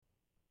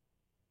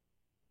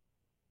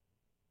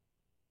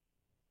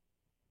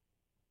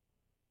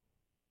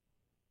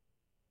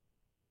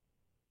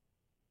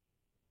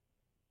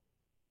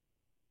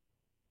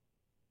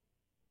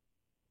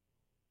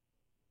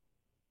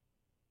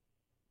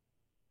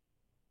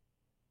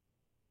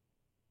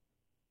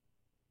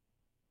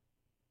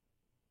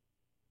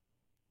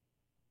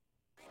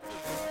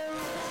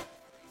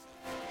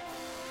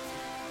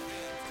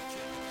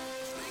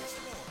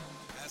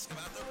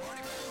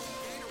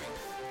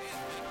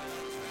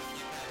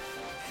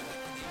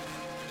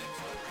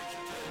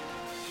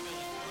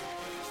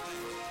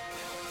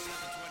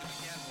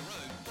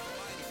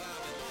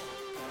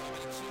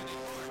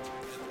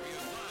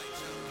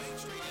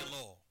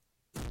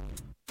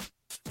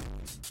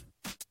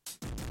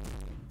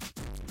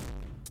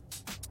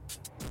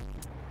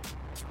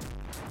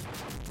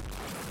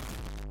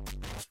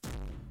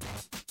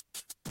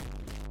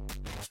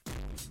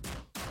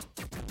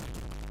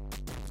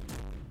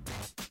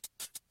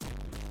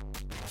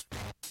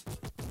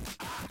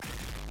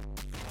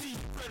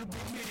Good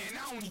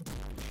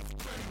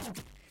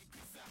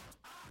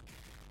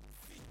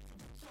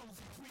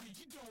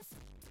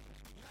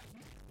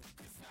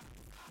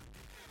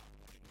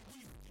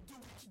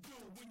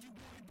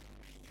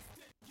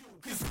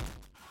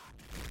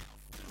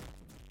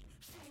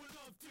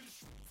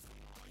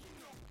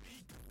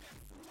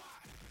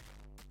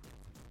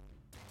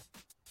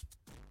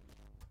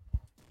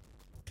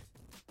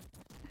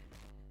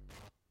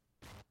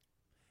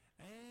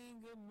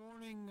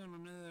morning on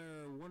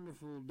another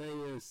wonderful day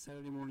of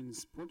Saturday morning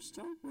sports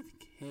talk with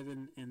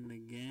Kevin and the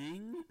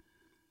gang.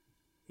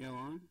 Go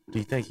on. Do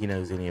you think he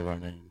knows any of our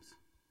names?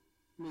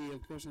 Me,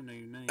 of course I know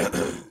your name.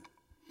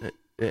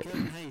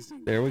 Kevin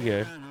Hastings. There we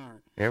go.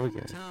 Reinhardt, There we go.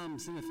 Tom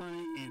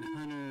Sinafani and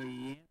Hunter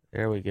Yant.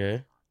 There we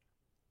go.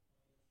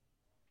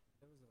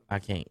 I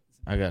can't.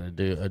 I got to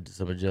do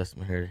some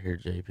adjustment here,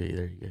 JP.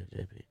 There you go,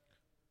 JP.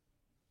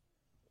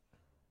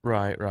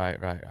 Right.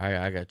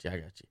 I got you.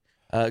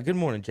 Good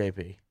morning,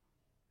 JP.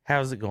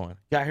 How's it going?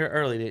 Got here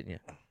early, didn't you?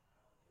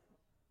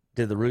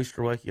 Did the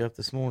rooster wake you up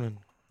this morning?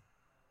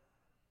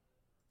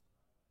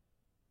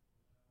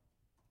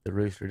 The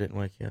rooster didn't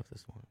wake you up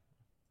this morning.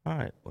 All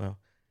right. Well,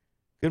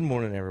 good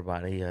morning,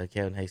 everybody.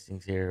 Kevin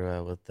Hastings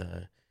here with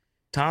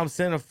Tom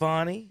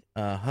Sinafani,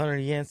 Hunter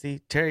Yancey,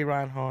 Terry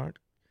Reinhardt.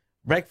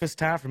 Breakfast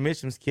time from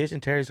Mitchum's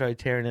Kitchen. Terry's already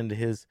tearing into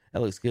his.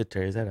 That looks good,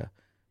 Terry. Is that a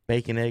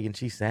bacon, egg, and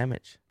cheese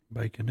sandwich?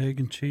 Bacon, egg,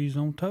 and cheese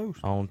on toast.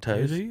 On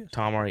toast. It is.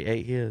 Tom already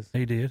ate his.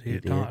 He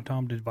did.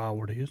 Tom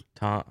devoured his.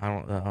 Tom,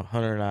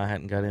 Hunter and I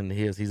hadn't got into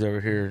his. He's over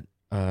here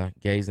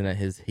gazing at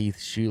his Heath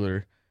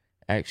Schuler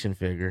action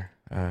figure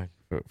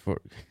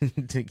for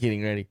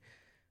getting ready.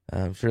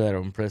 I'm sure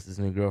that'll impress his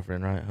new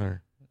girlfriend, right,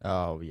 Hunter?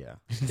 Oh yeah,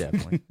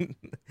 definitely.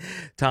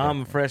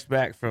 Tom, fresh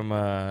back from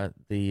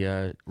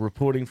the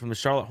reporting from the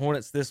Charlotte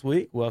Hornets this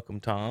week. Welcome,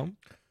 Tom.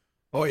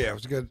 Oh yeah, it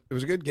was good. It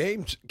was a good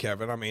game,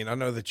 Kevin. I mean, I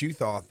know that you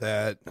thought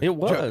that it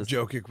was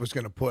Jokic was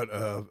going to put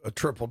a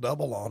triple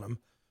double on him,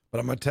 but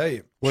I'm going to tell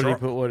you, what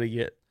did he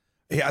get?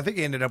 Yeah, I think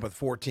he ended up with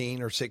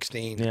 14 or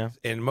 16. Yeah,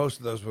 and most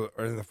of those were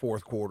in the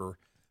fourth quarter.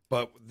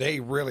 But they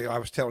really, I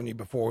was telling you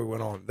before we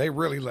went on, they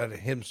really let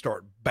him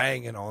start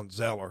banging on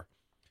Zeller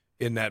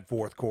in that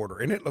fourth quarter,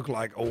 and it looked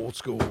like old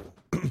school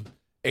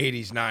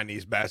 80s,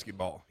 90s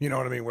basketball. You know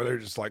what I mean? Where they're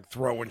just like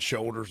throwing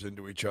shoulders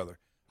into each other.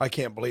 I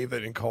can't believe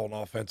they didn't call an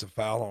offensive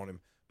foul on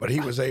him, but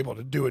he was able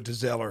to do it to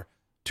Zeller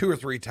 2 or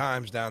 3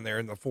 times down there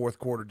in the fourth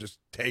quarter, just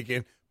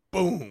taking,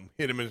 boom,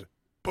 hit him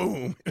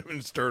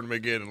and stirred him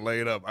again and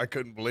lay it up. I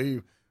couldn't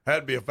believe.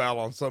 Had to be a foul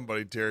on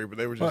somebody, Terry, but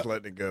they were just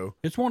letting it go.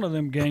 It's one of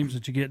them games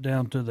that you get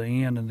down to the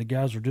end and the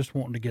guys are just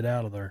wanting to get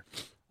out of there.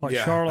 Like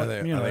Charlotte,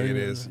 I think it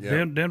is.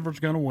 Yeah. Denver's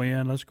going to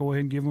win. Let's go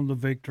ahead and give them the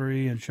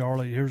victory. And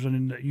Charlotte, here's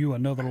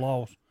another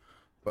loss.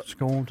 Let's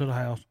go on to the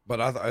house. But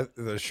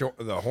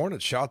the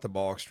Hornets shot the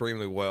ball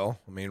extremely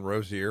well. I mean,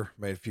 Rozier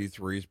made a few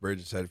threes.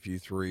 Bridges had a few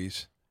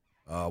threes.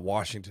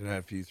 Washington had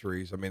a few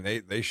threes. I mean,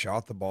 they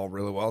shot the ball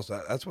really well.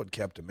 So that's what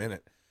kept them in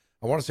it.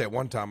 I want to say at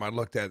one time I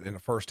looked at in the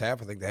first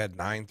half, I think they had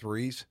 9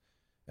 threes,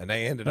 and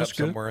they ended up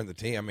somewhere in the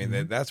team. I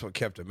mean, that's what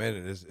kept them in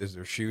it is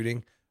their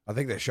shooting. I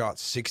think they shot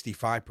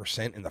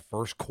 65% in the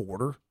first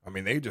quarter. I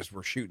mean, they just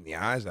were shooting the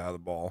eyes out of the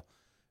ball.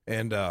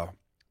 And,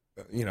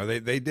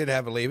 they did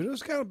have a lead. It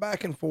was kind of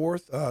back and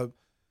forth.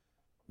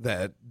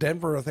 That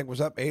Denver, I think,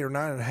 was up 8 or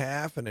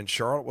 9.5, and then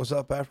Charlotte was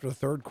up after the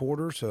third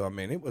quarter. So, I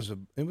mean, it was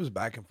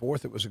back and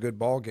forth. It was a good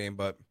ball game.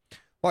 But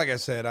like I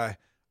said,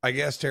 I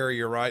guess, Terry,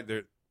 you're right.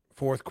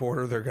 Fourth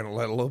quarter, they're going to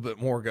let a little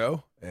bit more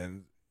go.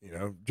 And,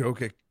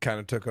 Jokic kind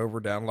of took over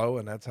down low,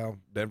 and that's how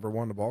Denver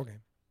won the ball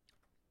game.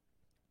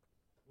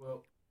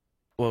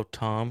 Well,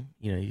 Tom,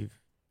 you've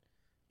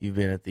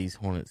been at these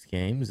Hornets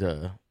games.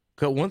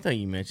 One thing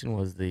you mentioned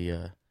was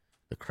the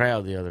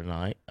crowd the other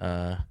night.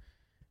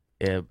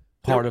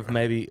 Part of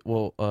maybe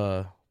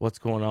what's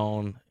going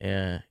on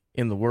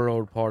in the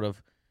world. Part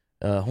of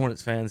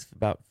Hornets fans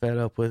about fed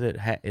up with it.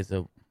 It's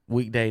a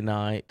weekday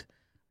night.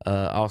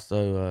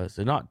 Also,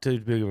 so not too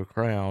big of a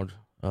crowd,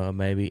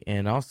 maybe.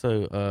 And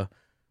also,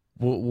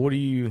 what are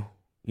you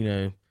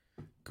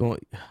going?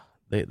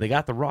 They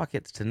got the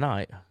Rockets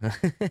tonight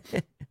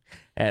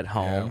at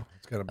home. Yeah,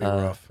 it's going to be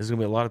rough. There's going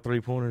to be a lot of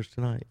 3-pointers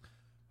tonight.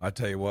 I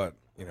tell you what,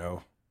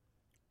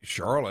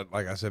 Charlotte,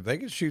 like I said, if they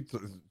can shoot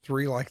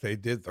 3 like they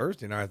did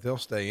Thursday night, they'll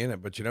stay in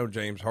it. But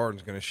James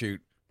Harden's going to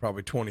shoot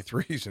probably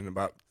 23s and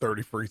about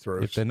 30 free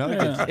throws. If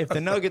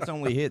the Nuggets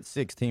only hit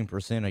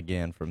 16%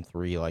 again from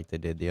 3 like they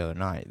did the other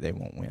night, they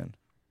won't win.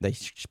 They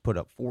put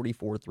up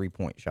 44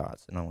 3-point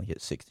shots and only hit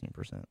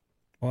 16%.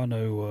 Well, I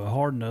know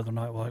Harden the other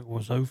night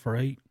was 0 for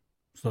 8.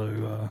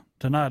 So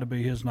tonight will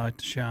be his night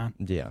to shine.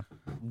 Yeah.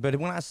 But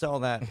when I saw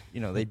that,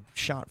 they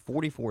shot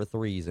 44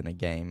 threes in a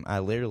game, I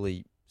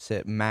literally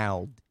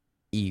mouthed,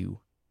 ew.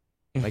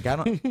 Like, I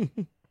don't,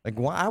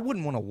 why I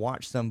wouldn't want to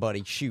watch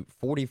somebody shoot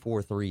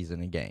 44 threes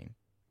in a game.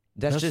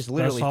 That's just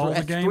literally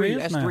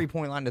that's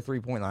 3-point line to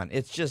 3-point line.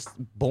 It's just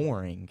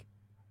boring.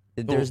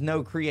 There's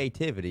no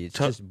creativity. It's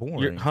just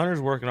boring. Hunter's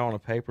working on a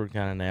paper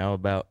kind of now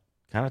about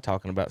kind of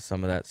talking about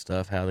some of that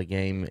stuff, how the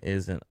game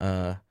isn't,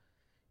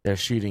 they're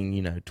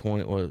shooting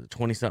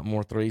 20 something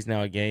more threes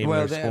now a game.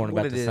 Well, They're scoring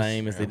what about it the is-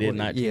 same as they did in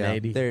Yeah,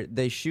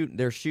 1980.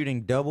 they're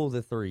shooting double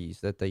the threes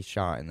that they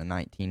shot in the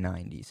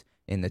 1990s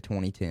in the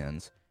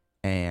 2010s,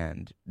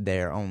 and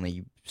they're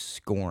only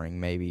scoring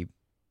maybe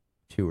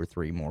 2 or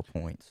 3 more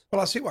points.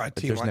 Well, I see why a But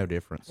team there's like, no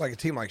difference. like a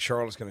team like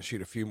Charlotte's going to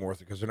shoot a few more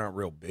because they're not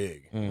real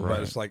big. Mm. But Right.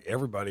 it's like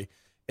everybody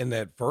in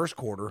that first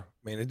quarter. I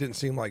mean, it didn't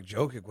seem like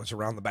Jokic was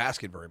around the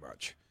basket very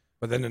much.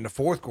 But then in the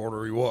fourth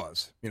quarter, he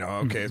was.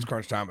 Okay, it's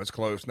crunch time. It's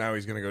close. Now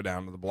he's going to go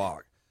down to the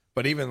block.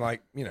 But even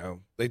like,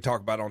 they talk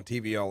about on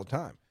TV all the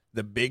time.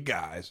 The big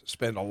guys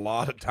spend a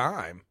lot of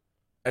time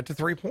at the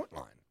 3-point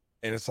line.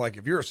 And it's like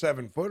if you're a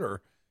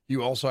 7-footer,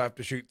 you also have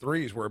to shoot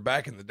threes. Where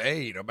back in the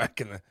day, back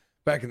in the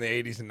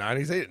 80s and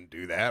 90s, they didn't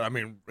do that. I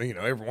mean,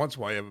 every once in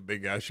a while you have a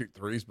big guy shoot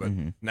threes, but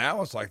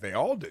now it's like they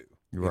all do.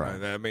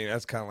 Right. I mean,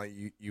 that's kind of like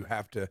you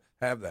have to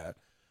have that.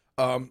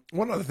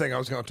 One other thing I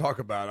was going to talk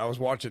about,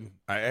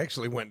 I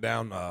actually went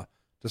down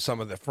to some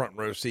of the front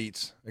row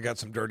seats. I got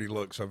some dirty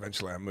looks, so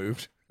eventually I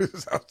moved. I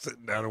was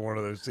sitting down in one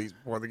of those seats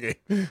before the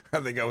game.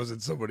 I think I was in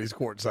somebody's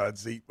courtside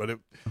seat,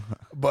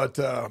 but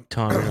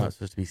Tom, you're not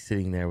supposed to be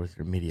sitting there with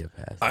your media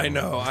pass. I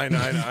know.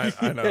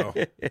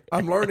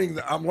 I'm learning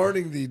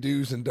the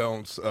do's and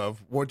don'ts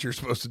of what you're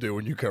supposed to do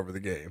when you cover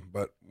the game.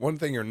 But one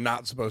thing you're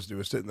not supposed to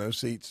do is sit in those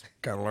seats.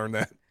 Kind of learn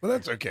that, but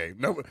that's okay.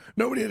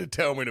 Nobody had to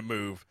tell me to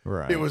move.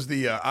 Right. It was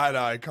the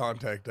eye-to-eye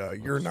contact.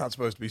 You're not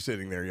supposed to be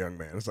sitting there, young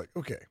man. It's like,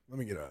 okay, let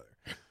me get out of there.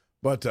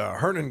 But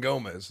Hernan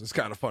Gomez is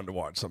kind of fun to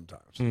watch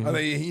sometimes. I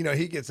think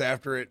he gets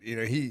after it.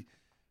 He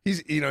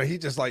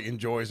just like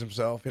enjoys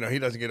himself. He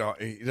doesn't get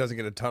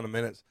a ton of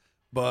minutes.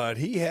 But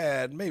he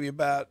had maybe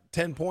about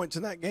 10 points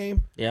in that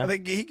game. Yeah. I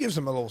think he gives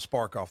him a little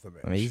spark off the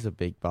bench. I mean, he's a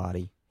big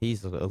body.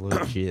 He's a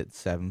legit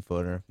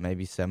 7-footer,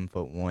 maybe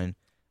 7'1".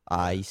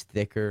 He's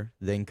thicker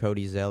than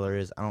Cody Zeller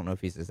is. I don't know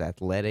if he's as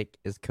athletic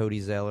as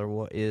Cody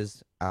Zeller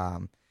is.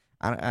 And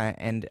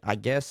I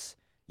guess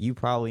you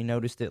probably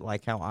noticed it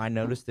like how I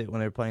noticed it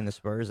when they were playing the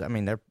Spurs. I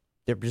mean, they're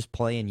just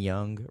playing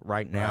young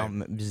right now.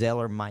 Right.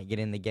 Zeller might get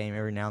in the game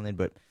every now and then,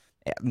 but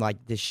like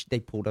they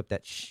pulled up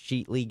that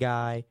Sheetley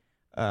guy.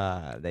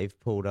 They've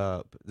pulled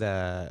up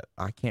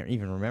I can't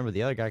even remember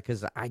the other guy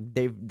because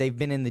they've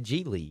been in the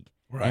G League,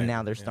 Right. and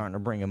now they're starting to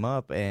bring him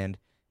up. And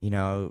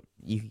Borrego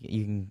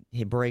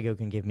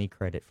can give me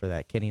credit for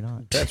that, can he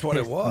not? That's what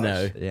it was.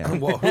 No. Yeah.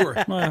 Well, who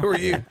are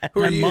you?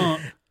 Who are And you?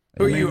 Monk.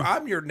 Who are you?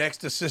 I'm your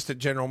next assistant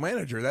general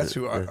manager. That's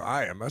who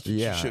I am. That's what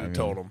Yeah, you should I have mean-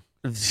 told him.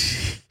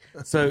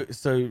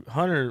 So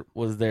Hunter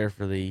was there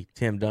for the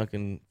Tim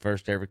Duncan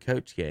first ever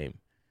coach game.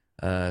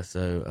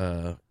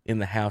 In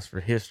the house for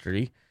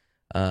history.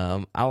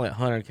 I'll let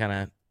Hunter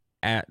kind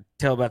of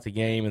tell about the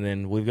game, and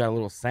then we've got a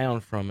little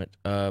sound from it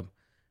on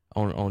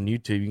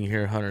YouTube. You can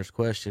hear Hunter's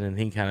question, and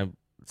he can kind of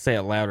say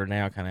it louder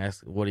now, kind of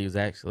ask what he was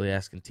actually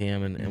asking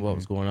Tim and what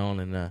was going on.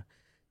 And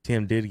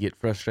Tim did get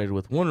frustrated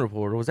with one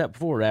reporter. Was that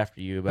before or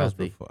after you about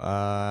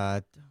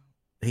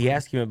he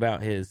asked him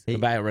about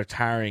about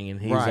retiring,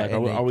 and he's Right, like,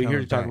 and "Are we here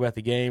to coming talk back. about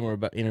the game or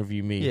about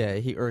interview me?" Yeah,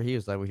 he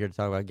was like, we're here to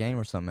talk about a game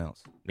or something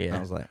else. Yeah. I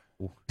was like,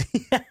 ooh.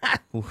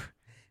 Ooh,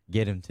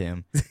 get him,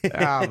 Tim.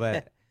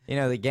 But,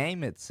 the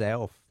game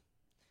itself,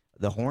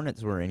 the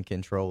Hornets were in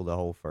control the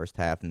whole first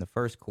half. In the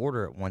first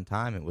quarter, at one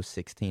time, it was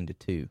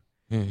 16-2.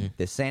 Mm-hmm.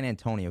 The San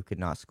Antonio could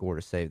not score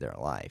to save their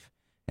life.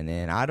 And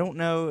then I don't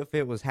know if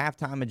it was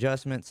halftime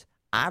adjustments.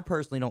 I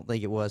personally don't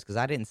think it was because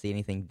I didn't see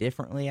anything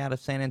differently out of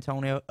San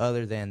Antonio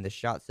other than the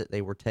shots that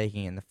they were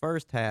taking in the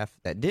first half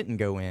that didn't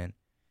go in.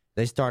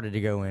 They started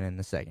to go in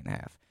the second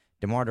half.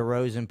 DeMar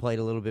DeRozan played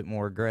a little bit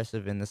more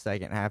aggressive in the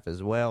second half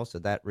as well, so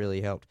that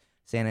really helped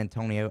San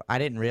Antonio. I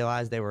didn't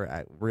realize they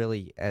were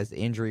really as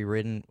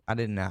injury-ridden. I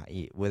didn't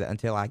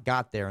until I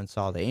got there and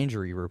saw the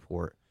injury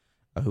report.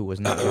 Who was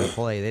not going to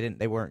play?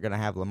 They weren't going to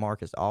have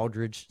LaMarcus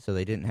Aldridge, so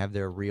they didn't have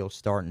their real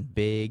starting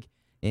big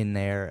in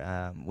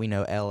there. We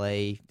know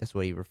L.A. That's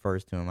what he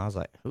refers to him. I was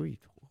like,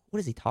 what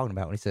is he talking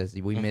about when he says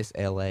we miss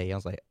L.A.? I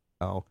was like,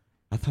 oh,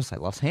 I thought it was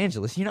like Los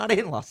Angeles. You're not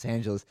in Los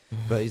Angeles,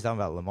 but he's talking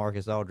about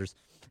LaMarcus Aldridge.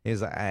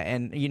 He's like,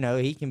 and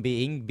he can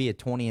be a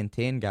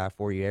 20-10 guy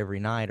for you every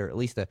night, or at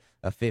least a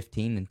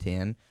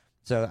 15-10.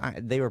 So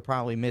they were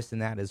probably missing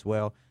that as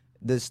well.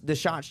 The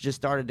shots just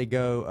started to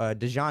go.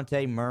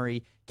 DeJounte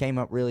Murray came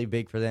up really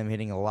big for them,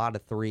 hitting a lot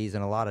of threes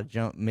and a lot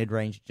of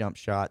mid-range jump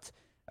shots.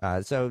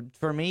 So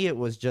for me, it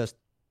was just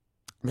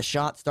the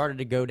shots started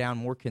to go down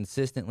more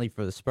consistently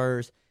for the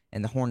Spurs,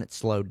 and the Hornets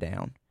slowed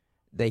down.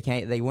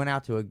 They went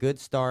out to a good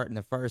start in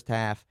the first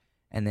half,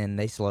 and then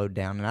they slowed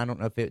down. And I don't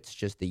know if it's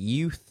just the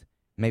youth.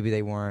 Maybe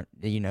they weren't,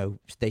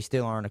 they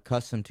still aren't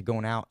accustomed to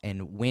going out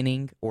and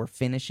winning or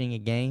finishing a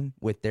game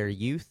with their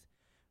youth.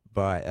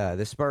 But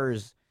the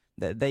Spurs,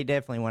 they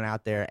definitely went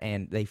out there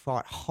and they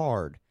fought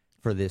hard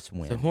for this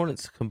win. So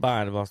Hornets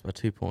combined have lost by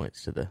 2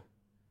 points to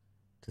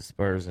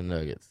Spurs and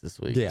Nuggets this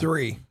week. Yeah.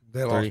 3.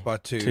 They lost by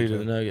 2 to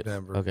the Nuggets.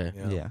 Denver. Okay.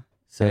 Yeah.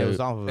 So And it was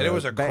off of And it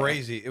was a bad-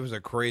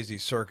 crazy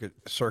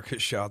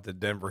circuit shot that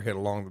Denver hit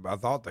along. I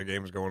thought the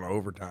game was going to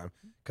overtime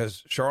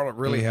because Charlotte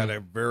really had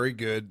a very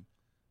good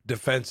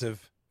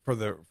defensive for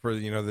the but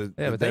the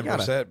they Denver got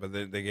a- set, but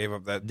they gave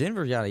up that.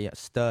 Denver's got a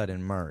stud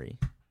in Murray.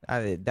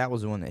 That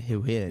was the one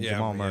who hit it, Yeah,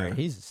 Jamal Murray. yeah.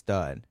 He's a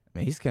stud. I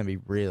mean, he's going to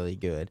be really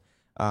good.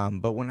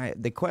 But when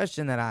the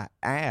question that I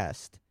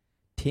asked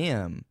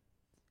Tim,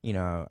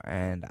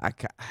 and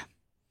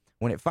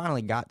when it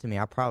finally got to me,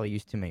 I probably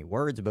used too many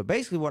words. But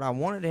basically, what I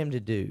wanted him to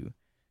do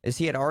is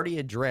he had already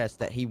addressed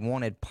that he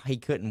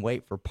couldn't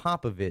wait for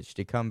Popovich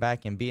to come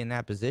back and be in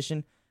that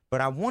position.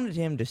 But I wanted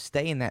him to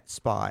stay in that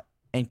spot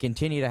and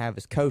continue to have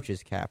his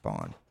coach's cap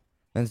on.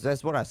 And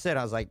that's what I said.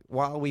 I was like,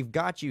 while we've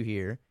got you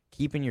here,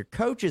 keeping your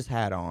coach's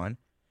hat on,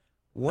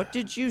 what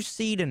did you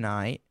see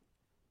tonight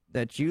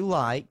that you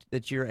liked,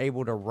 that you're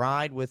able to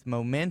ride with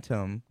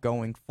momentum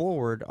going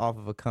forward off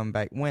of a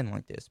comeback win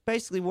like this?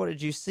 Basically, what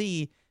did you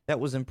see that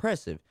was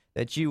impressive?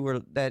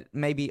 That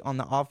maybe on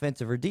the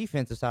offensive or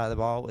defensive side of the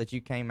ball, that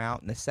you came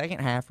out in the second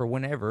half or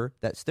whenever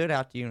that stood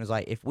out to you and was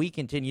like, if we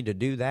continue to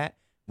do that,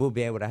 we'll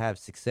be able to have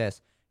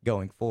success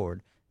going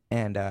forward.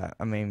 And,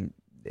 and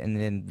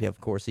then, of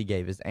course, he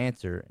gave his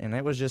answer. And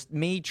it was just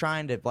me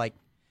trying to,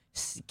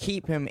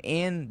 keep him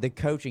in the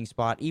coaching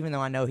spot, even though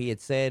I know he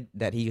had said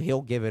that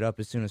he'll give it up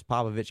as soon as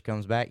Popovich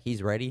comes back.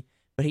 He's ready.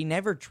 But he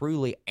never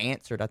truly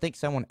answered. I think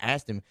someone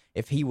asked him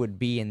if he would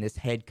be in this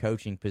head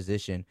coaching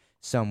position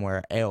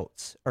somewhere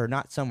else. Or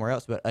not somewhere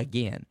else, but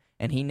again.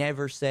 And he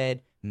never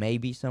said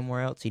maybe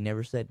somewhere else. He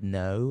never said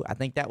no. I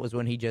think that was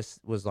when he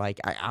just was like,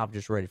 I'm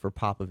just ready for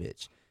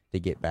Popovich to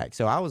get back.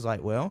 So I was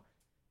like, well,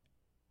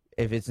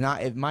 if it's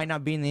not, it might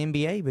not be in the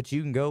NBA, but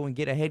you can go and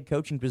get a head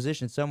coaching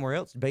position somewhere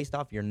else based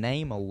off your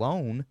name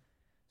alone.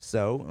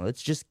 So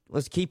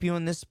let's keep you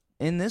in this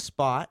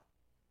spot,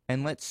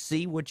 and let's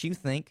see what you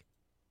think,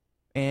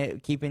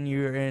 and keeping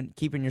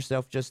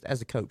yourself just as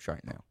a coach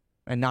right now,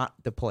 and not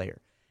the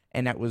player.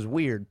 And that was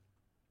weird.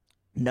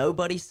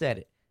 Nobody said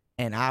it,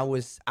 and I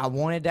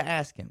wanted to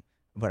ask him,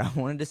 but I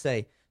wanted to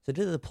say, so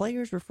do the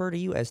players refer to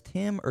you as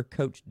Tim or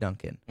Coach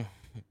Duncan?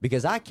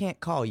 Because I can't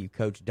call you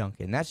Coach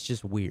Duncan. That's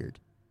just weird.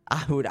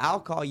 I'll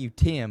call you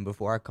Tim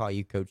before I call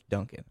you Coach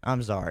Duncan.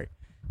 I'm sorry.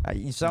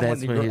 That's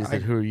when he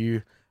said, "Who are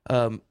you?"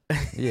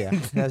 Yeah,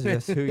 that's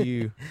just who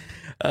you.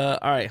 All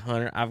right,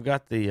 Hunter. I've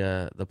got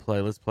the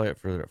play. Let's play it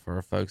for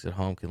our folks at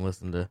home can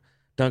listen to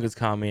Duncan's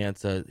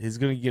comments. He's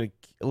going to get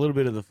a little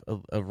bit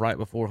of right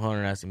before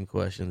Hunter asks him a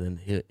question,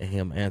 then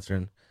him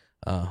answering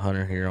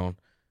Hunter here on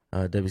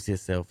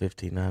WCSL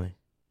 1590.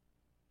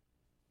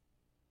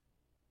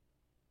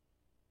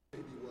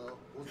 What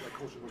was that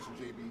coaching with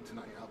JB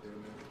tonight out there,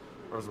 man?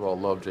 First of all,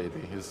 love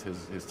JB.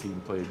 His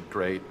team played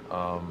great.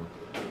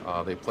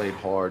 They played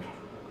hard.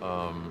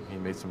 He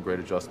made some great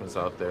adjustments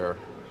out there.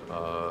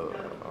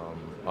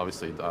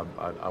 Obviously,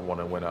 I want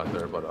to win out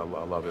there, but I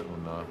love it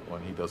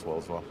when he does well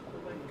as well.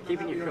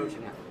 Keeping your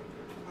coaching out.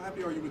 How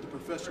happy are you with the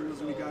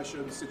professionalism you guys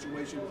showed the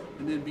situation,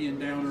 and then being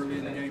down early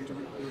in the game to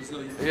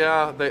resilience?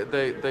 Yeah,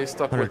 they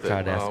stuck with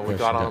it. We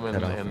got on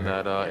them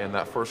in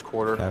that first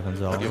quarter,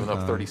 giving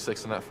up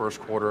 36 in that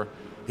first quarter.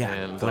 Yeah,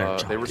 and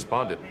they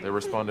responded. They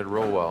responded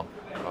real well.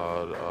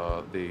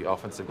 The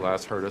offensive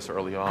glass hurt us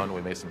early on.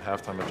 We made some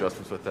halftime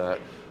adjustments with that.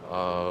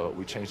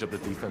 We changed up the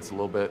defense a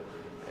little bit.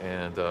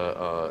 And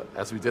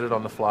as we did it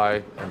on the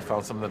fly and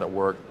found something that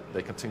worked,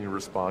 they continue to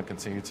respond,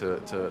 continue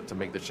to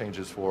make the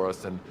changes for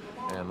us, and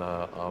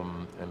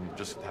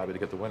just happy to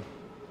get the win.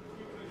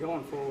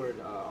 Going forward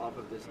off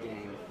of this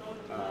game,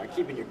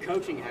 keeping your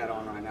coaching hat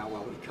on right now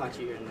while we've got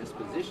you in this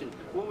position,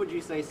 what would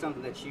you say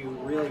something that you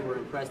really were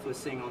impressed with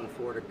seeing on the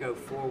floor to go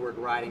forward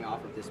riding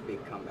off of this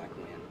big comeback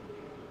win?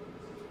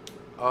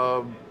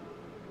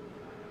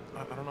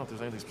 I don't know if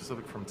there's anything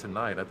specific from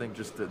tonight. I think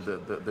just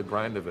the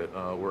grind of it.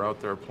 We're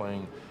out there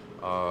playing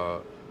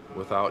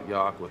without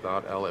Yak,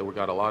 without LA. We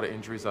got a lot of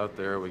injuries out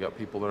there. We got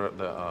people that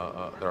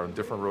are in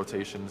different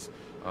rotations,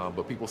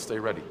 but people stay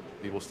ready.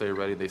 People stay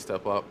ready. They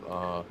step up.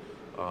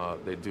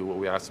 They do what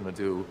we ask them to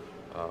do.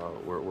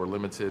 We're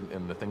limited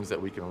in the things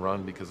that we can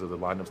run because of the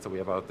lineups that we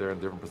have out there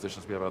and different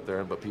positions we have out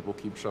there. But people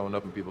keep showing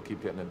up and people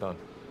keep getting it done.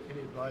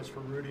 Any advice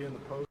for Rudy in the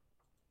post?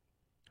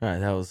 All right,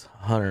 that was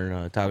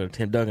Hunter talking to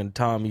Tim Duncan.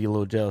 Tom, you a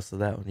little jealous of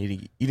that one? You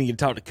didn't get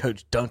to talk to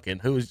Coach Duncan.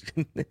 Who's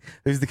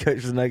the coach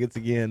of the Nuggets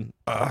again?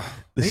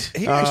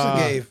 He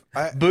actually gave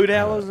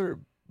Budenholzer.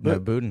 No,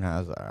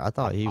 Budenholzer. I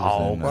thought he was.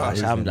 Oh in, gosh,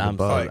 he was in the I'm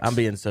Bucks. I'm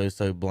being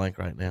so blank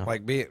right now.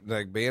 like being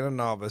a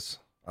novice.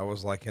 I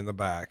was like in the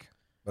back,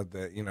 but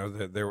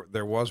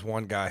there was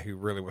one guy who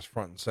really was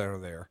front and center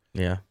there,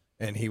 Yeah.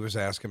 and he was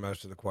asking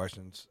most of the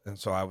questions, and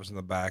so I was in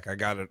the back. I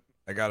got it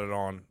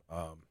on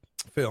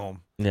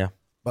film. Yeah.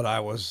 But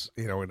I was,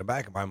 in the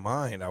back of my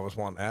mind, I was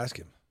wanting to ask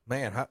him,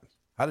 man,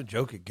 how did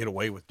Jokic get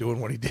away with doing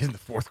what he did in the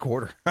fourth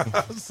quarter?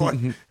 I was like,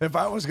 if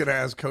I was going to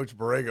ask Coach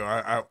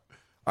Borrego,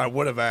 I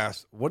would have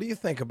asked, what do you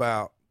think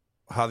about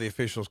how the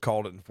officials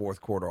called it in the fourth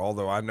quarter?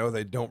 Although I know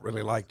they don't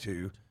really like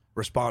to,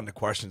 respond to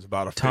questions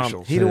about Tom,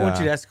 officials. he don't want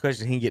you to ask a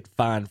question he can get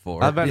fined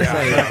for. I was about to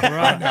say.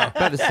 Right.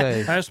 About to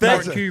say. That's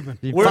That's Mark Cuban.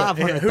 Who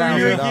are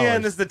you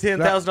again? $500,000. This is the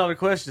 $10,000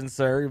 question,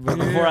 sir. But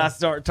before I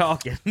start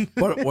talking,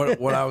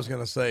 What I was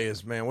going to say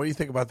is, man, what do you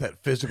think about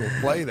that physical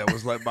play that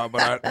was let by?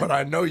 But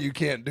I know you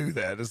can't do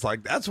that. It's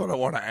like that's what I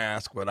want to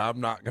ask, but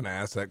I'm not going to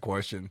ask that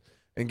question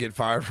and get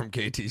fired from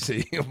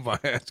KTC by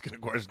asking a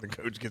question the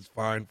coach gets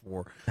fined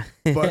for.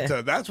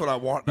 But that's what I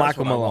want. That's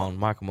Michael what I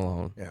want.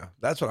 Malone. Yeah,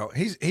 that's what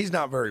he's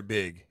not very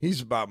big.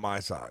 He's about my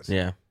size.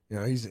 Yeah. You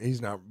know,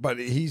 he's not, but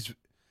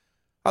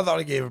I thought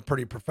he gave a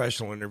pretty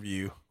professional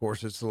interview. Of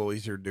course, it's a little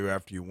easier to do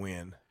after you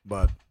win,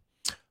 but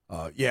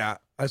yeah,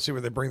 I see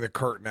where they bring the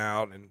curtain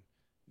out, and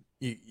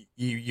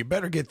you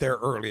better get there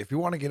early if you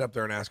want to get up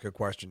there and ask a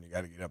question. You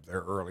got to get up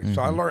there early. Mm-hmm.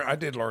 So I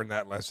did learn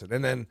that lesson,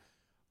 and then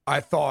I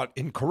thought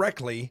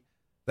incorrectly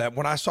that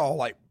when I saw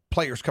like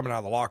players coming out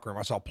of the locker room,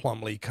 I saw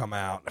Plumlee come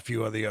out, and a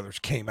few of the others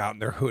came out in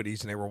their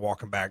hoodies, and they were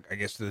walking back, I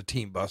guess, to the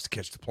team bus to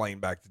catch the plane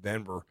back to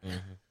Denver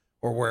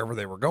or wherever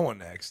they were going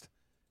next.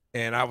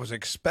 And I was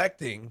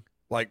expecting,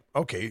 like,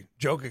 okay,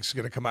 Jokic's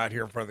going to come out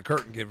here in front of the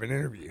curtain and give an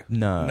interview.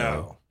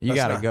 No. You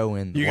got to go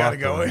in. You got to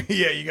go in.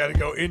 Yeah, you got to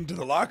go into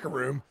the locker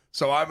room.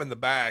 So I'm in the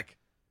back,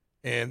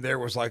 and there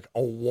was like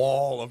a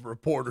wall of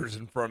reporters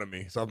in front of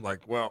me. So I'm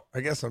like, well,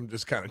 I guess I'm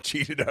just kind of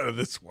cheated out of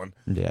this one.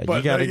 Yeah, But,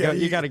 you got to yeah, go.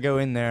 You got to go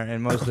in there,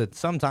 and most of it.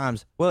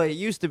 Sometimes, well, it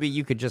used to be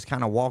you could just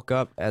kind of walk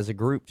up as a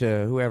group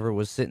to whoever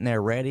was sitting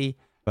there ready.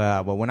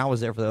 But when I was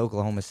there for the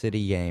Oklahoma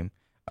City game,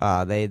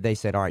 they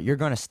said, all right, you're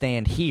going to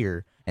stand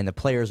here, and the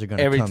players are going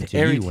to come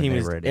to you when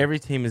they're ready. Every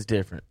team is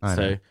different.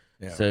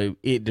 So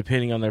it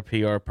depending on their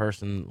PR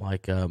person,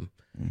 like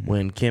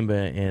when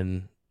Kimba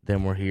and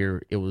them were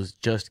here, it was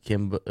just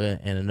Kimba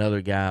and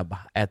another guy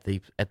at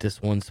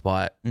this one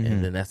spot,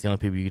 and then that's the only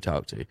people you could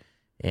talk to.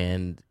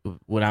 And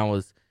when I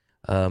was,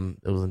 it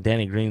was when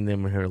Danny Green and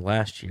them were here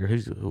last year.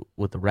 Who's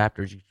with the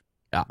Raptors?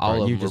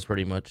 All of them were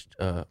pretty much.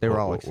 They were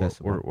all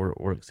accessible.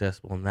 Were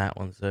accessible in that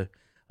one. So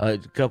a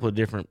couple of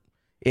different.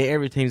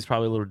 Every team's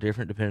probably a little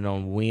different depending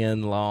on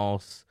win,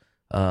 loss,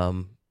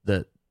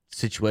 the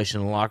situation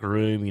in the locker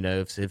room. You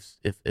know,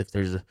 if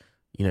there's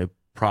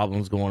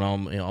problems going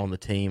on the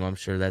team, I'm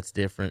sure that's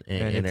different.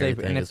 And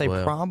if they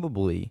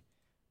probably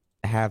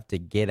have to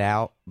get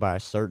out by a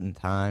certain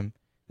time,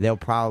 they'll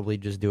probably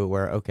just do it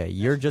where, okay,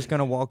 you're just going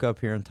to walk up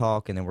here and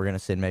talk, and then we're going to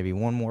send maybe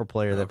one more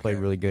player that played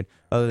really good.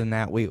 Other than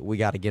that, we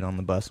got to get on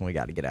the bus and we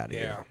got to get out of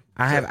here.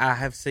 I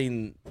have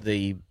seen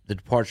the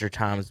departure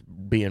times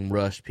being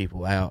rushed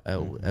people out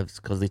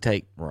because they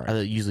take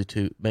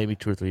usually maybe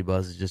 2 or 3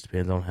 buses. Just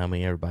depends on how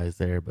many everybody's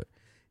there. But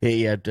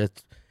yeah,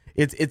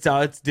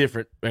 it's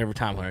different every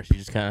time. Hunter, you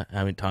just kind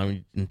of,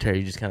 Tom and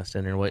Terry just kind of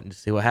stand there waiting to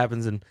see what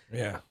happens, and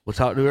we'll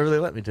talk to whoever they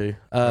let me to.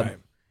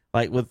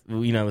 Like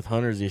with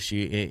Hunter's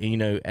issue,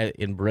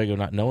 in Borrego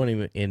not knowing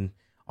him in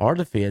our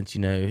defense,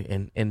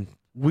 and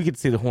we could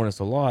see the Hornets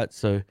a lot.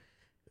 So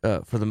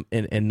for them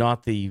and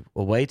not the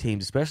away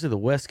teams, especially the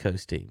West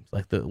Coast teams,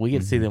 we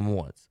get to see them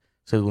once.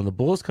 So when the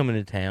Bulls come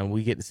into town,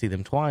 we get to see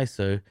them twice.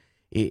 So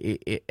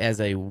it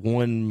as a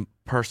one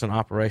person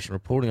operation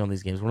reporting on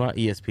these games, we're not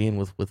ESPN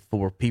with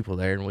 4 people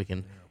there, and we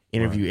can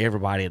interview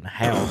everybody in the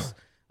house.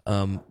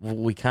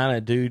 We kind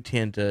of do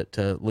tend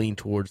to lean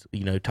towards,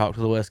 talk to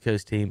the West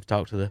Coast teams,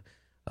 talk to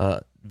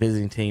the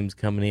visiting teams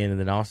coming in, and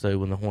then also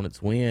when the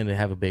Hornets win and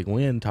have a big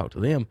win, talk to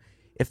them.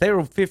 If they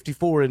were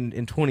 54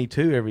 and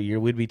 22 every year,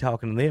 we'd be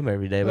talking to them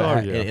every day.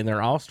 But and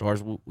they're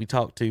all-stars. We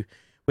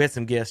had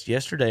some guests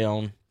yesterday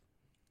on,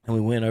 and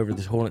we went over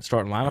this Hornets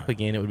starting lineup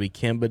again. It would be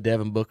Kimba,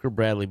 Devin Booker,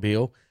 Bradley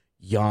Beal,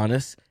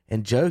 Giannis,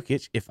 and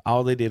Jokic if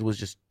all they did was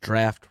just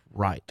draft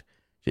right.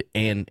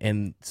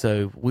 And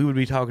so we would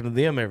be talking to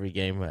them every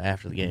game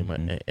after the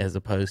game, as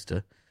opposed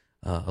to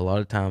a lot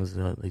of times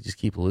they just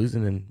keep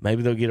losing, and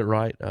maybe they'll get it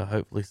right.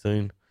 Hopefully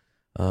soon,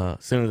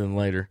 sooner than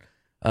later.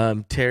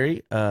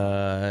 Terry,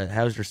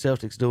 how's your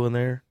Celtics doing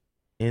there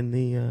in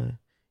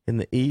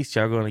the East?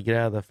 Y'all going to get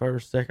out of the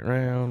first, second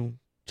round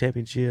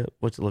championship?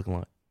 What's it looking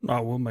like?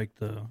 No, we'll make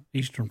the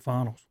Eastern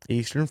Finals.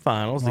 Eastern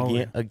Finals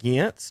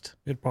against?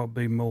 It'd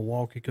probably be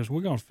Milwaukee because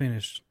we're going to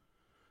finish.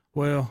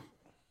 Well,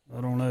 I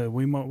don't know.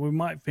 We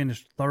might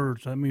finish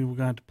third, so that means we're going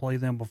to have to play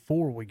them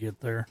before we get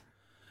there.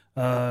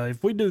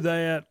 If we do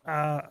that,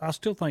 I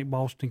still think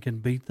Boston can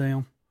beat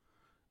them.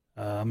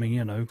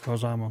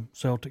 Because I'm a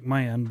Celtic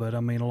man, but a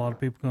lot of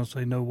people are going to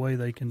say no way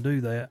they can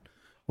do that.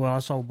 Well, I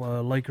saw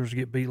Lakers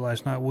get beat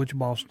last night, which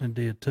Boston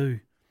did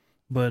too.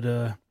 But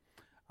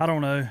I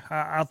don't know.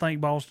 I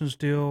think Boston's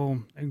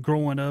still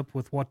growing up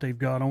with what they've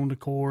got on the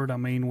court.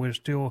 We're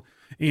still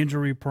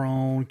injury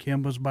prone.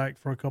 Kimba's back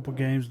for a couple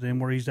games, then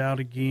where he's out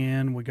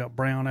again. We got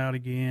Brown out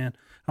again.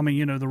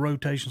 The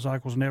rotation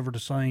cycle's never the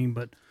same,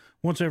 but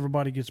once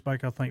everybody gets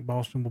back, I think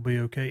Boston will be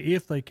okay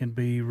if they can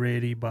be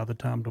ready by the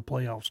time the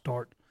playoffs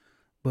start.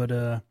 But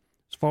as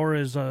far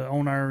as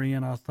on our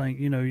end, I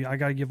think, I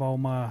got to give all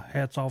my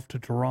hats off to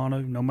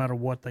Toronto. No matter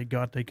what they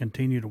got, they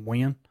continue to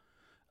win.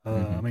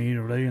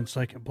 They're in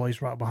second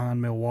place right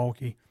behind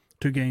Milwaukee,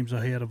 2 games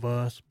ahead of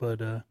us.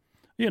 But,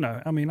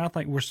 I mean, I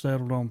think we're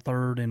settled on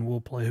third, and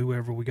we'll play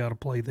whoever we got to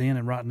play then.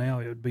 And right now,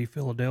 it would be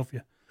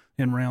Philadelphia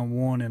in round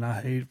one, and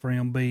I hate for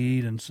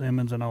Embiid and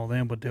Simmons and all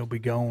them, but they'll be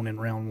gone in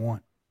round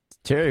one.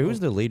 Terry, who's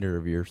the leader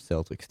of your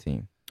Celtics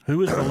team?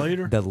 Who is the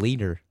leader? The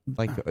leader,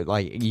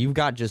 like you've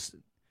got just.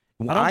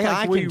 I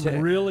don't think we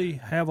really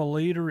have a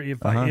leader.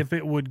 If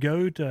it would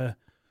go to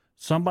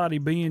somebody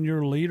being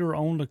your leader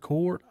on the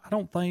court, I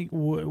don't think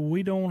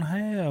we don't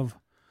have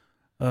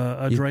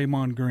a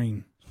Draymond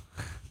Green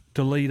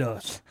to lead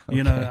us.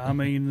 Okay. I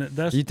mean,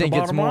 that's you think the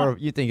it's bottom more. line.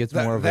 You think it's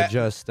more of a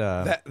just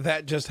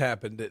that just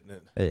happened, didn't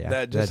it? Yeah,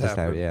 that just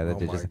happened. Yeah, that oh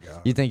did my just.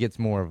 God. You think it's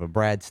more of a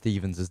Brad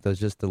Stevens is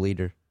just the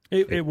leader?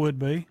 It would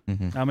be.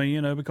 Mm-hmm. I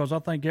mean, because I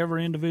think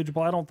every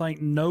individual. I don't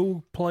think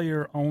no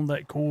player on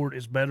that court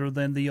is better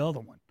than the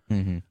other one.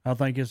 Mm-hmm. I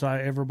think it's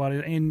everybody.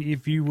 And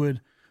if you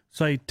would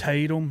say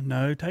Tatum,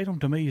 no, Tatum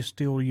to me is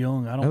still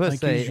young. I don't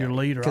think he's your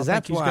leader. I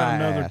think he's got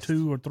another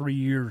 2 or 3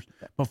 years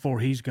before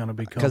he's going to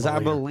become. Because I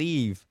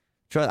believe,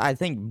 I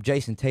think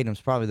Jason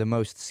Tatum's probably the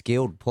most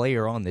skilled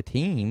player on the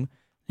team.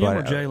 Him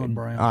or Jaylen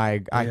Brown.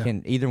 I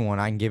can either one.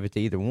 I can give it to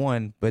either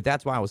one. But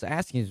that's why I was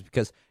asking, is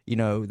because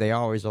they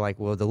always are like,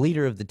 well, the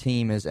leader of the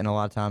team is, and a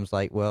lot of times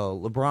like, well,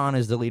 LeBron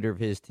is the leader of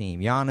his team,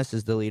 Giannis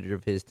is the leader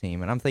of his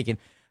team, and I'm thinking,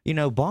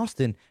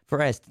 Boston,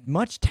 for as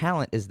much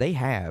talent as they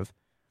have,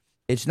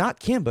 it's not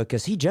Kemba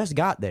because he just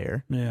got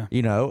there. Yeah.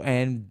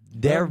 And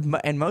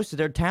and most of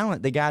their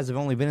talent, the guys have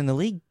only been in the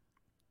league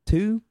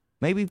 2,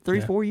 maybe 3,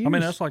 4 years. I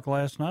mean, that's like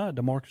last night.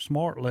 DeMarcus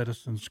Smart led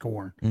us in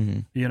scoring.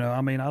 Mm-hmm. I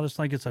mean, I just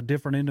think it's a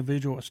different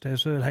individual. As Steph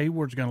said,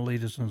 Hayward's going to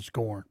lead us in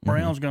scoring.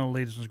 Brown's going to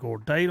lead us in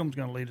scoring. Tatum's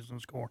going to lead us in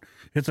scoring.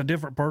 It's a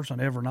different person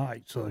every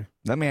night. So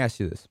let me ask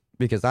you this,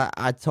 because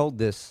I told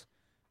this.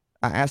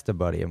 I asked a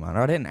buddy of mine,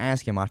 or I didn't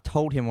ask him. I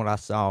told him what I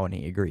saw, and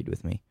he agreed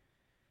with me.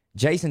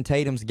 Jason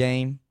Tatum's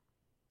game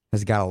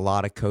has got a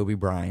lot of Kobe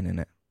Bryant in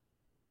it.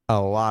 A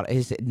lot.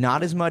 It's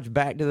not as much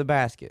back to the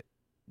basket,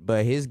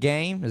 but his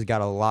game has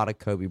got a lot of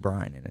Kobe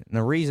Bryant in it. And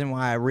the reason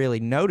why I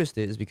really noticed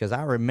it is because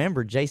I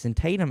remember Jason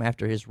Tatum,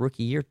 after his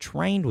rookie year,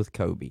 trained with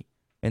Kobe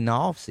in the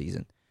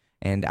offseason.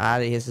 And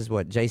this is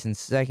what, Jason's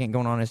second,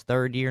 going on his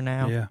third year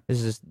now? Yeah.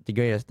 This is,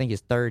 I think,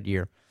 his third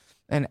year.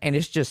 And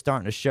it's just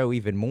starting to show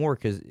even more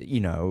because,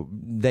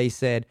 they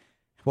said,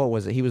 what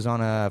was it? He was on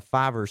a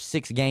 5 or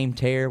 6 game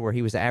tear where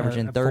he was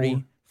averaging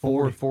 40.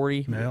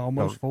 Yeah,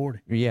 almost 40.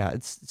 Yeah,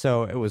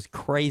 so it was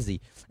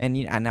crazy. And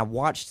and I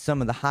watched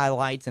some of the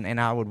highlights,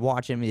 and I would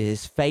watch him.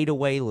 His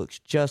fadeaway looks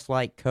just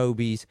like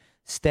Kobe's.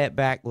 Step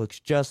back looks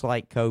just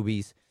like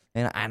Kobe's.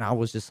 And I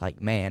was just like,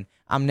 man,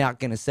 I'm not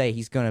going to say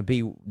he's going to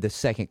be the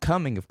second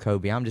coming of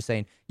Kobe. I'm just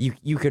saying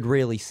you can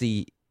really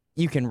see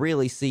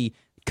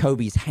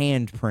Kobe's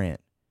handprint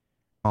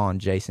on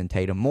Jason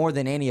Tatum more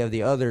than any of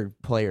the other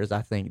players,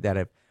 I think, that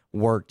have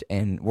worked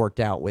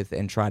out with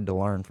and tried to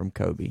learn from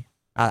Kobe.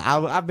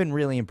 I've been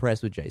really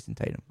impressed with Jason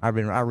Tatum. I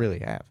really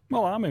have.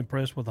 Well, I'm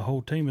impressed with the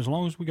whole team. As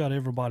long as we got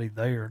everybody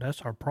there,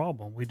 that's our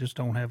problem. We just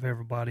don't have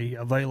everybody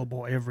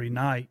available every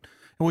night,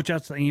 which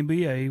that's the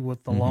NBA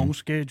with the long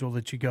schedule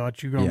that you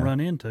got, you're going to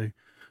run into.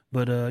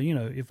 But,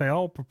 if they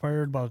all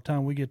prepared by the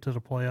time we get to the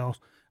playoffs,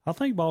 I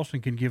think Boston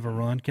can give a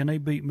run. Can they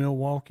beat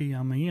Milwaukee?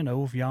 I mean,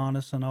 with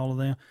Giannis and all of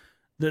them,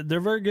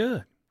 they're very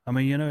good. I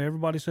mean,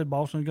 everybody said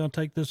Boston's going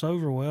to take this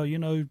over. Well,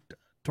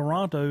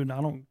 Toronto,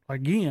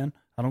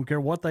 I don't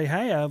care what they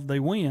have, they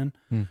win.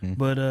 Mm-hmm.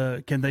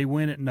 But can they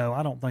win it? No,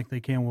 I don't think they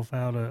can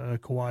without a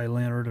Kawhi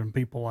Leonard and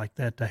people like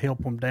that to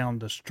help them down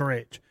the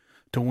stretch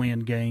to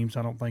win games.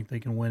 I don't think they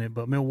can win it.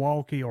 But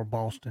Milwaukee or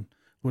Boston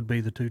would be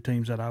the 2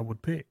 teams that I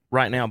would pick.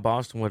 Right now,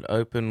 Boston would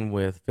open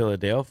with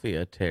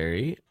Philadelphia,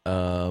 Terry.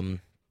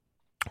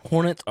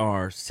 Hornets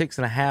are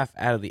 6.5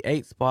 out of the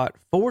 8 spot,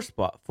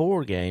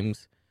 4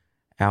 games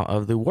out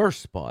of the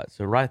worst spot.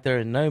 So right there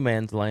in no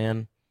man's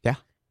land. Yeah.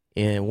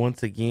 And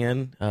once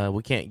again,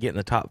 we can't get in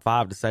the top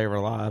 5 to save our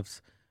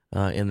lives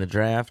in the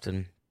draft.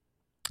 And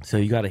so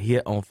you got to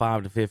hit on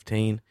 5 to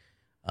 15.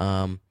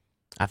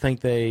 I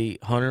think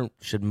Hunter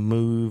should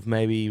move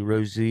maybe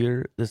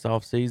Rozier this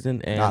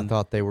offseason. And I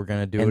thought they were going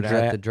to do it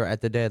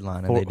at the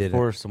deadline, and they did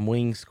for some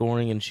wing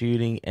scoring and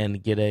shooting,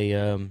 and get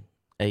a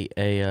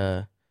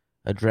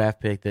draft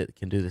pick that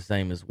can do the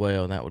same as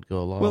well, and that would go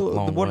a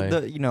long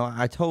way.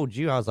 I told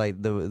you, I was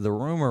like, the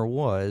rumor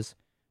was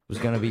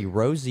going to be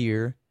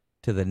Rozier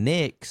to the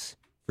Knicks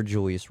for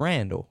Julius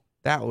Randle.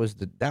 That was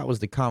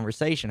the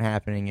conversation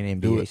happening in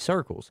NBA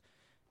circles.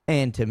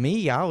 And to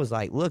me, I was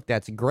like, look,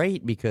 that's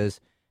great because,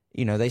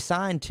 they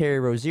signed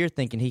Terry Rozier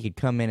thinking he could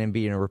come in and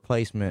be a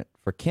replacement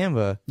for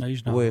Kemba. No,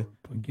 he's not a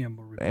Kemba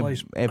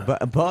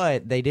replacement.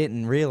 But they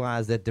didn't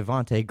realize that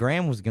Devontae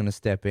Graham was going to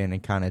step in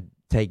and kind of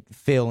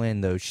fill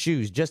in those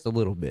shoes just a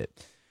little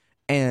bit.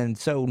 And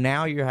so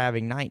now you're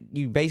having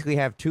you basically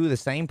have 2 of the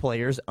same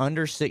players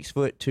under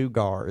 6'2"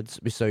 guards.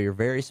 So you're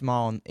very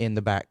small in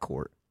the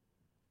backcourt.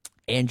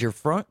 And your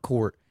front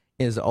court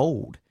is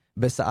old.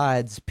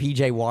 Besides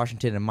PJ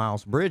Washington and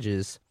Miles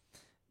Bridges,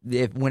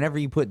 whenever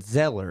you put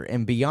Zeller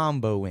and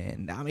Biyombo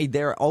in, I mean,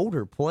 they're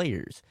older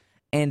players.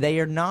 And they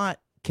are not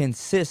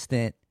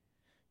consistent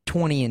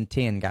 20 and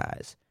 10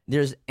 guys.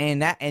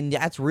 And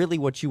that's really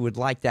what you would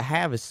like to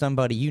have is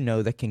somebody you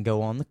know that can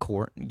go on the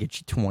court and get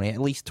you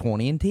at least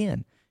 20 and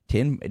 10.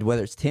 10,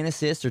 whether it's 10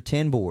 assists or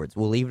 10 boards.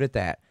 We'll leave it at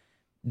that.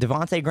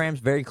 Devontae Graham's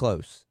very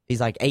close.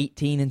 He's like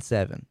 18 and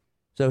 7.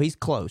 So he's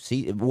close.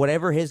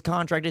 Whatever his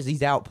contract is,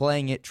 he's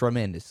outplaying it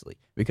tremendously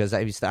because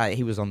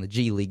he was on the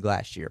G League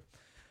last year.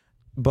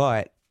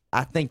 But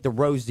I think the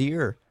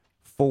Rozier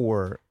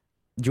for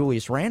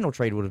Julius Randle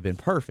trade would have been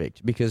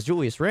perfect because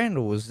Julius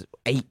Randle was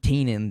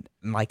 18 and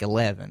like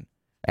 11.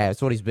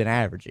 That's what he's been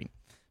averaging.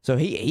 So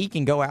he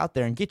can go out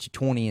there and get you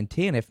 20 and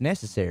 10 if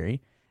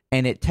necessary,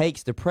 and it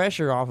takes the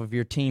pressure off of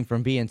your team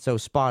from being so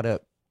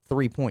spot-up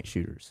three-point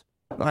shooters.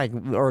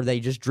 Or they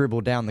just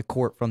dribble down the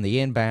court from the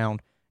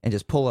inbound and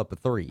just pull up a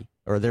three.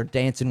 Or they're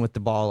dancing with the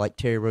ball like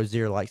Terry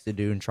Rozier likes to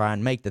do and try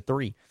and make the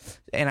three.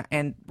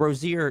 And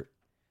Rozier,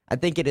 I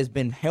think it has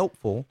been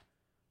helpful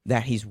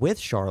that he's with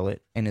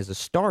Charlotte and is a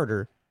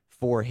starter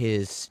for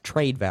his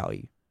trade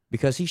value.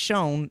 Because he's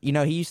shown, he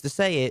used to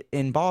say it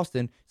in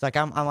Boston. It's like,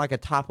 I'm like a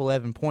top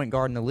 11 point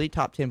guard in the league,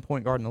 top 10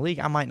 point guard in the league.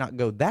 I might not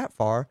go that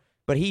far,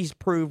 but he's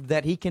proved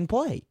that he can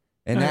play.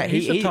 And that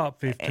he's a top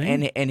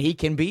 15. And he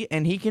can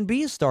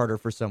be a starter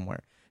for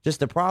somewhere. Just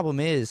the problem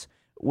is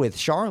with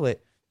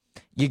Charlotte,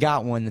 you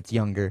got one that's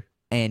younger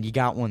and you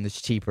got one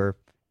that's cheaper.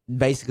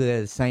 Basically,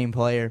 they're the same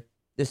player.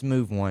 Just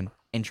move one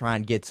and try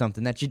and get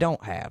something that you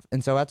don't have.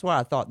 And so that's what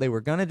I thought they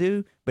were going to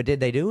do. But did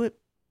they do it?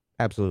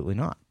 Absolutely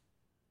not.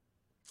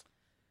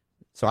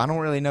 So I don't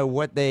really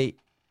know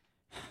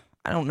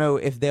I don't know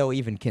if they'll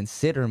even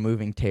consider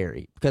moving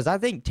Terry because I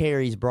think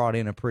Terry's brought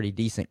in a pretty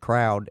decent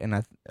crowd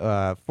and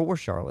for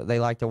Charlotte. They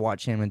like to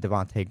watch him and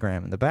Devontae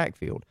Graham in the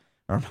backfield,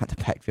 or not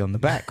the backfield, in the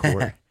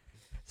backcourt.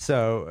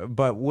 So,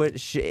 but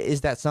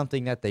is that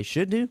something that they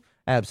should do?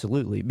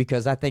 Absolutely,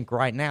 because I think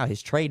right now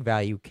his trade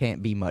value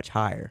can't be much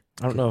higher.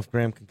 I don't know if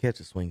Graham can catch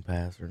a swing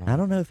pass or not. I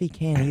don't know if he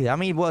can either. I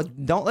mean,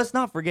 let's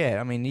not forget.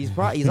 I mean, he's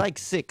like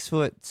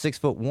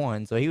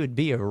 6'1", so he would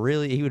be a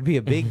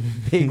big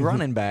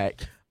running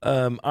back.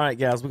 All right,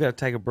 guys, we got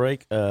to take a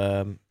break.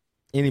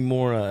 Any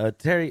more?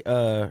 Terry,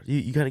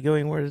 you got to go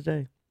anywhere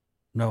today?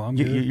 No, I'm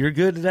good. You're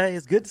good today.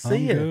 It's good to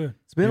see you. Good.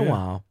 It's been a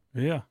while.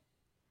 Yeah.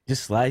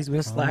 He's been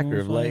a slacker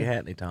of late,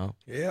 hasn't he, Tom?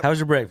 Yeah. How's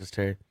your breakfast,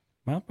 Terry?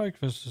 My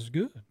breakfast is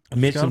good.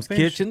 Mitchum's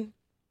Kitchen.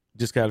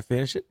 Just got to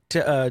finish it.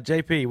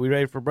 JP, we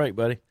ready for a break,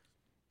 buddy?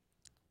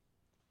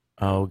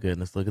 Oh,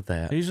 goodness. Look at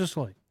that. He's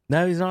asleep.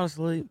 No, he's not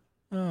asleep.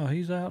 Oh,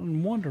 he's out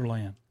in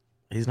Wonderland.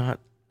 He's not.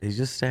 He's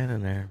just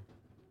standing there.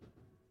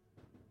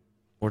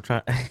 We're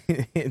trying.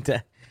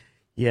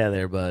 Yeah,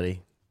 there,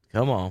 buddy.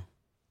 Come on.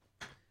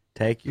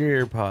 Take your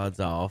ear pods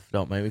off.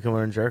 Don't make me come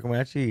over and jerk them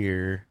out your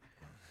ear.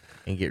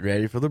 And get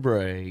ready for the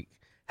break.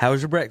 How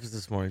was your breakfast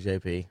this morning,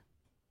 JP?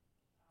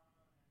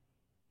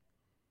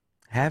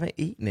 Haven't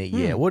eaten it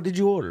yet. What did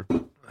you order?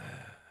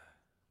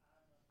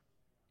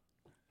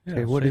 Yeah,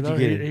 okay, what did you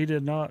get? He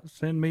did not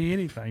send me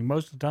anything.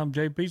 Most of the time,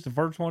 JP's the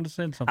first one to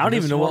send something. I don't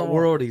even know what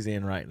world he's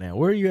in right now.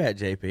 Where are you at,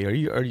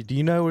 JP? Do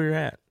you know where you're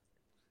at?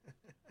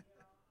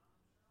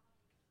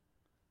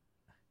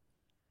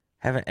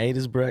 Haven't ate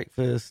his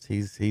breakfast.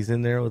 He's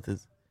in there with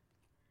his.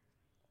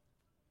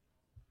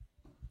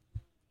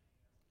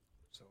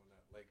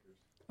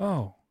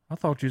 Oh, I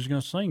thought you was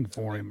going to sing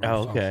for him.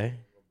 Oh, okay.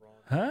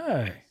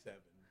 Hey.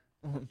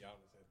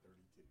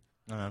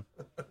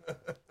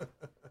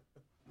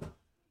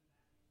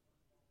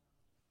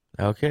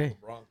 Okay.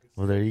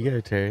 Well, there you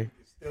go, Terry.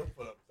 Still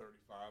put up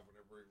 35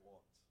 whenever he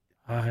wants.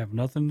 I have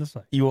nothing to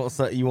say. You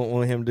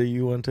want him to do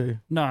you one too?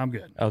 No, I'm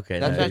good. Okay.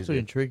 That's no, actually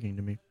intriguing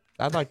to me.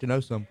 I'd like to know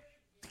some.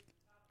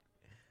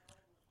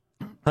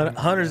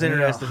 Hunter's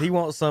interested. He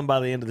wants some by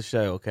the end of the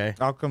show. Okay.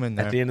 I'll come in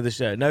there. At the end of the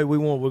show. No, we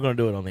won't. We're going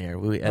to do it on the air.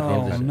 At the end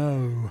of the show.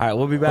 No. All right.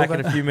 We'll be back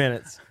in a few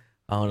minutes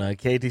on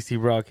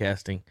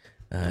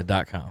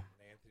KTCBroadcasting.com.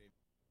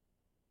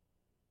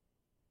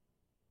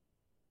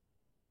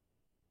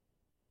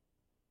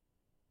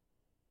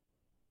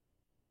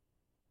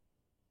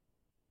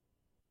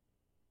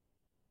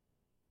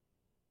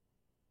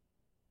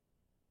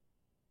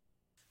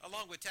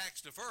 Along with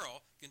tax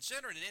deferral,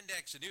 consider an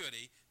index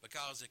annuity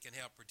because it can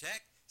help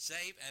protect,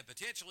 save, and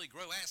potentially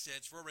grow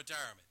assets for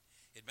retirement.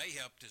 It may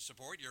help to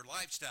support your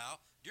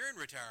lifestyle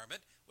during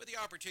retirement with the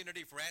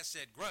opportunity for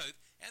asset growth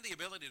and the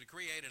ability to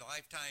create a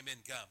lifetime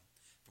income.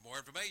 For more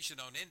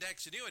information on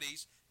index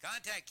annuities,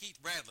 contact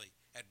Keith Bradley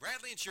at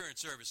Bradley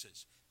Insurance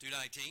Services,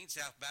 219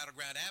 South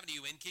Battleground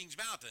Avenue in Kings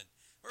Mountain,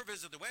 or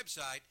visit the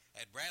website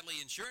at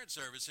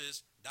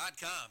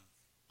bradleyinsuranceservices.com.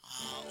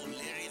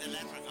 O'Leary the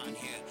Leprechaun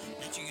here,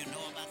 letting you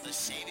know about the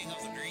Saving of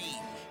the Green.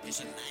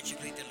 It's a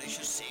magically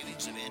delicious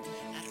savings event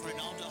at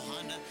Ronaldo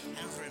Honda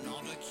and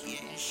Ronaldo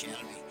Kia in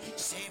Shelby.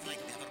 Save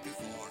like never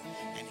before.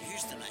 And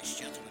here's the nice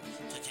gentleman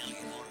to tell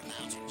you more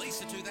about it.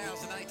 Lease a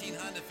 2019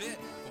 Honda Fit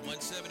for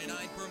 $179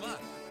 per month.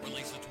 Or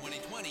lease a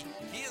 2020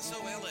 Kia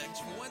Soul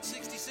LX for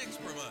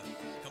 $166 per month.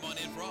 Come on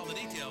in for all the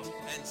details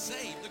and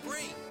save the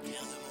green.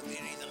 Tell them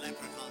O'Leary the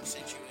Leprechaun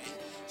sent you in.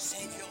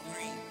 Save your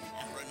green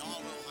at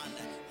Ronaldo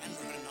Honda and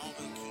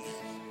Ronaldo Kia,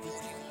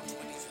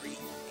 4423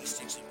 East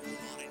Dixon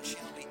Boulevard in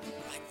Shelby,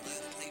 right below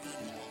the Cleveland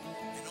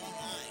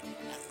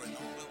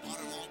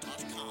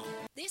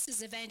This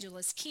is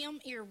Evangelist Kim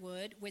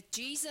Earwood with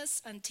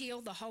Jesus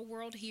Until the Whole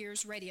World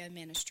Hears Radio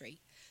Ministry.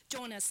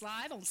 Join us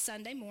live on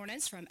Sunday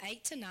mornings from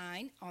 8 to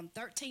 9 on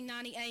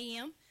 1390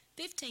 AM,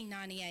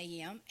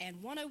 1590 AM,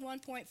 and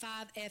 101.5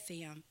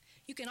 FM.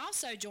 You can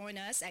also join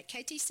us at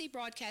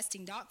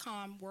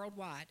ktcbroadcasting.com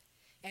worldwide.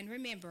 And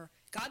remember,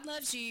 God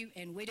loves you,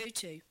 and we do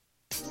too.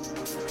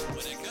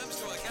 When it comes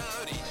to a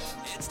Coyote,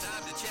 it's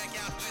time to check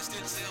out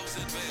Weston Sales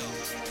and Vail.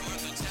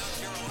 North and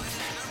South Carolina's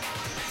 #1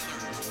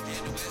 dealer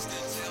in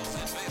Weston Sales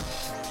and Vail.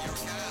 Your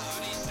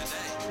Coyote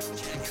today.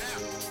 Check it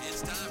out.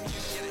 It's time for you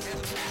to get ahead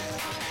of the game.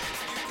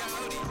 New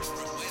Coyote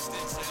from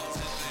Weston Sales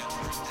and Vail.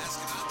 Ask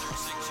about their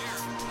 6-year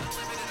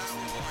unlimited hour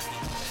warranty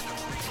and a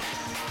free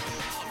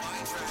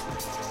qualifying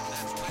tractor.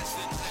 That's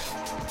Weston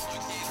Sales.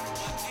 Located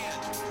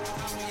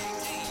 110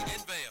 Highway 18 in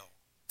Vail.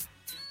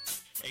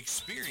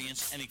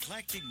 Experience an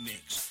eclectic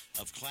mix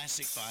of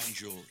classic fine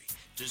jewelry,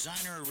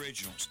 designer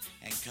originals,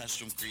 and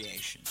custom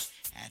creations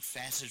at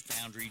Facet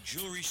Foundry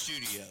Jewelry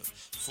Studio,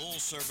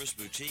 full-service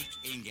boutique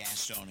in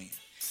Gastonia.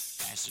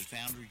 Facet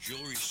Foundry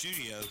Jewelry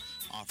Studio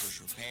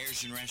offers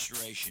repairs and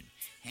restoration,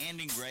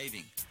 hand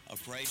engraving,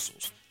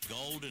 appraisals,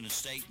 gold and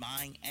estate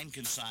buying, and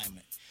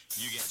consignment.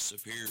 You get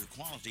superior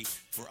quality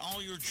for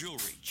all your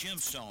jewelry,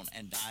 gemstone,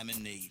 and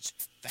diamond needs.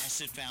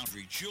 Facet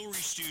Foundry Jewelry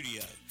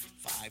Studio,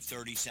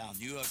 530 South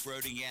New Hope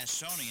Road in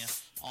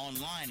Gastonia,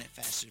 online at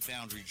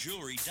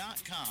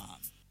facetfoundryjewelry.com.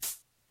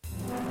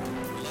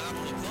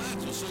 Reliable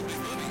Appliance will soon be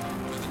moving to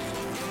the new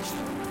location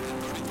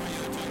at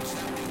 3302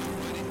 South New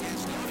Hope Road in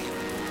Gastonia.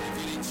 If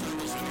you need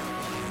service on your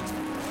appliance,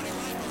 Ronnie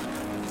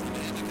Lineberger is the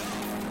man to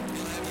call.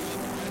 He'll have you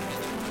up and ready to go for the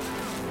job.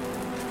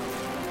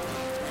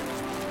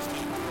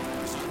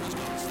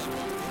 Service call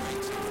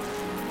 704-864-5381.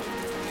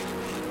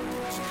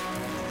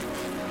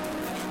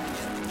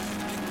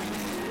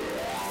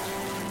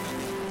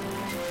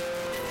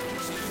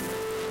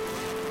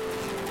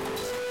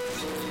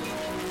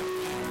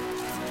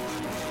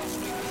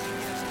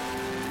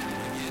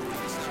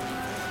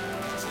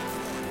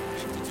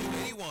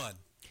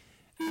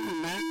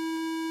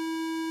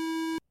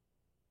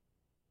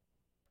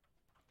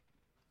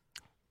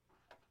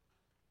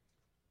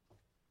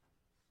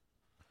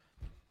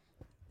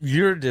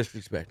 You're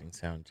disrespecting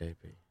sound,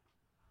 JP.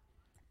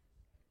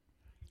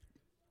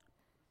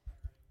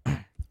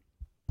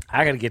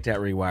 I got to get that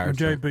rewired.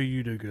 JP,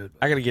 you do good.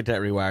 I got to get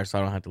that rewired so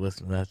I don't have to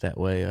listen to that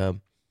way.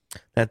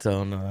 That's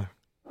on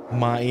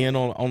my end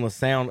on the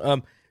sound.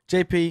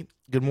 JP,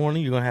 good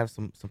morning. You're going to have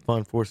some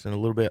fun for us in a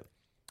little bit.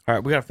 All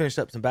right, we got to finish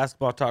up some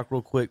basketball talk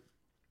real quick.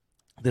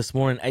 This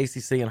morning,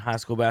 ACC and high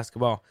school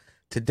basketball.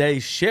 Today,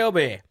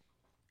 Shelby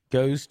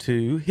goes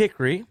to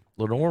Hickory,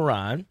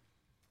 Lenoir-Rhyne.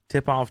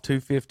 Tip-off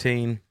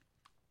 2:15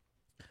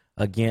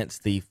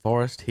 against the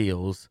Forest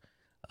Hills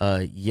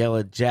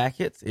Yellow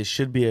Jackets. It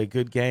should be a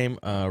good game,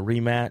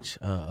 rematch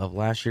of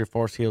last year.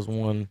 Forest Hills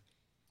won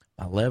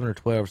 11 or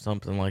 12 or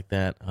something like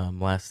that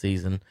last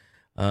season.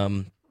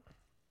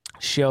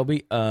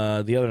 Shelby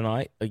the other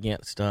night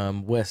against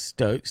West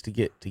Stokes to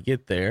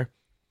get there.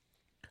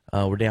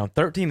 We're down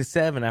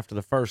 13-7 after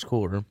the first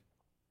quarter,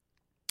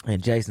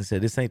 and Jason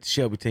said this ain't the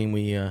Shelby team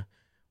we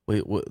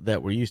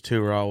that we're used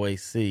to or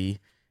always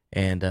see.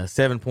 And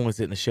 7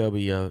 points in the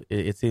Shelby.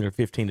 It's either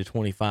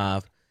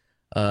 15-25.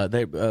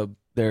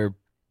 They're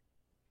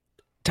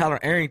Tyler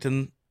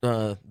Arrington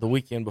the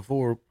weekend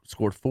before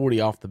scored 40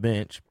 off the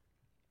bench,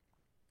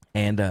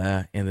 and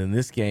then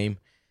this game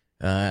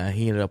he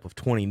ended up with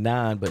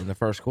 29. But in the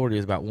first quarter, he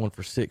was about 1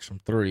 for 6 from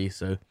three.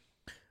 So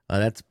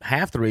that's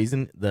half the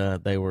reason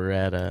they were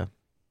at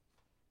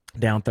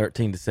down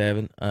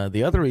 13-7.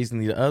 The other reason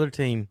the other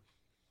team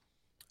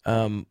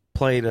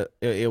played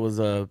it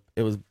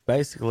was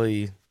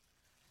basically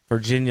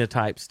Virginia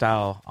type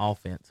style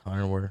offense,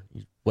 Hunter, where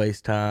you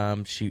waste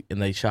time, shoot,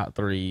 and they shot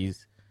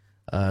threes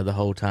the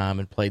whole time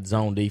and played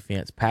zone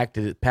defense. Packed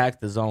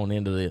the zone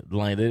into the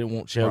lane. They didn't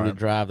want Shelby to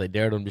drive. They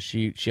dared them to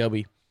shoot.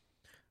 Shelby,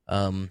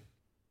 they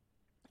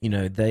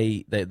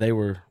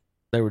were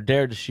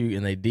dared to shoot,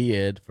 and they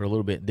did for a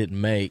little bit. Didn't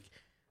make.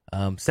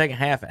 Second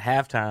half at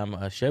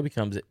halftime, Shelby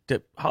comes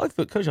to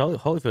Holyfield. Coach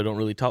Holyfield don't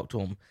really talk to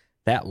him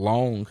that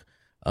long.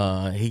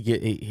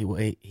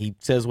 He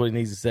says what he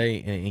needs to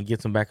say and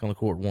gets him back on the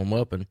court, warm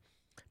up. And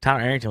Tyler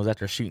Arrington was out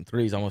there shooting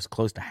threes almost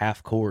close to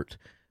half court,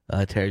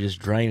 Terry, just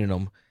draining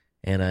them.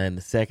 And in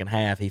the second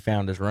half, he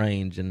found his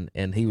range and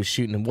he was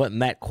shooting. And wasn't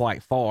that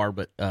quite far,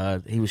 but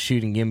he was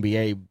shooting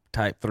NBA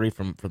type three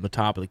from the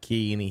top of the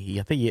key. And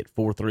I think he hit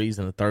 4 threes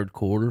in the third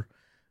quarter.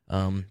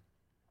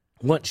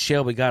 Once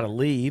Shelby got a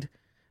lead,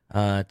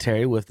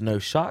 Terry, with no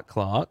shot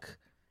clock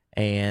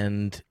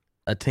and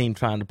a team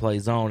trying to play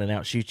zone and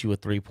outshoot you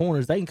with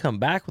 3-pointers, they can come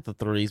back with the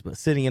threes. But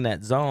sitting in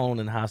that zone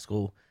in high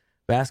school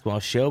basketball,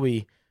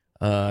 Shelby,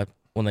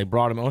 when they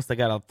brought him, once they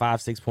got a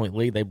 5-6 point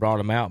lead, they brought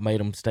him out, made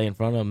them stay in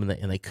front of them,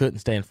 and they couldn't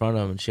stay in front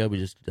of them. And Shelby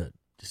just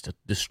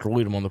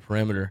destroyed them on the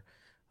perimeter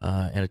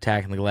and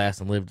attacking the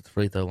glass and lived at the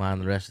free throw line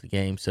the rest of the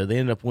game. So they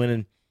ended up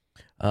winning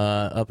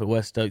up at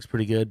West Stokes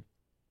pretty good.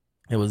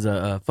 It was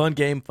a fun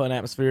game, fun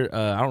atmosphere.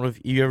 I don't know if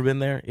you ever been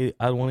there.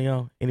 Either one of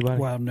y'all?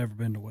 Anybody? Well, I've never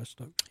been to West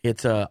Oak.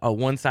 It's a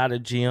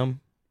one-sided gym,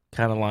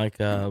 kind of like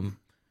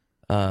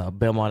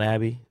Belmont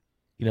Abbey.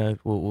 You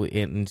know,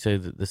 and so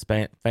the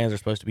fans are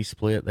supposed to be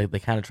split. They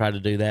kind of tried to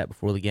do that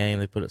before the game.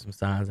 They put up some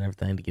signs and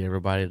everything to get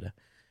everybody to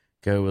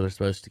go where they're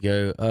supposed to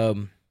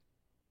go.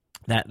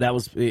 That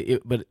was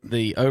it, but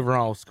the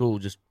overall school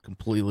just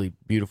completely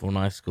beautiful,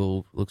 nice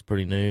school. Looks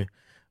pretty new.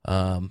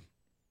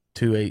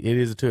 2A, it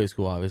is a 2A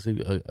school,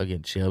 obviously,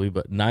 against Shelby,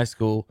 but nice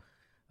school.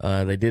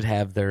 They did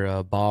have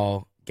their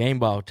game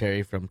ball,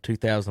 Terry, from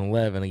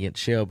 2011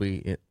 against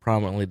Shelby,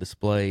 prominently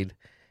displayed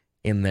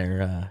in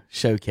their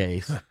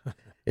showcase.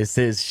 It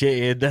says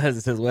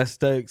West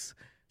Stokes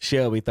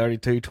Shelby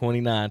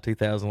 32-29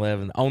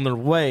 2011 on their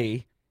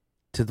way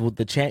to the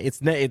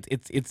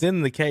it's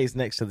in the case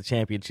next to the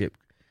championship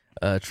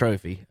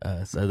trophy.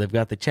 So they've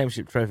got the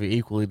championship trophy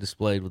equally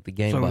displayed with the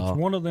game ball. So it's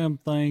one of them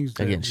things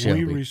that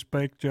we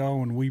respect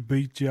y'all and we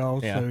beat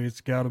y'all. Yeah. So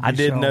it's got to be. I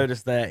did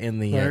notice that in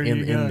the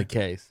in the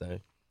case. So,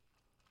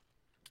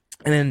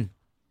 and then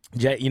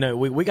Jay, you know,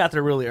 we got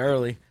there really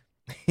early.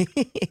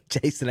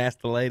 Jason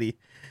asked the lady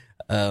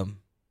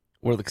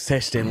where the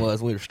concession stand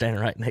was. We were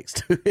standing right next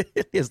to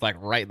it. It's like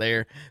right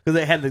there because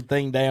they had the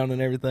thing down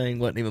and everything.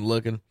 Wasn't even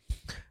looking.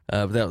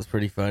 But that was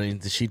pretty funny.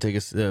 She took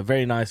us,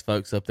 very nice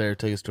folks up there,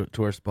 took us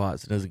to our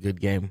spots, and it was a good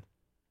game.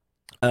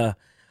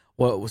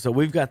 Well, so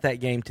we've got that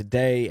game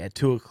today at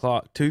 2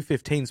 o'clock.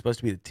 2:15 is supposed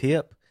to be the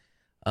tip.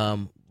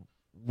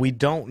 We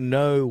don't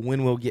know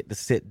when we'll get to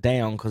sit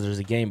down because there's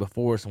a game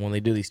before us, and when they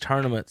do these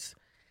tournaments,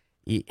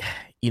 you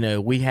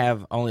know, we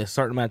have only a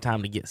certain amount of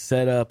time to get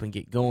set up and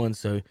get going.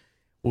 So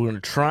we're going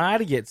to try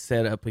to get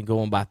set up and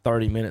going by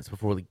 30 minutes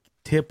before the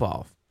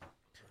tip-off.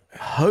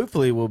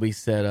 Hopefully we'll be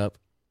set up.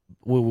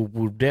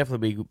 We'll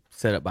definitely be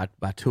set up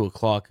by 2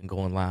 o'clock and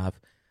going live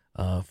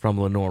from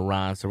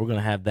Lenore-Ryan. So we're going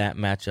to have that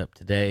matchup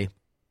today.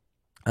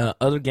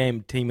 Other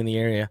game team in the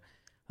area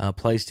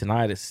plays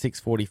tonight at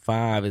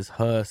 6:45 is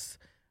Huss.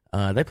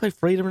 They play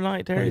Freedom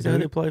tonight, Terry. Is that who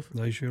they play?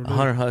 They sure do.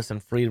 Hunter Huss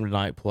and Freedom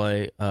tonight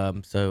play.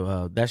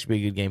 So that should be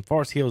a good game.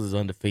 Forest Hills is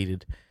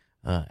undefeated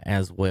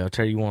as well.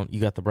 Terry, you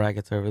got the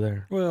brackets over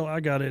there? Well,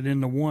 I got it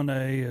in the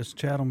 1A as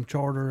Chatham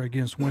Charter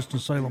against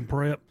Winston-Salem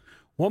Prep.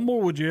 What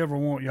more would you ever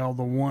want, y'all?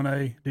 The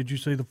 1A. Did you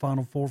see the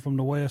Final Four from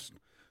the West?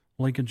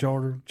 Lincoln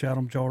Charter,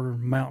 Chatham Charter,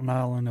 Mountain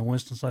Island, and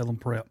Winston-Salem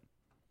Prep.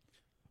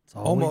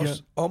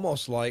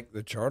 Almost like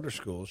the charter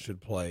schools should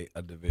play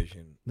a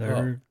division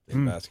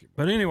in basketball.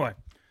 But anyway,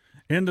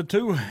 in the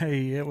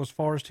 2A, it was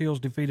Forest Hills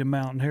defeated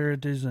Mountain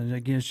Heritage and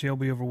against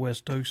Shelby over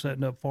West Oak,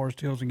 setting up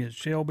Forest Hills against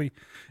Shelby.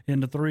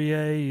 In the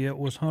 3A, it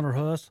was Hunter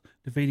Huss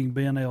defeating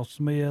Ben L.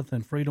 Smith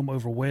and Freedom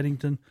over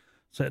Weddington,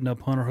 setting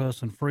up Hunter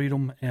Huss and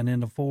Freedom. And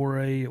in the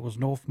 4A, it was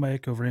North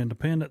Meck over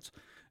Independence,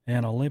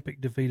 and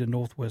Olympic defeated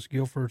Northwest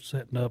Guilford,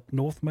 setting up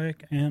North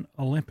Meck and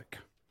Olympic.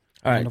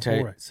 All right,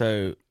 Terry,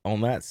 so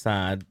on that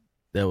side,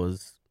 that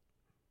was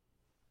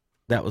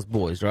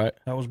boys, right?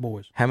 That was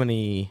boys. How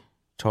many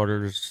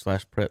charters /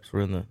 preps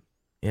were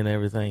in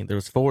everything? There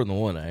was 4 in the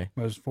 1A.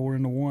 There was 4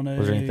 in the 1A.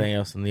 Was there anything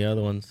else in the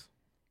other ones?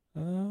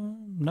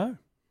 No.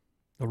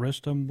 The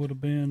rest of them would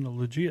have been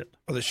legit.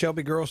 Are the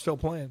Shelby girls still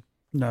playing?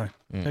 No.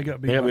 They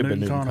got beat by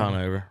Newton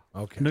Conover.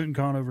 Okay. Newton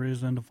Conover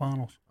is in the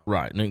finals.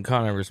 Right. Newton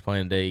Conover is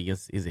playing today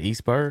against, is it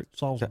Eastburg?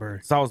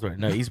 Salisbury.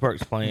 No,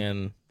 Eastburg's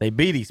playing. They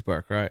beat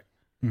Eastburg, right?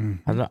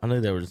 Mm-hmm. I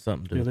knew there was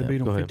something to do with that. They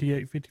beat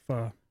them 58-55.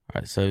 All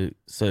right, so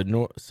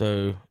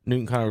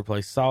Newton Conover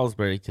plays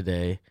Salisbury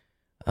today.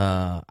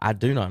 I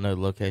do not know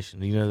the location.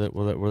 Do you know that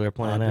where they're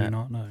playing at? I do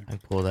not know. I can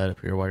pull that up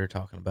here while you're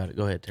talking about it.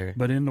 Go ahead, Terry.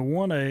 But in the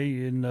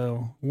 1A, in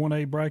the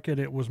 1A bracket,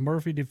 it was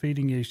Murphy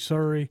defeating East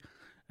Surrey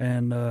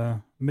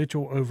and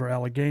Mitchell over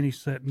Allegheny,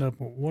 setting up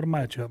what a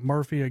matchup.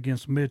 Murphy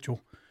against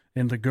Mitchell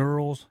in the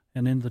girls.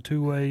 And in the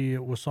 2A,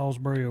 it was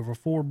Salisbury over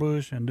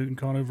Forbush and Newton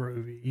Conover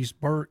over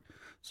East Burke,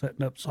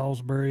 setting up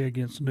Salisbury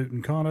against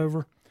Newton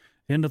Conover.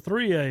 In the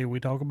 3A, we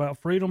talk about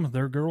Freedom.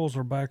 Their girls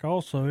are back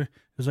also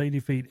as they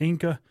defeat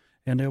Inca,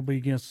 and they'll be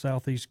against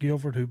Southeast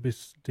Guilford, who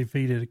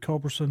defeated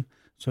Culberson.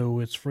 So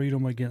it's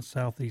Freedom against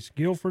Southeast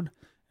Guilford.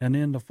 And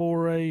in the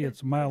 4A,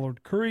 it's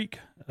Mallard Creek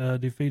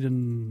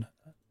defeating,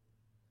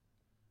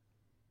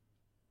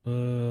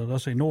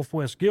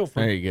 Northwest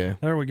Guilford. There you go.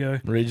 There we go.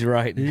 Read you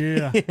right.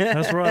 Yeah,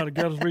 that's right. I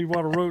got to read what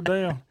I wrote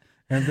down.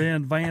 And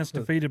then Vance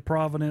defeated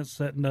Providence,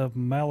 setting up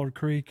Mallard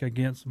Creek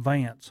against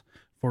Vance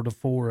for the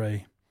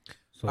 4A.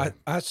 So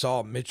I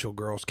saw Mitchell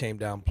girls came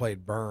down and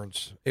played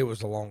Burns. It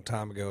was a long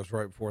time ago. It was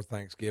right before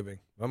Thanksgiving.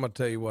 I'm going to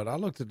tell you what, I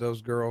looked at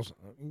those girls.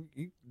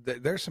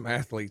 There's some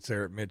athletes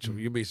there at Mitchell.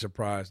 You'll be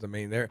surprised. I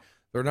mean, they're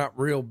not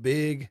real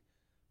big,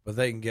 but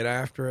they can get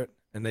after it,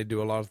 and they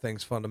do a lot of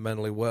things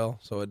fundamentally well.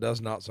 So it does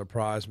not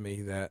surprise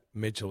me that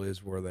Mitchell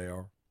is where they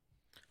are.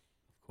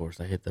 Of course,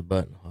 I hit the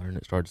button and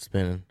it started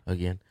spinning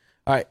again.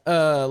 All right,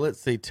 let's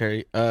see,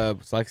 Terry. So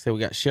like I said, we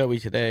got Shelby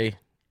today,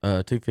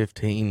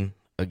 2:15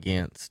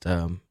 against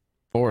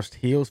Forest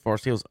Hills.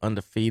 Forest Hills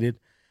undefeated.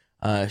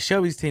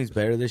 Shelby's team's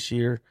better this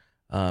year.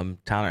 Tyler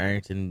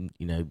Arrington,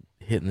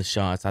 hitting the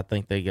shots. I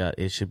think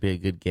it should be a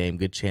good game,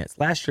 good chance.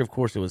 Last year, of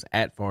course, it was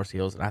at Forest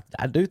Hills, and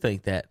I do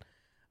think that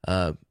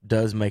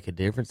does make a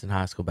difference in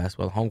high school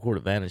basketball. The home court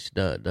advantage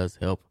does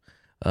help.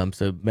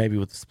 So maybe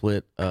with the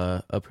split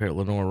up here at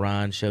Lenore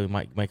Ryan, Shelby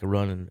might make a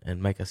run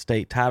and make a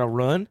state title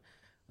run.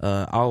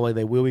 All the way,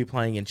 they will be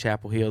playing in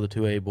Chapel Hill. The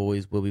 2A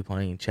boys will be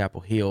playing in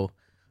Chapel Hill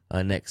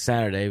next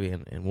Saturday,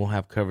 and we'll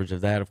have coverage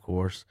of that, of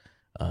course,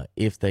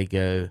 if they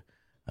go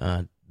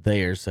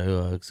there.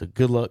 So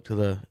good luck to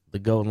the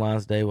Golden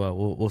Lions Day.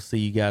 Well, we'll see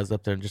you guys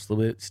up there in just a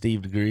little bit.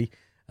 Steve Degree.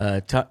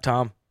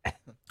 Tom,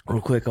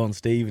 real quick on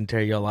Steve and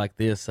Terry, y'all like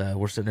this.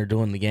 We're sitting there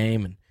doing the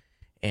game,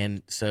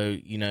 and so,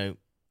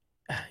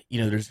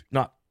 there's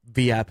not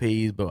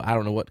VIPs, but I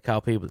don't know what to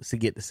call people that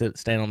get to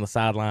stand on the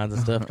sidelines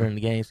and stuff during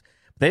the games.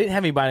 They didn't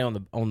have anybody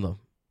on the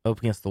up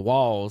against the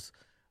walls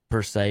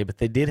per se, but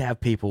they did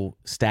have people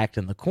stacked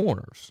in the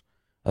corners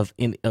of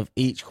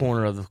each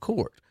corner of the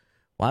court.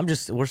 Well,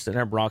 we're sitting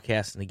there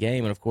broadcasting the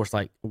game, and of course,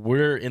 like,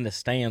 we're in the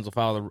stands with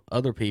all the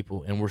other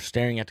people, and we're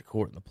staring at the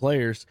court and the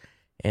players,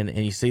 and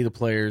you see the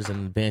players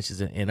and the benches,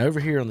 and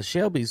over here on the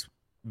Shelby's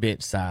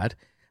bench side,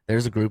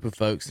 there's a group of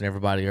folks and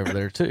everybody over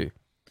there too.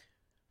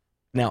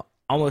 Now,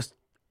 almost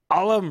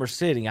all of them are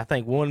sitting. I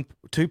think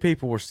two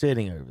people were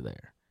sitting over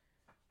there.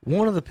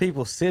 One of the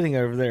people sitting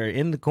over there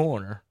in the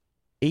corner,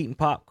 eating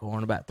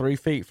popcorn about 3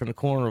 feet from the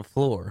corner of the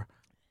floor,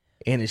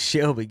 in his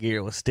Shelby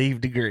gear, was Steve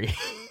Degree.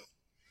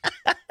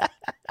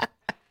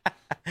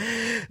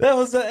 That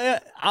was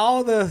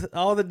all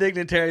the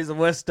dignitaries of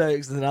West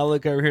Stokes, and then I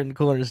look over here in the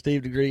corner, and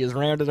Steve Degree is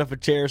rounded up a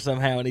chair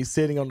somehow, and he's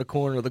sitting on the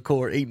corner of the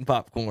court eating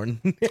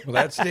popcorn. Well,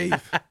 that's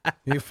Steve.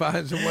 He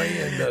finds a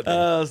way in, doesn't he?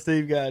 Oh,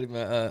 Steve got him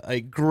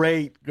a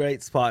great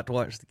spot to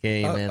watch the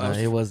game, and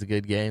it was a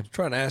good game. I was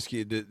trying to ask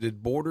you,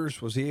 did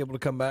Borders, was he able to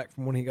come back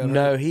from when he got hurt?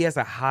 No, he has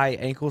a high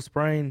ankle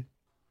sprain.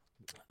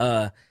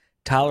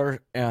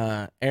 Tyler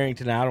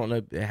Arrington, I don't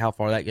know how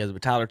far that goes,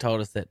 but Tyler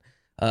told us that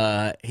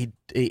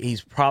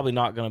he's probably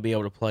not going to be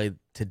able to play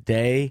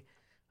today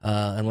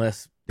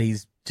unless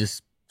he's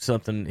just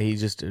something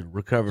he's just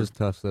recovered, just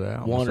toughs it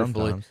out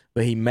wonderfully. Sometimes.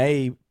 But he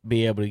may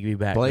be able to be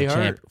back for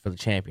the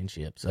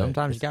championship. So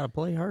sometimes you got to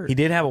play hurt. He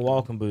did have a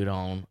walking boot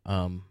on.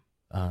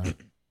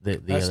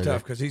 That's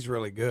tough because he's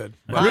really good.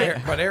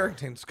 But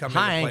Arrington's coming.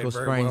 High to play ankle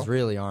very sprains well.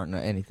 really aren't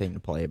anything to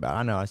play about.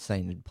 I know I was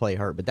saying to play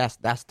hurt, but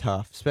that's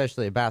tough,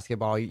 especially in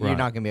basketball. You're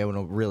not going to be able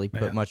to really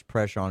put much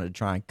pressure on it to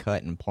try and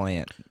cut and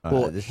plant.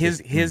 Well,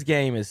 his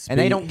game is speed. And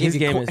they don't give his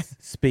game is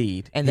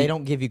speed, and they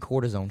don't give you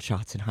cortisone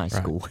shots in high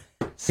school.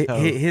 So,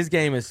 his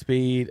game is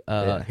speed.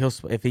 He'll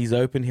if he's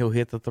open, he'll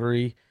hit the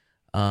three.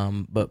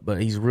 But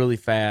he's really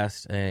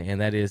fast,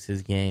 and that is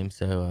his game.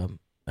 So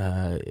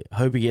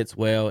hope he gets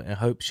well, and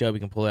hope Shelby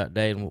can pull out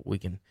today, and we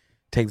can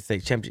take the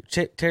state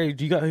championship. Terry,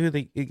 do you got who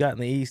they got in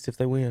the East if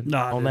they win? No,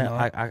 on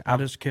that. I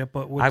just kept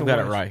up with. I've got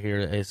West. it right here.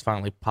 It's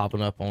finally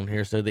popping up on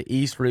here. So the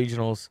East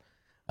regionals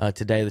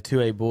today, the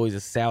 2A boys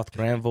is South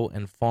Granville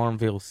and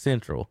Farmville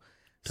Central.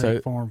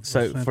 So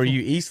for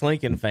you East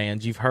Lincoln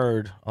fans, you've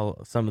heard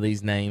some of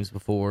these names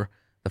before.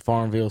 The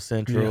Farmville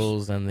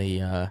Centrals and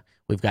the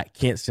we've got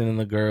Kinston and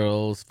the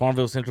girls,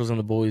 Farmville Centrals and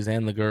the boys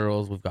and the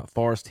girls. We've got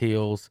Forest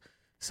Hills.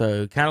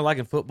 So kind of like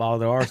in football,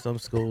 there are some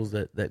schools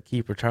that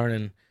keep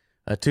returning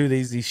to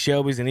these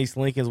Shelbys and East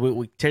Lincolns.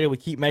 We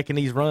keep making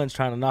these runs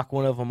trying to knock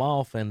one of them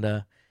off, and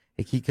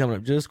they keep coming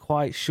up just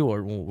quite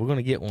short. We're going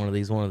to get one of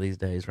these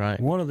days, right?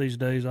 One of these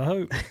days, I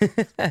hope.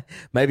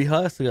 Maybe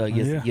Huss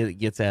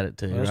gets at it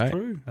too. That's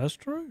right? That's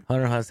true.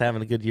 Hunter Huss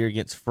having a good year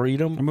against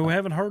Freedom. I mean, we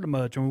haven't heard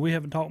much. I mean, we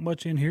haven't talked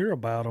much in here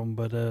about them,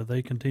 but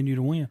they continue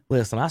to win.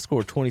 Listen, I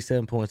scored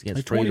 27 points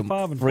against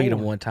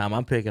Freedom one time.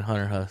 I'm picking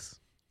Hunter Huss.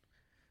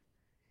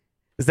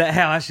 Is that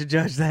how I should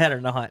judge that or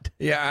not?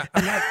 Yeah,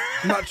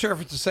 I'm not sure if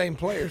it's the same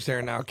players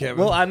there now,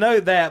 Kevin. Well, I know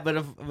that, but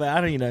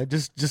I don't,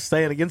 just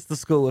saying against the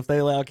school, if they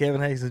allow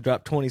Kevin Hayes to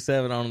drop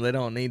 27 on them, they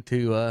don't need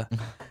to.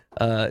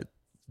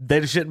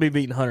 They shouldn't be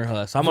beating Hunter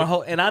Huss. I'm gonna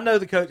hold, and I know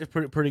the coach is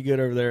pretty good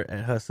over there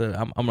at Huss. So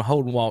I'm gonna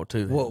hold and walk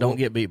to them. Don't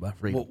get beat by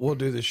Freedom. We'll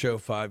do the show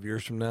 5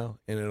 years from now,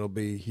 and it'll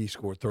be he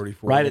scored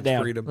 34. Write it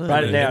down. Freedom,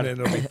 Write it down. And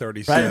then it'll be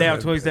 37. Write it down.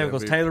 27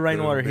 because Taylor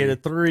Rainwater hit a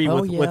three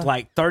with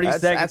like 30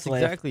 seconds that's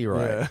left. Exactly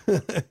right.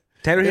 Yeah.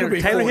 Taylor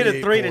hit a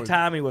three to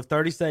tie me with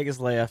 30 seconds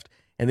left,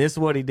 and this is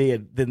what he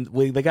did. Then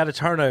they got a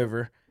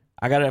turnover.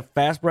 I got a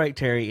fast break,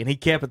 Terry, and he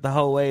kept it the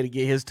whole way to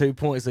get his 2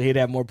 points, so he'd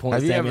have more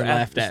points than me and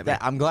laughed at me.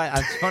 I'm glad.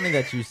 It's funny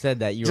that you said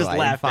that. You were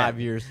like, in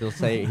 5 years, he'll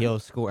say he'll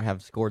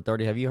have scored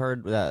 30. Have you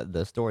heard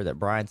the story that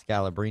Brian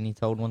Scalabrine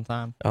told one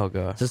time? Oh,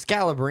 God. So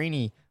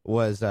Scalabrine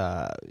was,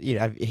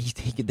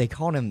 they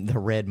called him the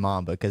Red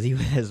Mamba because he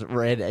was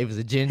red. He was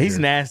a ginger. He's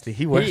nasty.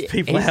 He wears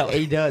people out.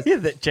 He does.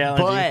 He's that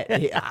challenging.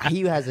 But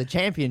he has a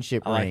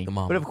championship ring. Like the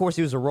Mamba. But of course,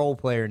 he was a role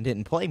player and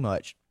didn't play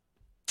much.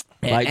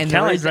 Like and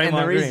kind of like the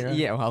Draymond reason, Green, right?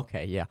 yeah,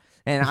 okay, yeah.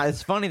 And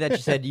it's funny that you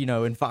said,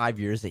 in 5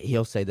 years that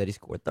he'll say that he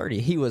scored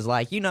 30. He was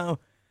like,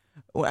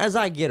 as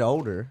I get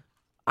older,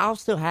 I'll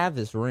still have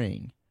this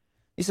ring.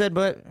 He said,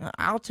 but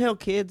I'll tell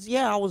kids,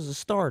 I was a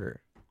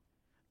starter.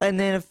 And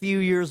then a few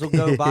years will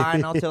go by,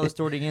 and I'll tell the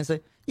story again and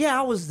say, yeah,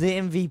 I was the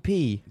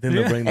MVP. Then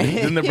they'll bring the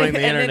internet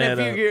and then a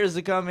few up. years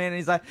will come in, and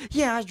he's like,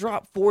 yeah, I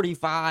dropped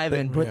 45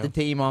 and put the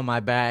team on my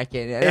back.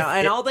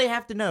 And all they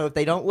have to know, if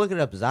they don't look it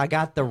up, is I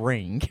got the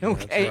ring.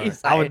 Okay, Right.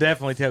 I would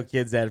definitely tell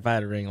kids that if I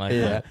had a ring like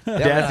that.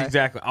 That's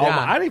exactly.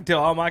 I need to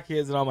tell all my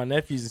kids and all my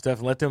nephews and stuff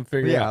and let them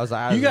figure it out. I was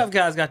like, you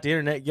guys got the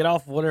internet. Get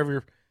off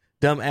whatever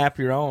dumb app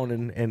you're on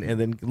and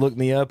then look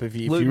me up if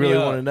you really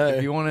want to know.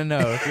 If you want to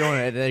know,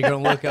 they're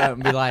going to look up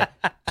and be like,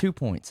 2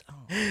 points. Oh,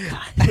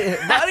 God.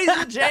 Buddy's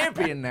a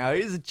champion now.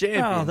 He's a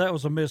champion. Oh, that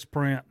was a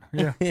misprint.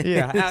 Yeah.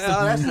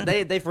 Yeah.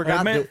 They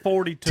forgot. It meant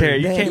 42. Terry,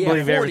 you can't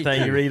believe 42.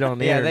 everything you read on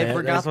the internet. They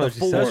forgot the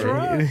 4. That's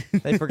right.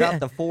 They forgot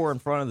the 4 in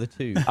front of the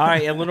 2. All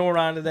right, at Lenore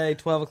Ryan today,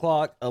 12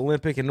 o'clock,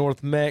 Olympic and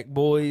North Meck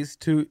boys,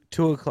 2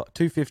 o'clock,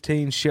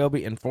 2:15,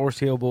 Shelby and Forest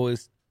Hill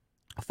boys,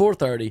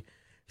 4:30,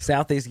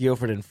 Southeast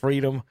Guilford and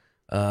Freedom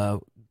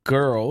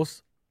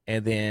girls,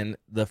 and then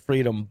the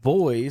Freedom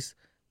boys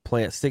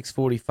play at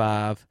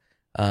 6:45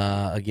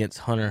 against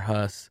Hunter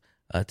Huss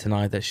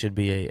tonight. That should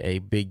be a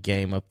big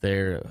game up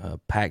there.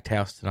 Packed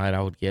house tonight,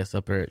 I would guess,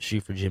 up there at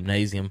Schufer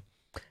Gymnasium.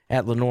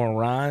 At Lenore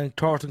Ryan,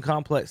 Tarleton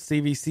Complex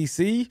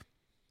CVCC,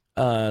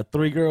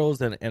 3 girls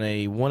and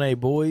a 1A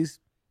boys,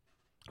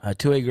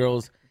 2A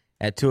girls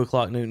at 2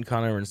 o'clock, Newton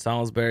Conover and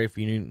Salisbury for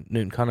you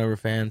Newton Conover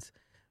fans.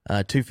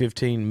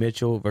 2:15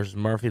 Mitchell versus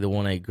Murphy, the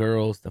 1A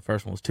girls. The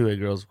first one was 2A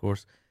girls, of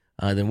course.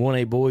 Then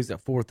 1A boys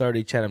at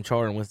 4:30, Chatham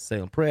Charter and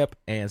Winston-Salem Prep,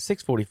 and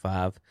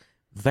 6:45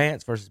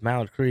 Vance versus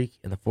Mallard Creek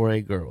and the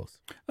 4A girls.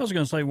 I was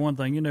going to say one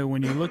thing. You know,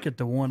 when you look at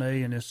the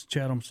 1A and it's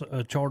Chatham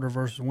Charter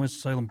versus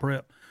Winston-Salem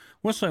Prep,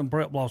 Winston-Salem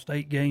Prep lost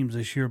 8 games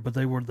this year, but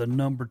they were the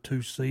number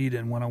 2 seed.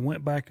 And when I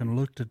went back and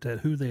looked at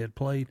that, who they had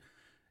played,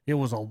 it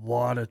was a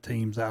lot of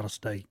teams out of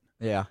state.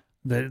 Yeah,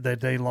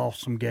 that they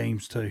lost some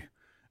games to.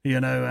 You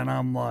know, and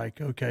I'm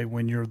like, okay,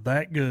 when you're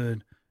that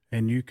good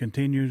and you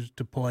continue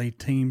to play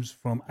teams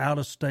from out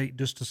of state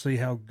just to see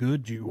how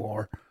good you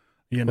are,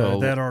 you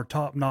know, that are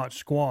top-notch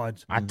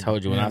squads. I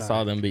told you when I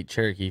saw them beat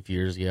Cherokee a few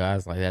years ago, I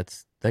was like,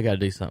 they got to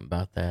do something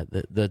about that.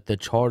 The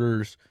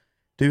Charters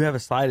do have a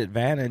slight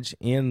advantage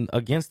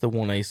against the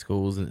 1A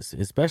schools,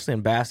 especially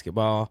in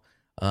basketball,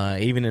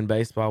 even in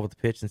baseball with the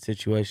pitching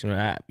situation.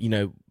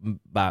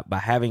 By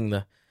having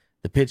the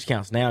pitch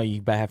counts now,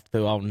 you have to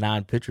throw all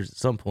 9 pitchers at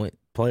some point.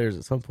 Players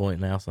at some point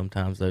now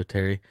sometimes though,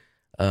 Terry,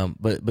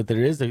 but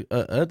there is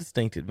a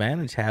distinct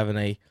advantage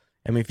having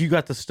if you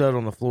got the stud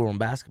on the floor in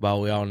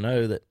basketball, we all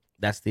know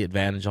that's the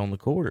advantage on the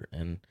court,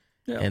 and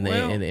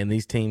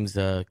these teams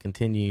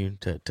continue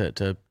to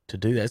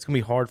do that. It's gonna be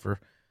hard for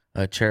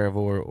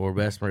Cherryville or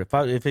Bessemer. If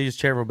it was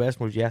Cherryville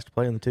Bessemer, would you ask to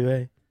play in the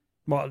 2A?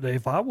 Well,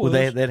 if I was,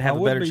 they'd have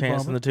a better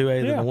chance in the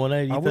 2A than the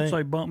 1A. I would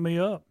say bump me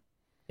up.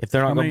 If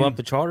they're not going to bump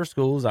the charter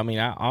schools, I think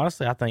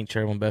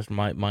Cherryville and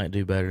Bessemer might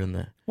do better than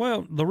that.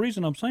 Well, the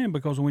reason I'm saying,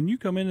 because when you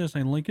come in this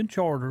and Lincoln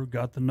Charter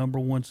got the number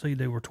 1 seed,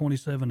 they were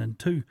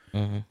 27-2.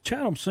 Mm-hmm.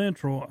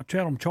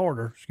 Chatham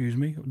Charter,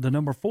 the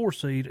number 4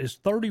 seed is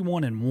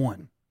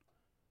 31-1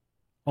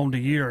 on the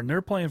year, and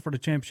they're playing for the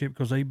championship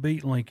because they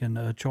beat Lincoln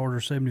Charter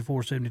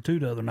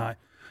 74-72 the other night.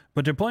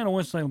 But they're playing a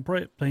Winston-Salem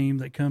Prep team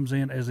that comes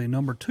in as a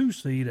number 2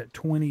 seed at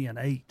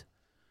 20-8.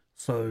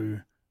 So,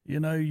 you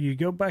know, you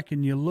go back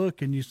and you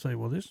look and you say,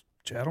 well, this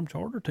Chatham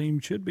Charter team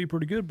should be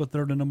pretty good, but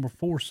they're the number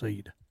 4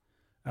 seed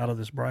out of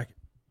this bracket.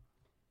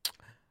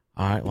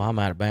 All right, well, I'm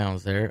out of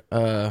bounds there.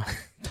 I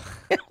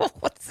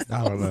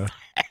don't know.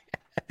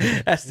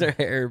 That's their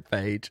error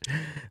page.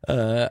 All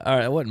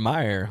right, it wasn't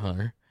my error,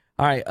 Hunter.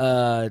 All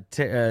right,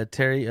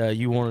 Terry,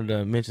 you wanted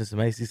to mention some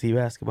ACC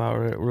basketball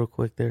real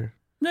quick there.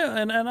 Yeah,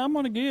 and I'm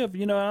going to give,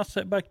 I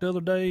sat back the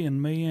other day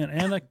and me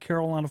and a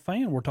Carolina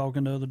fan were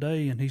talking the other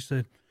day, and he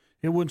said,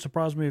 it wouldn't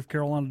surprise me if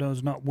Carolina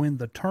does not win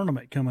the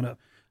tournament coming up.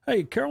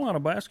 Hey, Carolina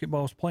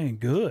basketball is playing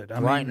good.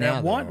 At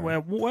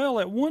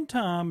one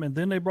time, and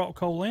then they brought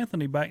Cole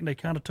Anthony back, and they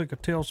kind of took a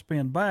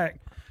tailspin back.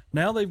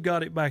 Now they've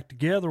got it back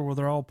together where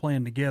they're all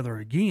playing together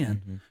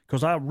again.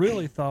 Because I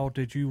really thought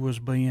that you was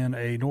being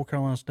a North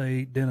Carolina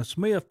State, Dennis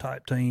Smith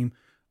type team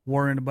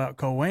worrying about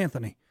Cole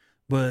Anthony.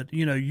 But,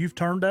 you've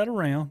turned that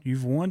around.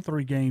 You've won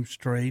 3 games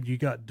straight. You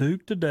got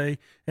Duke today.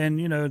 And,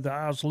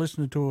 I was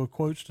listening to a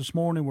quotes this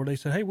morning where they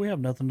said, hey, we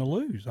have nothing to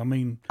lose. I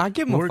mean, I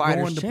give them we're a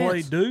fighter's going to chance.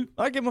 play Duke.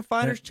 I give them a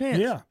fighter's chance.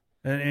 Yeah.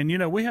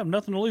 And we have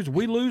nothing to lose. If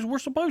we lose, we're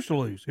supposed to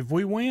lose. If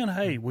we win,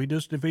 hey, we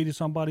just defeated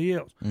somebody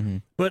else. Mm-hmm.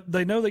 But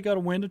they know they got to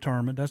win the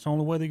tournament. That's the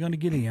only way they're going to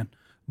get in.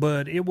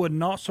 But it would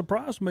not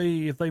surprise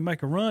me if they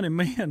make a run. And,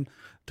 man,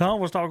 Tom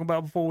was talking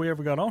about before we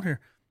ever got on here,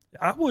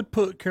 I would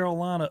put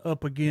Carolina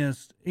up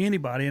against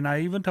anybody, and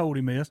I even told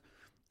him this,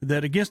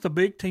 that against the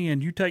Big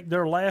Ten, you take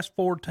their last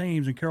 4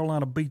 teams, and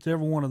Carolina beats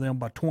every one of them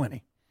by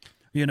 20.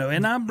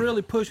 And I'm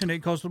really pushing it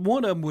because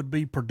one of them would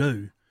be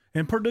Purdue.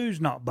 And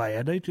Purdue's not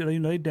bad. They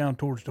down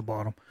towards the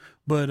bottom.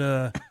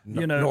 But,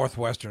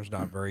 Northwestern's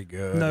not very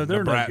good. No,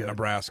 they're not good.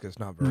 Nebraska's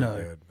not very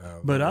good.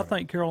 No, but I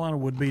think Carolina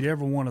would beat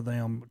every one of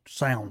them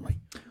soundly.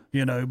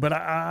 But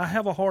I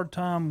have a hard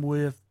time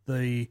with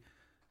the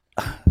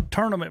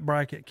tournament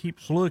bracket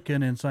keeps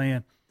looking and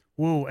saying,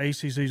 well,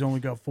 ACC's only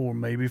got 4,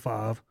 maybe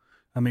 5.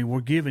 I mean,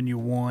 we're giving you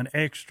 1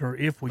 extra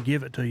if we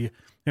give it to you.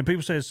 And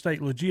people say, is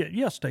state legit?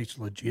 Yeah, state's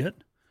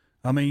legit.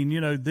 I mean,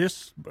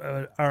 this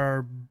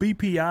our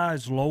BPI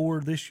is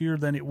lower this year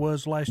than it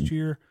was last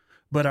year,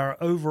 but our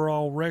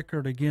overall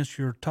record against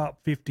your top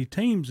 50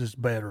 teams is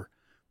better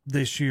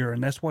this year,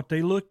 and that's what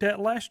they looked at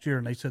last year,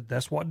 and they said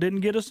that's what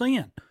didn't get us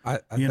in.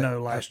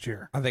 Last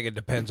year. I think it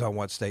depends on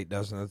what state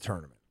does in the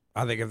tournament.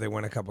 I think if they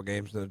win a couple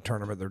games in the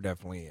tournament, they're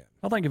definitely in.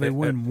 I think if they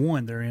win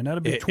 1, they're in.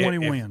 That'd be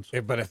 20 wins.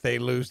 But if they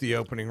lose the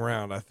opening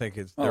round, I think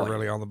they're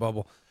really on the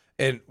bubble.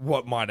 And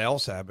what might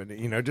else happen?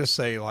 Just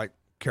say like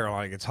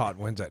Carolina gets hot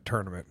and wins that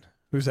tournament.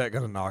 Who's that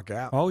going to knock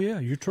out? Oh, yeah,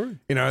 you're true.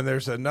 And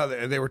there's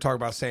another – they were talking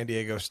about San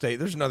Diego State.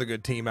 There's another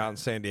good team out in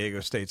San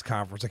Diego State's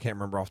conference. I can't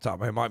remember off the top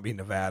of my head. It might be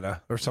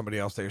Nevada or somebody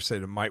else they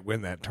said might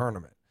win that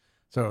tournament.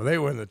 So if they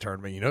win the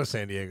tournament,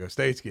 San Diego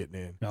State's getting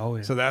in. Oh,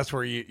 yeah. So that's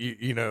where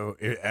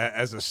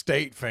as a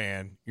state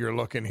fan, you're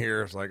looking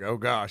here. It's like, oh,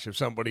 gosh, if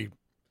somebody,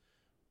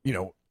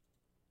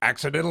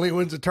 accidentally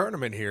wins a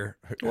tournament here,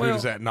 who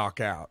does that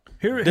knock out?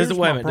 Does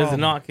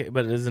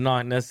it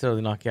not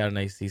necessarily knock out an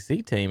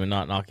ACC team and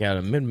not knock out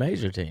a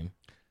mid-major team?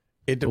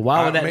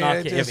 Why would that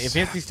knock it? If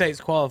NC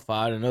State's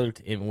qualified, another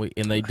team,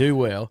 and they do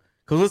well,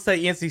 because let's say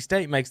NC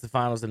State makes the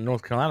finals and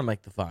North Carolina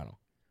make the final.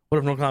 What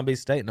if North Carolina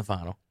beats State in the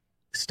final?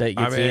 State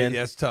gets in,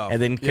 that's tough. And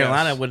then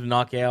Carolina would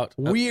knock out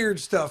weird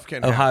stuff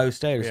can Ohio happen.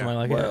 State or something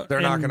like that.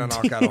 They're not going to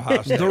knock out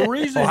Ohio State. The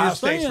reason Ohio you're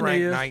State's saying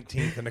ranked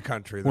is 19th in the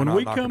country. When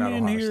we come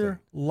in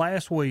here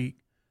last week,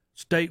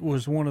 State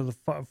was one of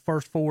the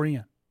first 4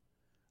 in.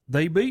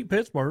 They beat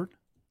Pittsburgh,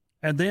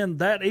 and then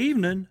that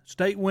evening,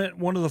 State went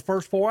one of the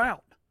first 4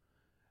 out.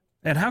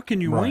 And how can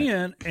you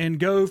win and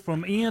go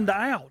from in to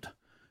out?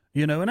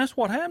 And that's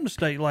what happened to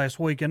State last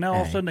week. And now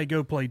all of a sudden they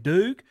go play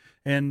Duke,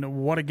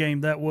 and what a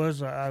game that was.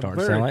 Starting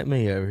to sound like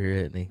me over here,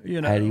 isn't he?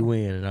 How do you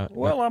win?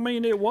 Well, I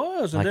mean, it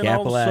was. And like then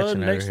all of a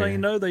sudden, next here. thing you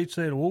know, they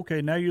said, well,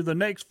 okay, now you're the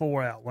next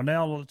 4 out. Well,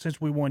 now, since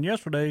we won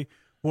yesterday,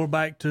 we're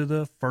back to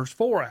the first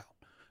 4 out.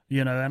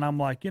 And I'm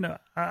like,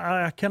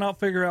 I cannot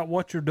figure out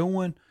what you're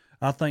doing.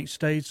 I think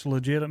State's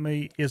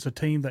legitimately is a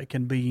team that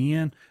can be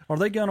in. Are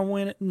they going to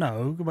win it?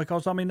 No,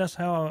 because, that's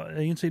how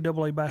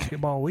NCAA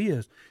basketball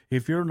is.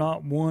 If you're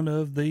not one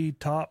of the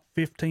top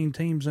 15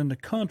 teams in the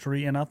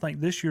country, and I think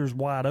this year's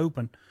wide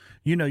open,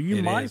 you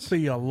might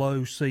be a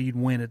low seed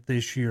win it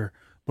this year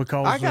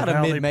because I got of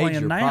how a they playing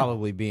mid-major now.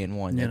 probably being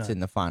one that's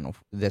in the final.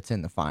 That's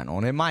in the final,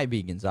 and it might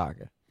be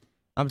Gonzaga.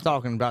 I'm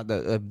talking about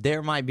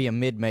there might be a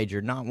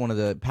mid-major, not one of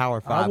the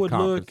Power 5 I would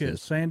conferences. look at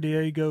San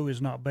Diego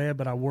is not bad,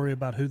 but I worry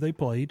about who they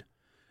played.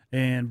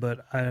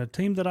 But a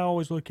team that I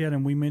always look at,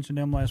 and we mentioned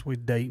them last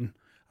week, Dayton.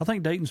 I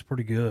think Dayton's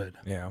pretty good.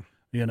 Yeah.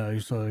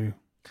 So.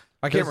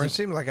 I can't remember. It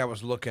seemed like I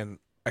was looking.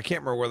 I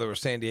can't remember whether it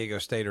was San Diego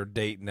State or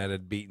Dayton that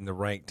had beaten the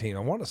ranked team. I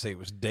want to say it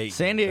was Dayton.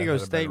 San Diego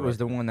State was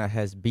the one that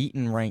has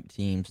beaten ranked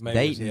teams. Maybe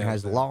Dayton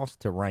has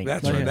lost to ranked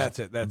teams. teams. That's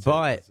it.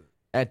 But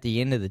at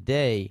the end of the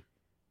day,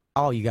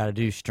 all you got to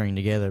do is string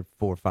together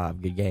 4 or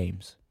 5 good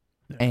games.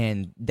 Yeah.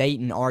 And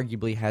Dayton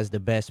arguably has the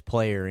best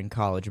player in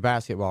college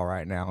basketball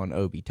right now in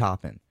Obi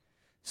Toppin.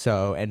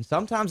 So, and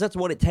sometimes that's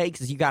what it takes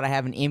is you got to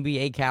have an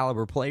NBA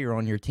caliber player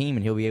on your team,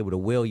 and he'll be able to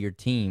will your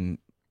team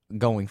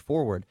going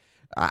forward.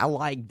 I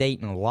like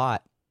Dayton a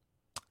lot.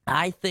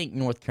 I think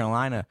North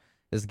Carolina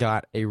has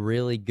got a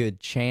really good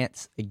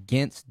chance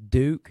against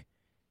Duke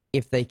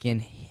if they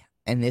can,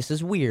 and this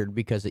is weird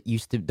because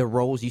the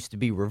roles used to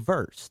be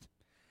reversed.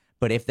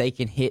 But if they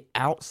can hit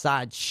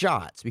outside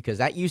shots, because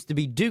that used to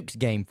be Duke's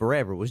game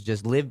forever, was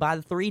just live by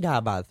the 3,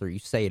 die by the 3. You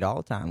say it all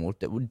the time. Well,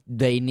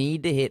 they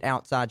need to hit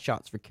outside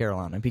shots for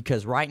Carolina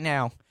because right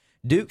now,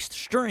 Duke's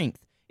strength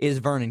is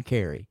Vernon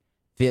Carey.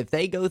 If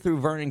they go through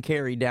Vernon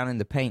Carey down in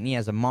the paint and he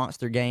has a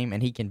monster game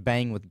and he can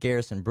bang with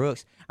Garrison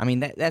Brooks,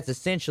 that's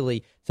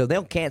essentially, so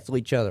they'll cancel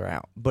each other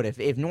out. But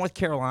if North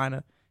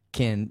Carolina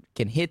can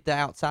hit the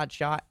outside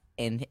shot,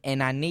 and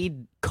I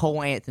need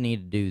Cole Anthony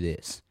to do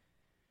this.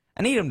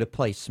 I need him to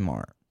play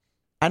smart.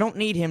 I don't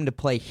need him to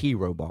play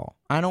hero ball.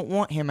 I don't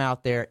want him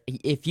out there.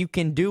 If you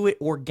can do it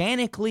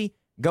organically,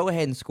 go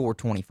ahead and score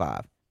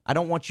 25. I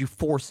don't want you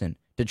forcing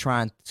to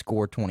try and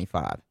score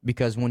 25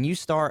 because when you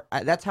start,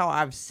 that's how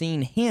I've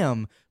seen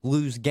him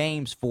lose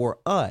games for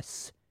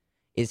us,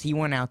 is he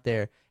went out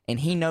there and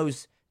he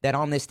knows that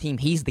on this team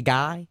he's the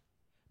guy,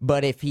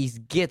 but if he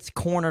gets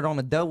cornered on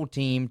a double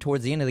team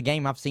towards the end of the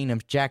game, I've seen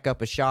him jack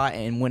up a shot,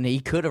 and when he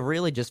could have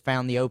really just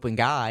found the open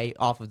guy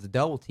off of the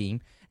double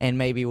team, and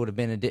maybe it would have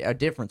been a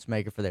difference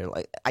maker for there.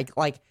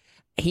 Like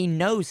he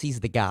knows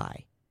he's the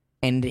guy,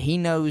 and he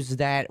knows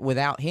that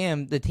without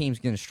him, the team's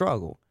going to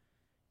struggle.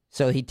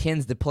 So he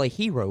tends to play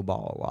hero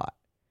ball a lot.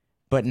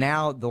 But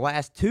now the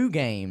last 2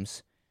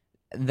 games,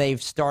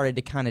 they've started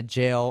to kind of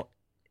gel,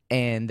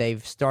 and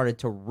they've started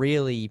to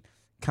really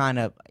kind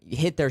of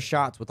hit their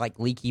shots with like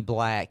Leaky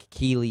Black,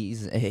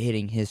 Keeley's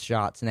hitting his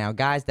shots now.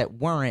 Guys that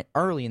weren't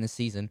early in the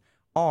season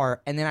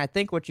are. And then I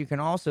think what you can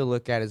also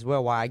look at as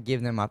well, why I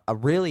give them a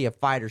really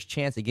fighter's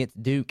chance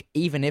against Duke,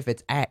 even if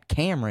it's at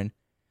Cameron,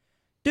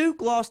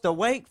 Duke lost to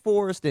Wake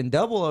Forest in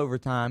double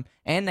overtime,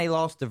 and they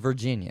lost to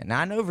Virginia.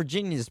 Now, I know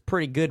Virginia is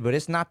pretty good, but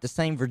it's not the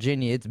same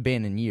Virginia it's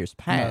been in years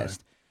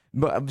past.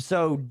 But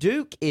so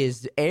Duke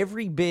is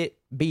every bit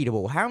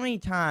beatable. How many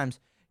times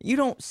you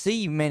don't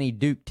see many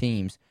Duke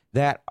teams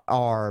that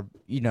are,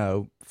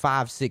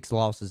 5-6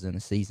 losses in a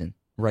season,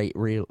 right?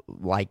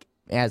 Like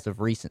as of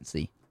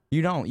recency.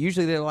 You don't.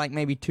 Usually they're like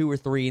maybe 2 or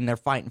 3, and they're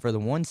fighting for the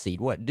 1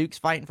 seed. What, Duke's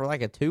fighting for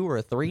like a 2 or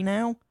a 3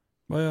 now?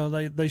 Well,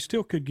 they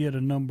still could get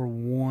a number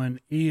 1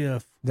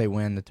 if they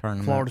win the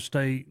tournament. Florida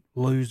State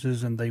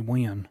loses and they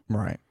win.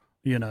 Right.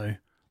 Who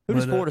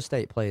does Florida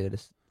State play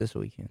this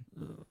weekend?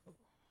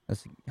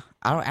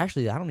 I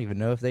don't even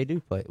know if they do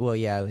play. Well,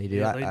 yeah, they do.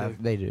 Yeah,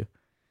 they do.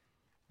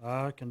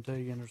 I can tell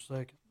you in a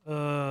second.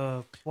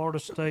 Florida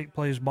State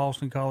plays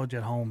Boston College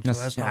at home, so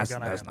that's not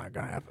going to happen. Not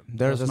going to happen.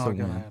 That's not going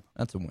to happen.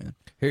 That's a win.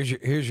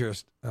 Here's your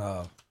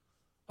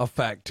a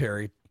fact,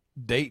 Terry.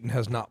 Dayton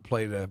has not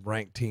played a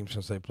ranked team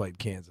since they played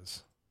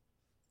Kansas.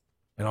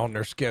 And on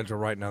their schedule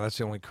right now, that's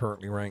the only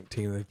currently ranked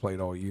team they've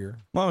played all year.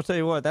 Well, I'll tell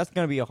you what, that's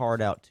going to be a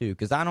hard out, too,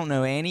 because I don't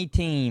know any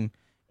team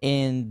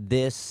in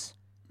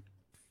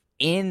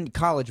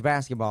college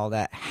basketball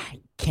that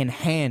can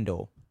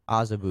handle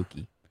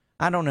Azubuike.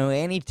 I don't know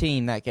any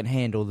team that can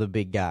handle the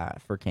big guy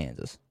for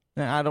Kansas.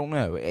 I don't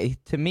know.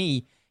 To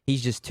me,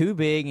 he's just too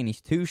big and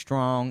he's too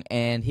strong,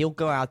 and he'll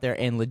go out there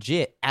and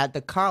legit, at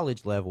the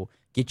college level,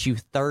 get you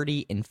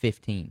 30 and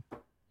 15.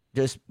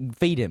 Just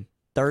feed him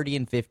 30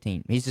 and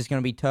 15. He's just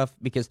going to be tough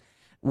because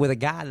with a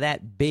guy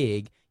that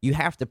big, you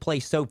have to play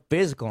so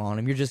physical on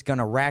him. You're just going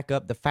to rack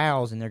up the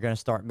fouls, and they're going to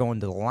start going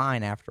to the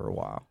line after a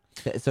while.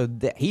 So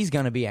he's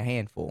going to be a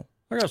handful.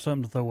 I got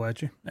something to throw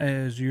at you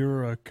as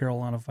you're a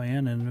Carolina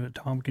fan, and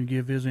Tom can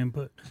give his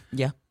input.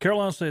 Yeah.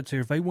 Carolina sits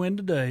here. If they win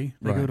today,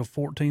 they go to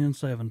 14 and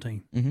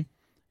 17. Mm-hmm.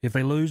 If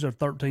they lose, they're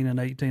 13 and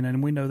 18,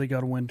 and we know they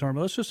got to win the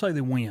tournament. Let's just say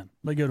they win.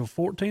 They go to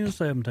 14 and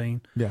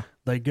 17. Yeah.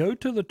 They go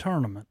to the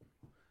tournament.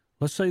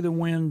 Let's say they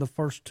win the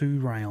first 2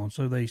 rounds.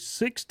 So they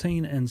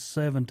 16 and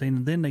 17,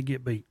 and then they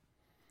get beat.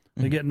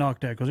 They get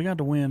knocked out because they got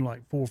to win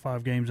like 4 or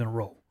 5 games in a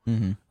row.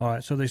 Mm-hmm. All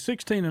right, so they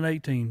 16 and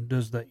 18.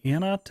 Does the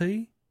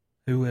NIT,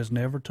 who has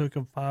never took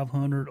a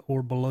 500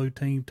 or below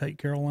team, take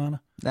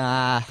Carolina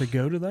to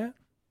go to that?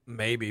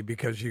 Maybe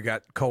because you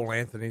got Cole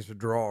Anthony's a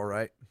draw,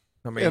 right?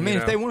 I mean,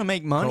 if they want to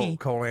make money,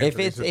 Cole if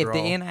Anthony's a draw.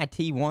 the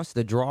NIT wants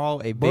to draw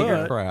a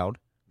bigger crowd,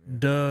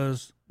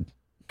 does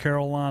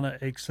Carolina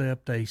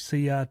accept a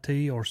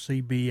CIT or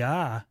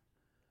CBI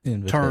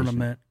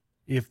tournament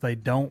if they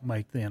don't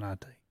make the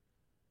NIT?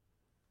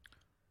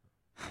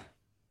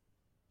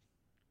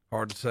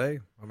 Hard to say.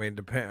 I mean,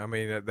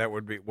 that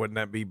wouldn't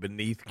that be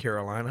beneath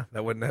Carolina?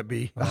 Wouldn't that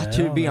be?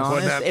 To be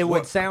honest, it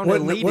would sound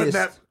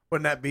elitist.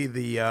 Wouldn't that be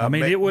the?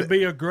 It would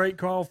be a great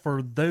call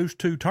for those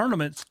 2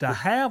 tournaments to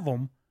have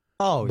them.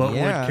 Oh, but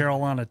would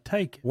Carolina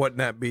take it? Wouldn't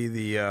that be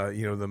the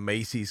the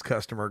Macy's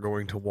customer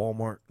going to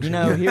Walmart?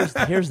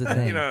 Here's the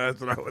thing.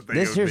 That's what I would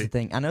think. Here's the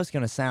thing. I know it's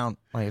going to sound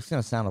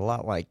a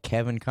lot like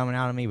Kevin coming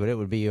out of me, but it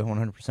would be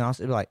 100%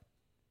 honest. It'd be like,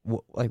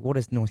 what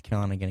is North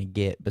Carolina going to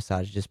get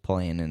besides just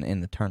playing in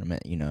the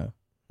tournament?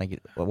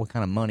 What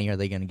kind of money are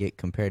they going to get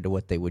compared to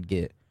what they would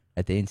get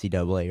at the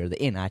NCAA or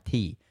the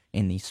NIT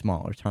in these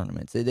smaller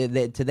tournaments? To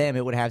them,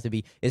 it would have to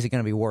be, is it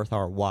going to be worth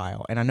our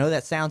while? And I know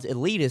that sounds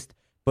elitist,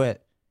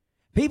 but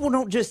people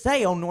don't just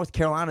say, "Oh, North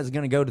Carolina is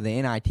going to go to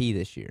the NIT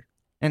this year,"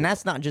 and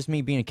that's not just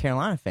me being a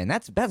Carolina fan.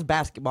 That's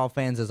basketball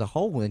fans as a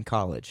whole in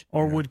college.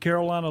 Or would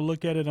Carolina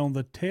look at it on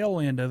the tail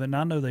end of it? And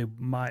I know they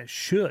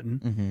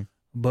shouldn't.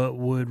 But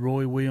would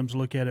Roy Williams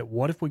look at it,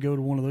 what if we go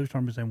to one of those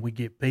tournaments and we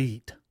get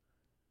beat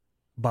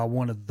by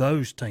one of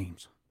those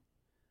teams?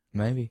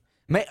 Maybe.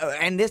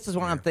 And this is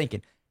what I'm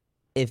thinking.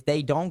 If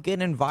they don't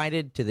get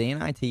invited to the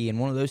NIT and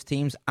one of those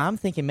teams, I'm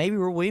thinking maybe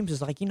Roy Williams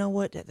is like, you know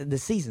what, the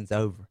season's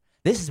over.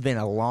 This has been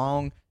a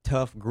long,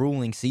 tough,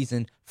 grueling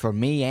season for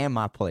me and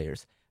my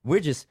players. We're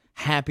just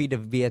happy to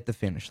be at the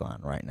finish line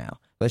right now.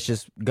 Let's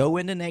just go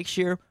into next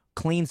year,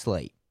 clean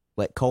slate.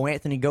 Let Cole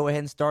Anthony go ahead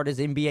and start his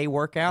NBA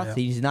workouts. Yeah.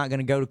 He's not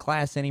going to go to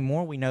class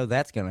anymore. We know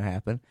that's going to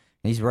happen.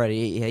 He's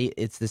ready.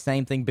 It's the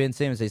same thing Ben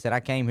Simmons. He said, I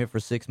came here for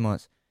 6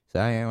 months.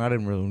 So I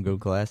didn't really want to go to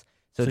class.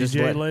 So just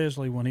Jay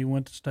Leslie, when he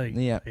went to state,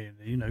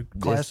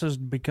 classes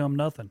become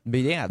nothing. But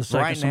yeah,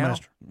 right now,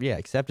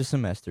 except a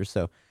semester.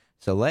 So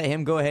let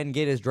him go ahead and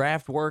get his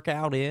draft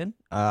workout in.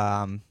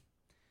 And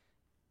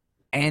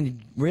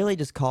really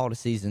just call it a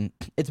season.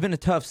 It's been a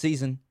tough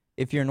season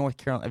if you're North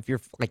Carolina, if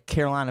you're like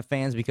Carolina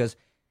fans, because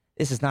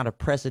this is not a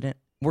precedent.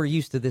 We're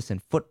used to this in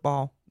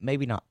football,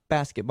 maybe not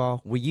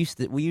basketball. We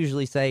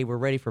usually say we're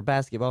ready for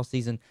basketball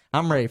season.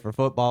 I'm ready for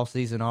football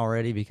season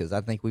already because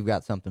I think we've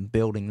got something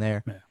building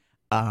there.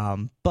 Yeah.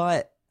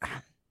 But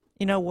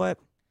you know what?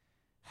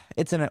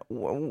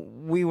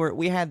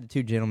 We had the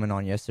 2 gentlemen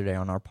on yesterday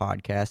on our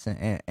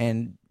podcast,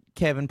 and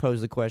Kevin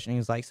posed the question. He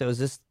was like, "So is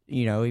this?"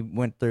 He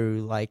went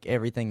through like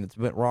everything that's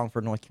went wrong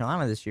for North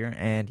Carolina this year,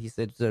 and he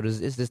said, "So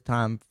is this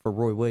time for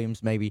Roy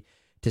Williams maybe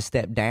to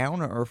step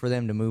down or for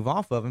them to move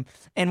off of him?"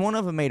 And one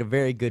of them made a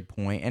very good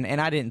point,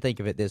 and I didn't think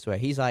of it this way.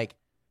 He's like,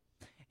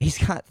 He's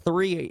got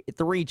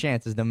three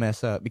chances to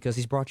mess up because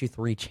he's brought you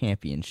 3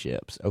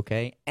 championships,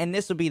 okay? And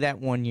this will be that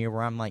one year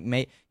where I'm like,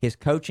 mate, his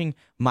coaching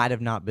might have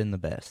not been the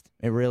best.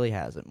 It really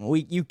hasn't.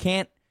 You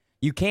can't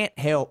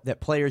help that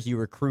players you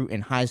recruit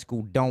in high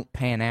school don't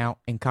pan out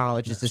in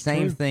college. It's the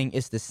same thing.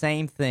 It's the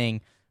same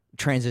thing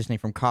transitioning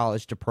from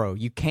college to pro.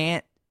 You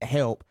can't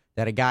help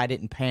that a guy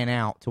didn't pan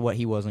out to what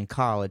he was in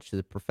college to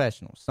the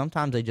professionals.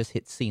 Sometimes they just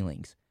hit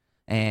ceilings,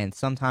 and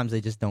sometimes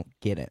they just don't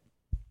get it.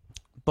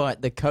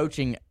 But the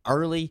coaching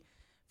early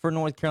for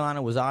North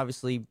Carolina was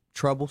obviously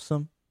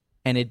troublesome,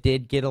 and it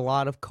did get a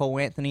lot of Cole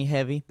Anthony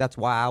heavy. That's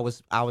why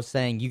I was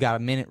saying you got a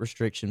minute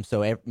restriction,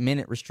 so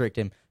minute restrict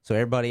him so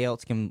everybody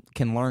else can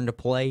learn to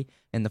play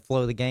in the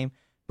flow of the game.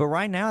 But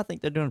right now, I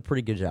think they're doing a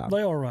pretty good job.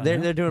 They are right They're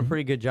now. doing a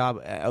pretty good job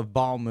of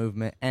ball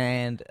movement,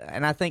 and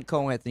I think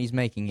Cole Anthony's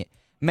making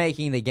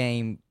the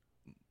game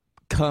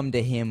come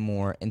to him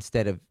more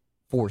instead of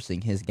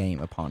forcing his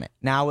game upon it.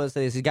 Now, I will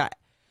say this: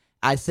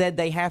 I said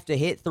they have to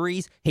hit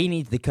threes. He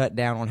needs to cut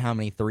down on how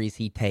many threes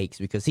he takes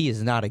because he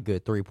is not a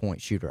good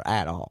 3-point shooter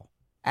at all.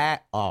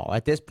 At all.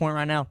 At this point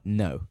right now,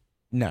 no.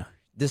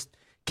 Just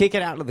kick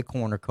it out to the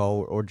corner,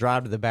 Cole, or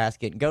drive to the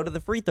basket and go to the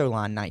free throw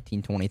line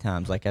 19, 20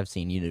 times like I've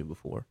seen you do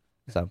before.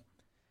 So,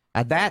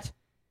 that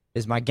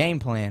is my game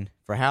plan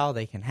for how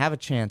they can have a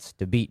chance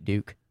to beat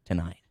Duke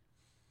tonight.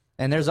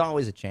 And there's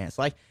always a chance.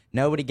 Like,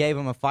 nobody gave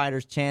them a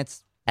fighter's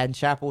chance at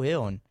Chapel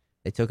Hill, and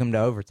they took them to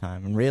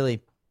overtime and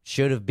really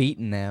should have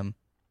beaten them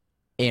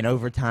in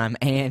overtime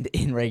and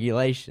in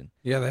regulation.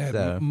 Yeah, they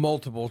had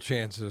multiple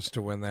chances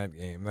to win that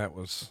game.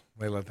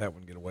 They let that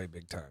one get away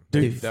big time.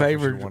 Duke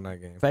Favored won that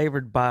game.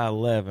 Favored by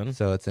 11.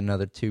 So it's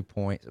another 2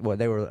 points. Well,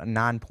 they were a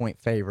 9-point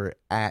favorite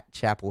at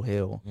Chapel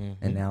Hill,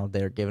 and now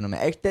they're giving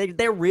them.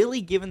 They're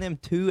really giving them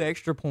 2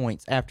 extra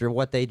points after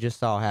what they just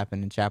saw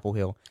happen in Chapel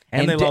Hill.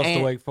 And they lost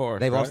to Wake Forest.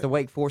 They lost to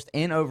Wake Forest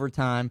in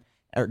overtime,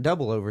 or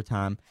double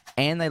overtime,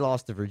 and they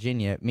lost to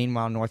Virginia.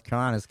 Meanwhile, North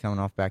Carolina's coming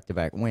off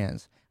back-to-back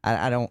wins.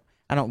 I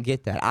don't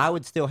get that. I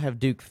would still have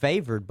Duke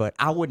favored, but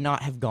I would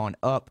not have gone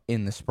up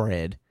in the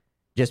spread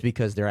just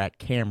because they're at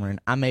Cameron.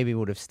 I maybe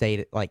would have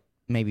stayed at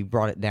maybe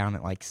brought it down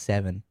at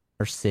 7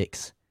 or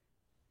 6.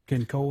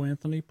 Can Cole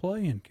Anthony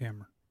play in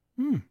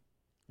Cameron?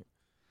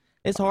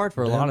 It's hard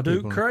for a lot of Duke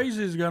people. Duke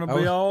Crazy is going to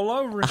be all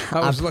over him.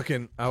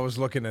 I was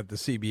looking at the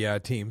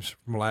CBI teams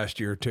from last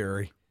year,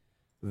 Terry,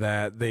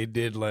 that they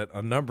did let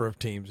a number of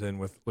teams in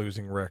with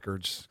losing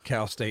records.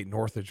 Cal State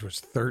Northridge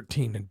was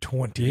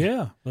 13-20.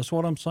 Yeah, that's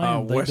what I'm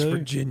saying. West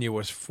Virginia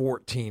was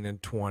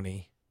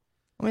 14-20.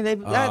 I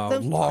mean,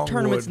 those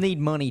tournaments need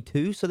money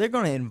too, so they're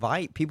going to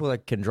invite people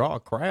that can draw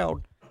a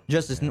crowd.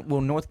 Just as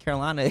will North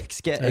Carolina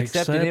accept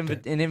an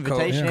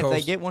invitation if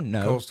they get one?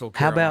 No.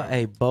 How about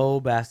a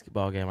bowl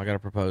basketball game? I got a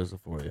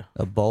proposal for you.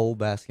 A bowl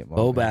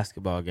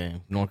basketball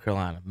game, North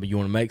Carolina. But you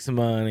want to make some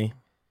money,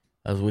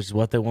 which is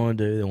what they want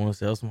to do. They want to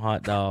sell some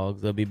hot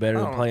dogs. They'll be better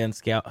than playing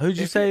scout. Who'd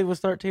you say was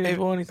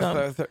 13-20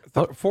 something?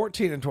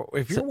 14-20.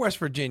 If you're West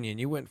Virginia and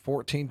you went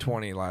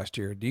 14-20 last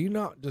year, do you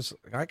not just?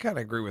 I kind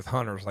of agree with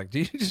Hunter's. Do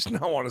you just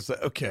not want to say,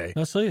 okay,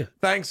 I see it.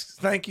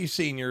 Thank you,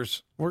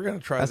 seniors. We're going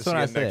to try this again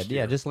next year. That's what I said.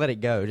 Yeah, just let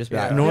it go. Just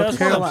North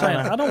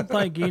Carolina. I don't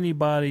think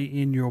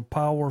anybody in your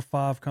Power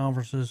 5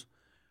 conferences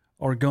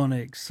are going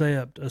to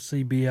accept a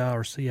CBI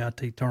or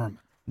CIT tournament.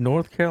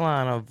 North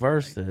Carolina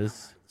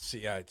versus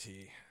CIT.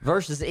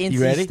 Versus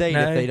NC State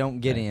if they don't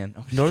get in.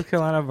 North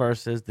Carolina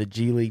versus the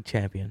G League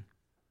champion.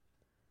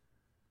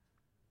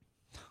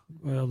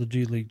 Well, the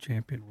G League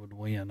champion would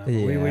win.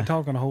 We're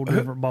talking a whole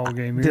different ball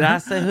game here. Did I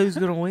say who's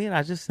going to win?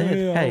 I just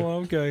said, hey,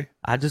 okay.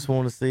 I just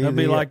want to see. That'd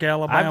be like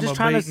Alabama. I'm just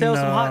trying to sell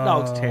some hot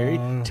dogs, Terry.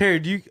 Terry,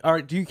 do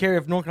you care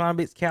if North Carolina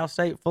beats Cal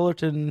State,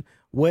 Fullerton,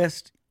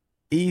 West,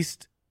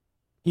 East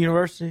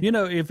University?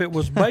 If it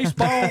was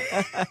baseball,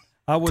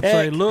 I would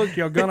say, look,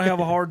 you're going to have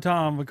a hard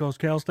time because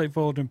Cal State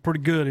Fullerton pretty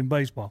good in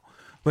baseball.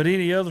 But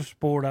any other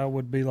sport, I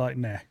would be like,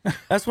 nah.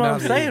 That's what I'm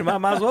saying. I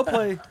might as well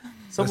play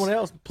someone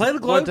else. Play the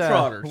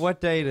Globetrotters.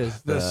 What day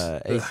does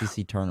the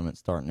ACC tournament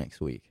start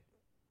next week?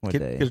 What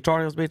day? Could the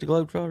Tar Heels beat the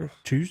Globetrotters?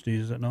 Tuesday,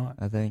 is it not?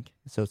 I think.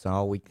 So it's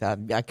all week.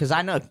 Because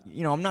I know,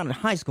 I'm not in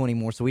high school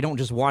anymore, so we don't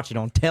just watch it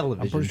on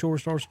television. I'm pretty sure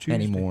it starts Tuesday.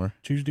 Anymore.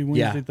 Tuesday,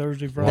 Wednesday,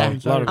 Thursday, Friday,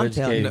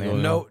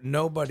 Saturday.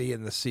 Nobody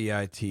in the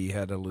CIT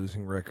had a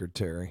losing record,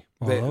 Terry.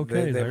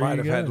 They might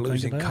have had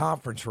losing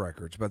conference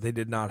records, but they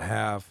did not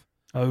have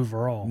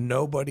overall.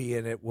 Nobody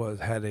in it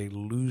had a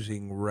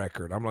losing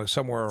record. I'm like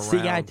somewhere around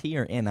CIT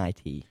or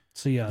NIT.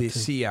 CIT. The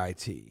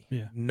CIT.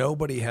 Yeah.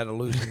 Nobody had a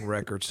losing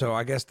record. So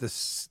I guess the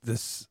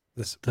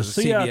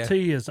CIT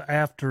is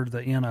after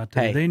the NIT.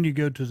 Hey, then you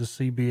go to the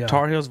CBI.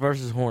 Tar Heels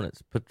versus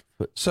Hornets.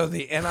 So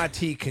the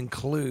NIT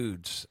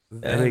concludes.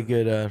 That'd be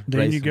good.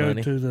 Then you go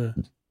to the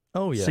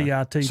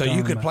CIT. So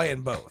you could play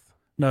in both.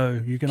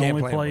 No, you can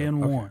only play in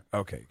one.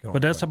 Okay.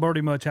 But that's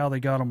pretty much how they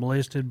got them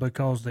listed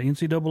because the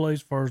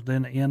NCAA's first,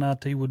 then the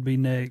NIT would be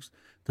next.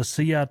 The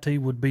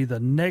CIT would be the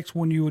next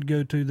one you would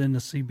go to, then the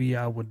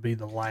CBI would be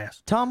the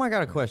last. Tom, I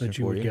got a question that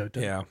you for would you. go to.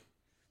 Yeah.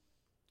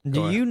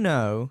 Do you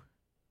know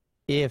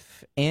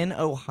if in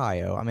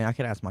Ohio, I mean, I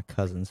could ask my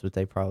cousins, but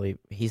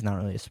he's not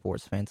really a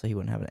sports fan, so he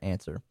wouldn't have an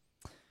answer.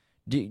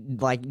 Do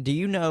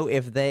you know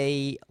if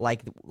they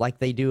like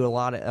they do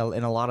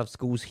in a lot of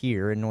schools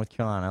here in North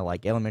Carolina,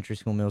 like elementary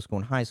school, middle school,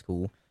 and high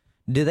school?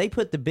 Do they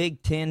put the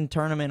Big Ten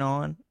tournament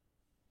on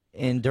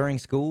during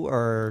school,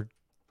 or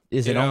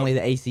is it only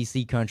the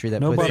ACC country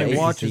that puts the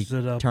watches ACC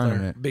it up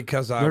tournament? there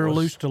Because they're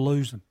used to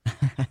losing.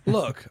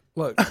 Look,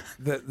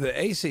 the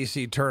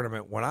ACC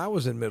tournament, when I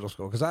was in middle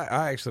school, because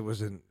I actually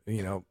was in,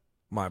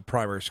 my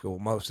primary school,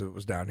 most of it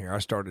was down here. I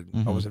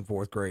was in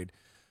 4th grade.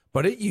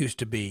 But it used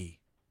to be,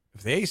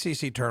 if the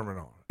ACC tournament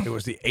on, it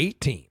was the 8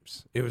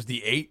 teams. It was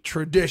the 8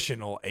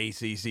 traditional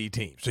ACC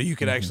teams. So you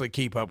could actually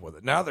keep up with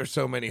it. Now there's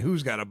so many,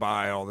 who's got to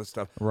buy all this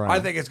stuff. Right. I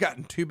think it's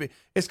gotten too big.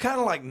 It's kind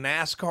of like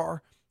NASCAR.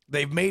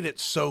 They've made it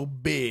so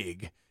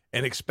big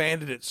and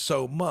expanded it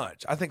so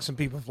much. I think some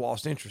people have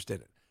lost interest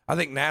in it. I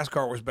think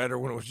NASCAR was better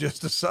when it was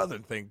just a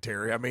Southern thing,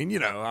 Terry. I mean,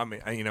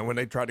 when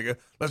they tried to go,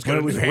 let's go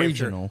to New Hampshire.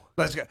 Regional.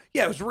 Let's go.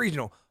 Yeah, it was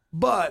regional.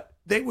 But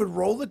they would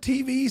roll the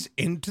TVs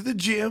into the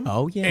gym.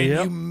 Oh, yeah. And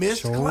Yep. you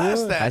missed Sure class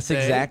would. that That's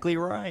day. exactly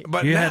right.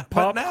 But You now, had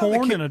but now the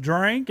popcorn kid- and a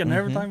drink and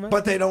everything.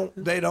 but they don't,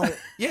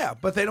 yeah,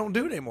 but they don't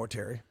do it anymore,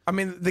 Terry. I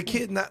mean, the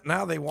kid,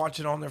 now they watch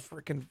it on their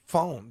freaking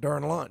phone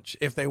during lunch,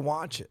 if they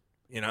watch it,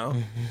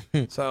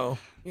 So,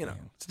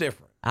 it's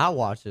different. I'll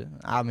watch it.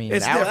 I mean,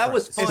 It's that different.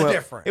 was fun. It's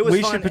different. It was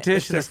We fun. should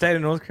petition the state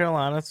of North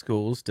Carolina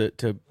schools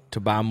to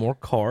buy more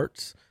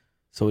carts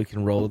so we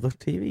can roll the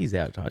TVs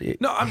out.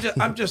 No,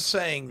 I'm just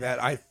saying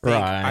that I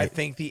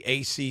think the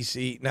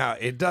ACC, now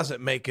it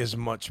doesn't make as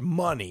much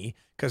money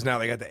because now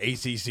they got the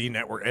ACC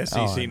network,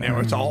 SEC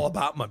network. It's all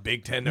about my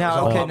Big Ten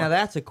network. Now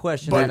that's a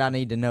question that I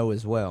need to know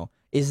as well.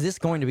 Is this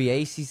going to be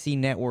ACC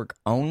network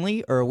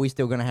only, or are we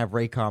still going to have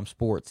Raycom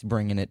Sports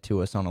bringing it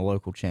to us on a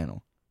local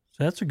channel?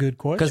 That's a good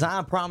question. Because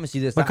I promise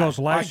you this. Because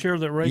last year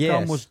that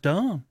Raycom was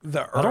done,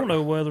 I don't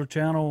know whether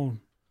Channel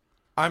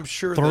I'm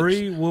sure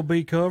 3 will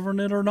be covering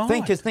it or not.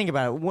 Think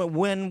about it.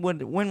 When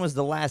was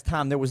the last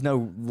time there was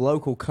no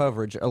local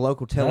coverage, a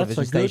local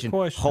television station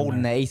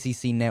holding the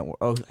ACC network,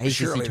 ACC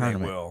Surely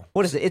tournament? they will.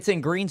 What is it? It's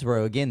in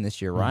Greensboro again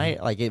this year,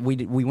 right? Like we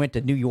went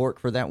to New York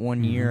for that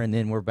one year, and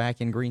then we're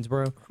back in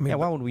Greensboro. Why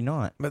would we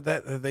not? But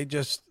they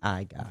just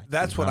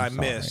that's what I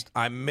missed.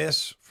 I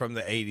miss from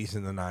the 80s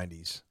and the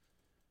 90s,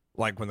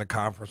 like when the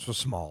conference was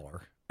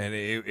smaller, and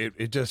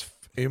it just.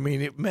 I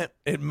mean,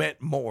 it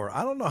meant more.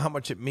 I don't know how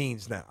much it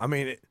means now. I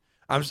mean,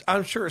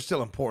 I'm sure it's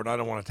still important. I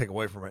don't want to take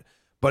away from it,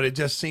 but it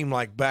just seemed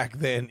like back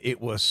then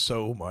it was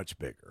so much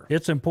bigger.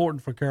 It's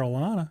important for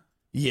Carolina.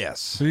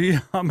 Yes. Yeah,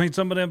 I mean,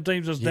 some of them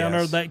teams that's down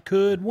there Yes. that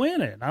could win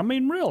it. I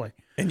mean, really.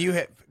 And you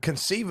had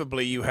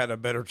conceivably you had a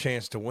better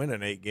chance to win an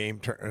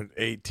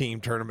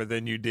 8-team tournament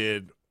than you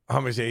did.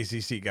 How many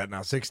ACC got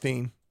now?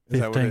 16.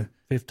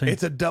 15.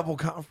 It's a double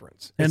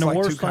conference. And It's the like two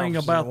worst thing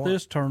conferences in about one.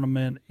 this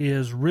tournament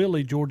is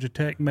really Georgia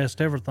Tech messed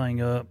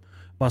everything up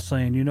by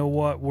saying, you know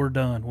what, we're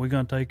done. We're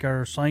going to take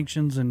our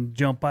sanctions and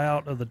jump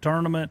out of the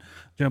tournament,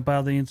 jump out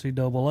of the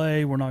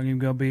NCAA. We're not even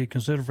going to be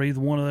considered for either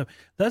one of them.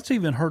 That's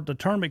even hurt the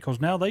tournament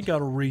because now they got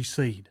to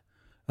reseed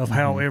of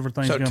how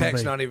everything's So going to be.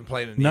 Tech's not even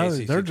playing in the No,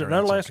 ACC their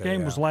tournament. last Okay, game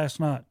yeah. was last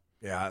night.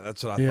 Yeah,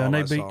 that's what I Yeah, thought. and they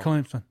I beat saw.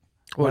 Clemson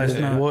What last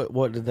did, night.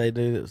 what did they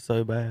do that's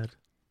so bad?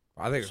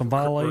 I think Some it's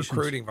violations.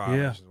 recruiting Yeah.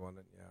 violations, wasn't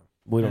it? Yeah.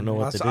 We don't know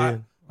what they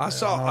did. I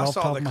saw not off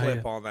the top the of my clip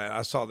head. on that.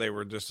 I saw they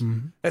were just.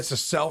 It's a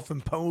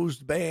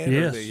self-imposed ban.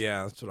 Yes.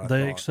 Yeah, that's what I thought.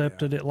 They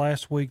accepted it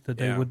last week that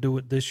they Yeah. would do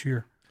it this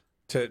year.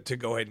 to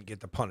go ahead and get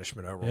the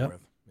punishment over Yep.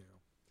 with.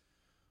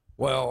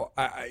 Well,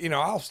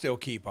 I'll still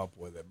keep up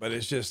with it, but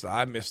it's just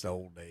I miss the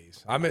old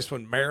days. I miss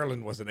when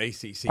Maryland was an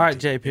ACC. All right,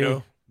 team,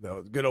 JP.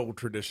 the good old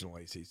traditional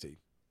ACC.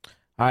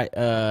 All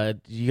right,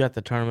 you got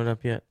the tournament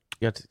up yet?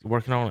 You got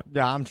working on it?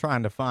 Yeah, I'm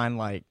trying to find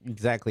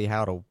exactly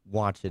how to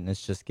watch it, and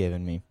it's just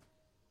giving me.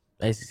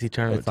 ACC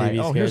tournament It's like,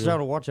 TV here's how schedule.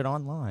 to watch it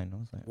online. I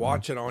was like,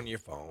 Watch it on your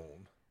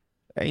phone.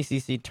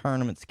 ACC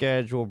tournament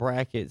schedule,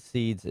 bracket,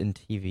 seeds, and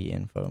TV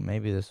info.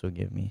 Maybe this will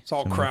give me. It's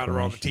all some crowded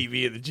around the information.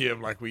 TV in the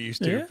gym like we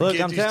used to. Yeah. Look,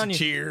 Kids I'm used to telling you,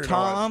 cheer and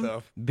all that Tom,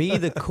 stuff. be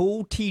the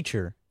cool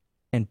teacher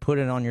and put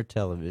it on your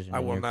television I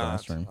in will your not.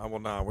 classroom. I will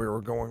not. We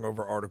were going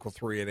over Article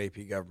 3 in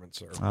AP Government,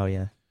 sir. Oh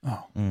yeah,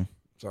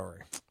 Sorry.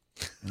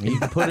 you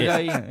can put it.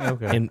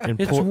 Okay.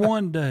 It's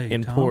one day.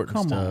 important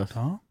Tom. Come stuff.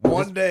 on, Tom.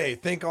 One day,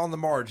 think on the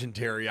margin,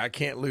 Terry. I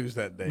can't lose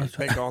that day.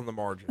 Think on the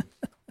margin.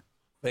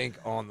 Think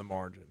on the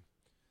margin.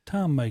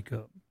 Time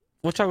makeup.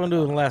 What y'all gonna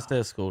do on the last day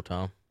of school,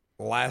 Tom?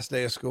 Last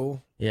day of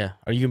school? Yeah,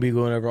 are you gonna be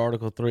going over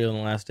Article 3 on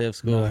the last day of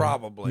school?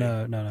 Probably.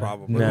 No.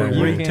 Probably. No.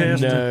 He'll be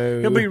retesting. No.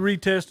 He'll be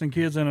retesting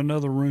kids in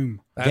another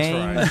room. That's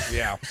Games right.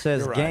 Yeah.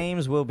 says you're right.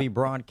 games will be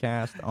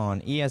broadcast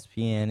on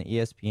ESPN,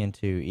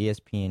 ESPN2,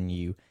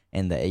 ESPNU,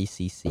 and the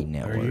ACC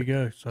network. There you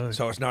go.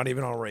 So it's not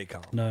even on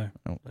Raycom. No,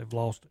 they've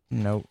lost it.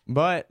 No,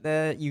 but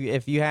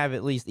if you have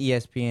at least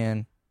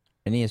ESPN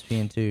and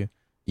ESPN2,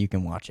 you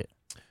can watch it.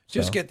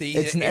 Just So, get the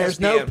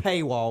there's no ESPN.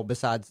 paywall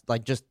besides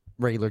just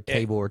regular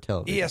cable or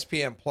television.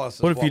 ESPN Plus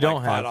is What if you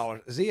don't have-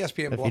 $5? Is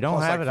ESPN If Plus you don't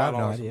like have it, I have no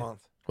 $5 a idea.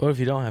 month? What if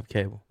you don't have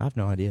cable? I have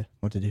no idea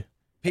what to do.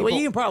 people, Well,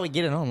 you can probably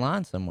get it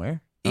online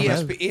somewhere.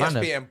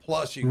 ESPN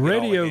Plus, you can get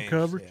all the Radio games,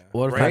 coverage. yeah.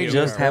 What if Radio I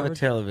just have a coverage.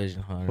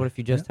 television, Hunter? What if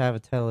you just have a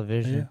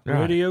television? Yeah.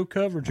 Right. Radio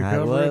coverage. You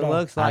Well, cover it it all.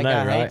 looks like I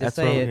I, know, hate right? to That's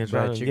say what it, I'm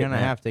but getting you're gonna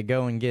at. have to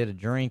go and get a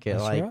drink at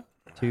That's like right.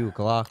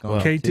 2:00 on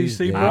Well, KTC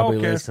Tuesday. I'll be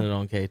broadcast. listening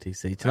on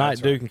KTC tonight.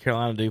 That's Duke right. and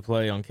Carolina do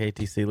play on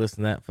KTC. Listen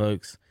to that,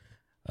 folks.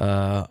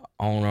 On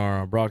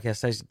our broadcast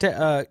station.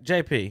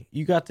 JP,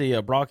 you got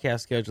the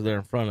broadcast schedule there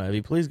in front of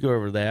you. Please go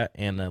over that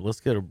and let's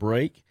get a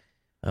break.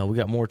 We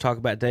got more to talk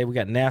about today. We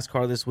got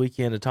NASCAR this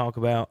weekend to talk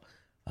about.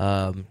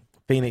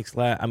 Phoenix,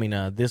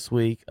 this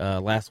week,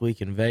 last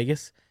week in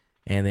Vegas.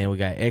 And then we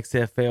got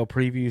XFL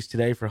previews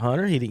today for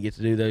Hunter. He didn't get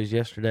to do those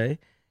yesterday.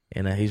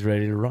 And he's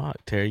ready to rock.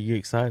 Terry, you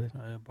excited?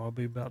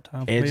 Probably about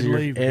time for Edge me of to your,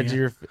 leave. edge, again. of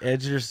your,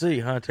 edge of your seat,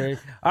 huh, Terry?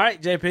 All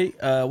right,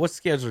 JP, what's the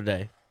schedule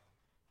today?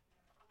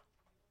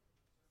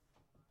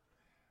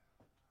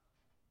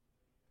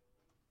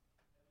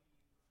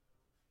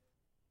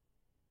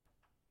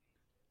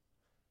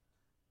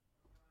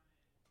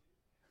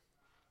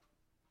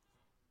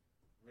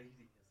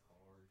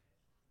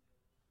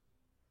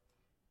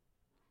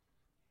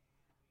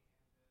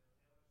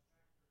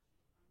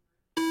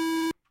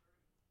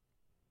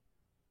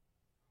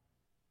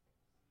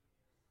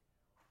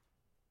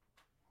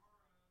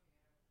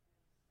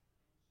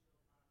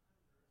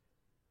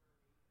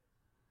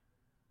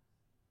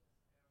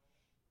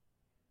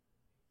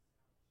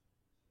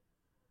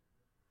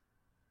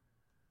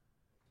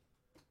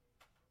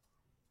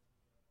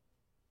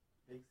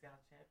 Big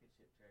South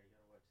Championship, Terry. You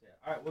gotta watch that.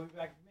 All right, we'll be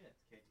back in a minute.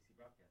 KTC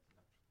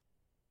Broadcasting.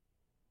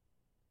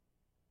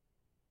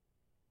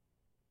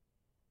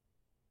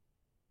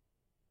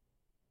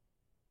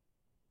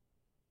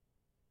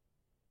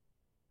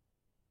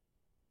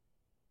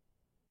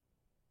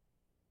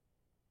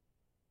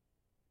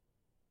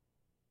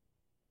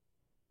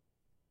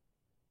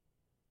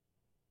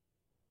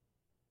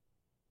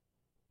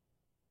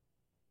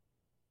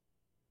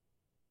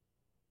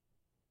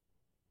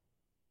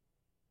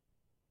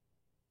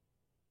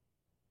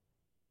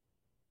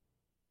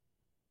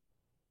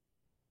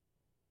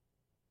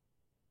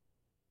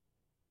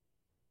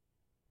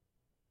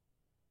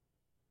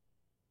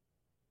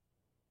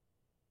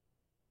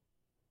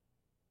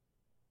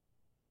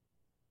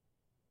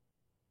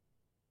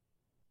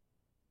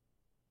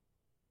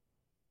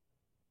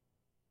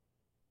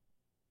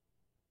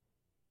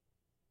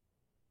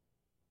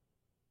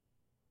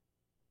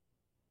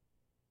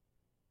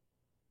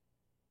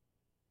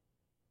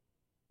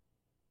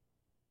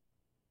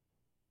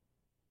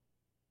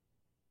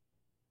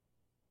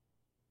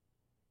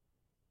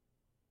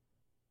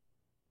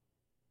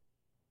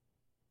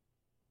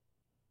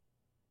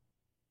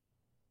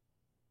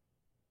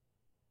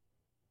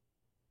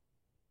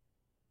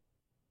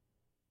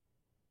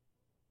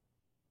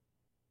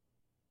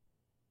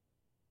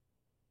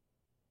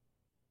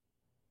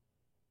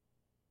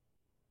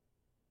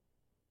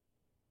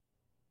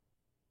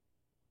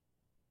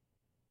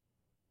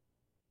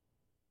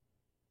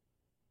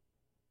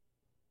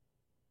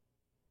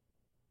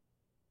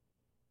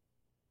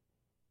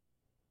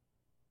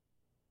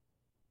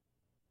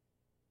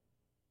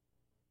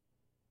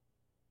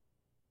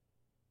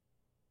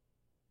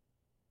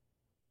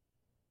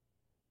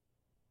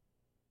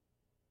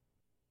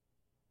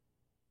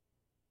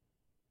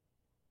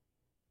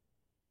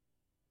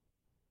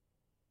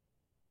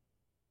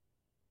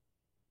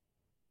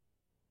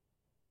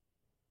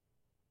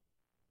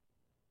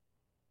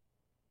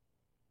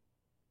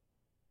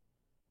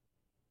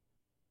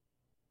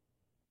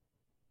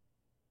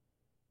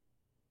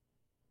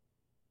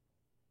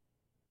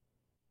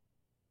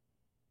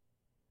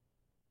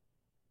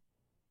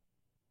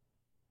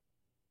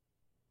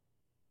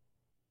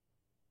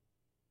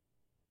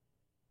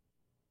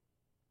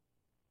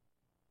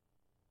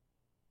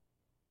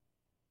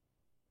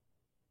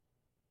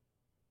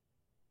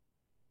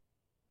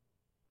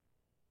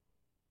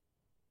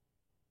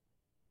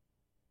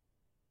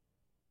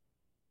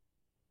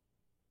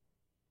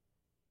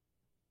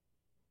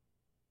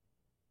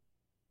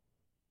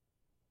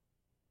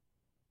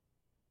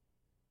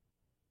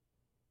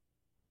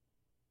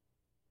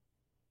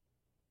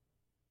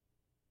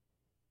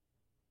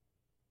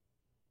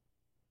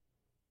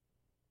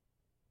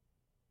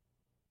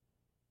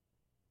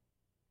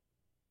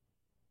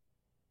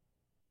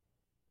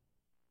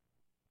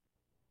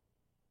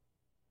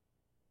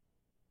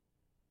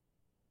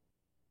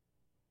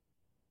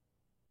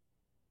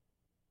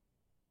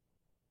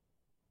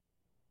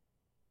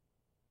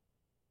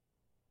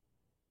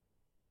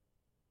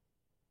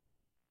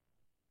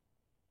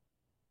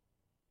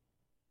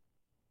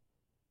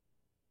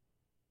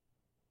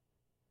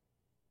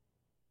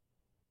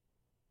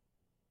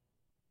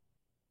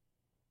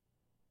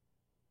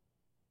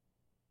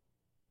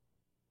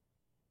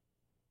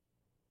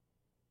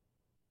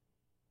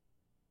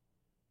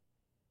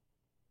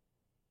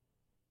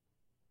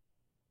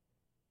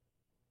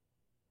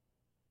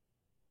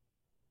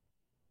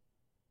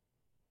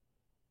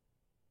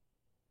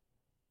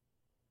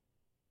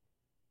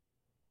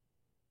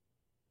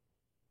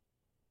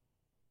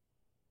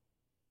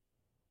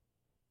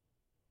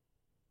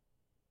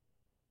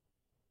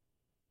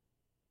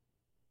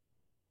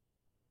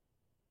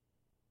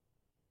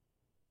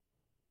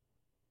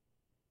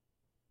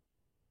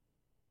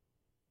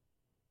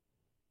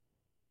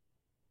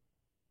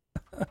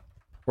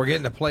 We're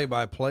getting the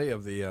play-by-play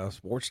of the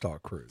sports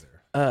talk crew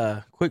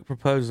there. Quick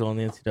proposal on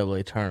the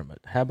NCAA tournament.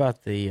 How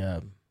about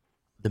the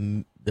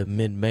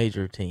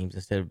mid-major teams,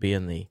 instead of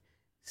being the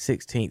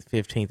 16th,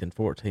 15th, and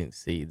 14th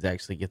seeds,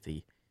 actually get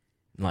the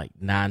 9,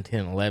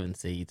 10, 11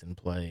 seeds and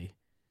play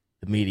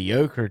the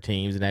mediocre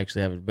teams and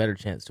actually have a better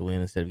chance to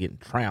win instead of getting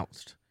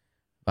trounced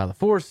by the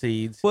 4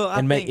 seeds. Well,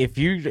 I think if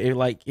you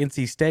like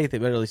NC State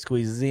that barely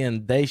squeezes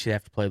in, they should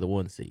have to play the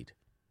 1 seed.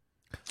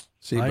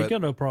 See, I ain't got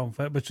no problem with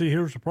that. But see,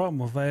 here's the problem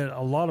with that.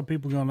 A lot of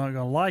people are not going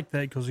to like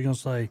that because they're going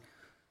to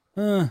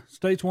say,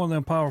 State's one of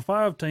them Power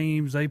 5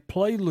 teams. They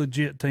play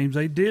legit teams.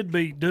 They did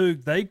beat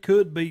Duke. They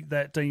could beat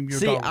that team you're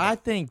talking about. I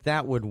think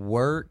that would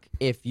work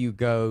if you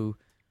go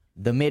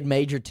the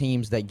mid-major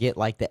teams that get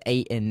like the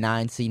 8 and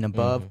 9 seed and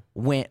above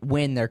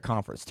win their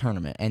conference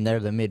tournament, and they're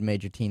the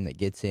mid-major team that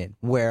gets in.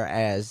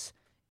 Whereas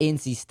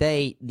NC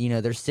State,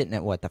 they're sitting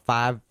at the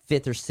 5th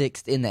or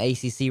 6th in the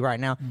ACC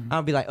right now.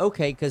 I'll be like,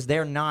 okay, because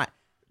they're not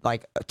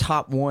like a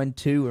top 1,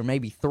 2, or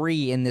maybe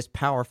 3 in this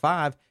Power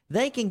 5.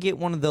 They can get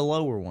one of the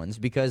lower ones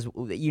because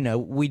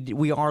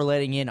we are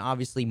letting in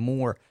obviously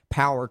more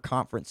power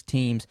conference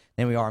teams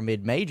than we are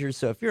mid-majors.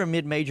 So if you're a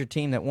mid-major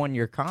team that won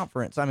your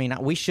conference, I mean,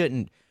 we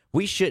shouldn't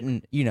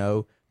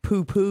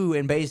poo-poo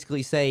and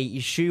basically say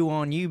shoe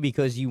on you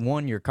because you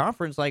won your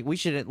conference. Like, we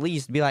should at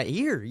least be like,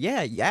 here,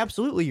 yeah,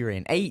 absolutely, you're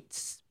in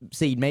 8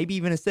 seed, maybe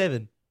even a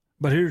 7.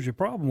 But here's your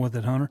problem with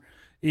it, Hunter.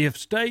 If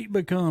State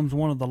becomes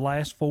one of the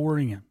last 4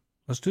 in,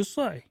 let's just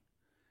say,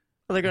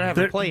 they're going to have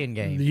a play-in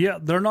game. Yeah,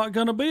 they're not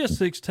going to be a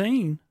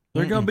 16.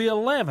 They're going to be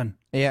 11.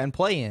 Yeah, and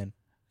play-in.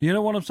 You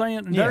know what I'm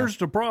saying? Yeah. There's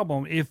the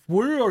problem. If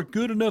we are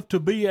good enough to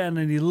be at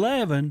an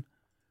 11,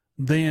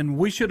 then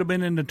we should have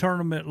been in the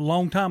tournament a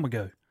long time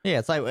ago. Yeah,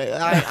 it's like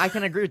I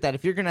can agree with that.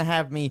 If you're going to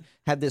have me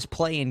have this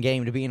play-in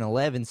game to be an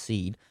 11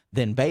 seed,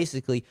 then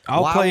basically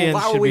play-in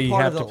should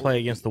have to play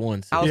against the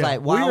 1 seed. I was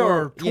like,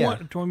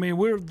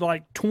 we're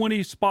like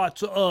 20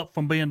 spots up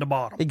from being the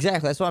bottom.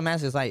 Exactly. That's what I'm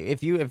asking. It's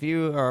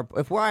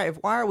like why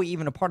are we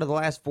even a part of the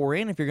last 4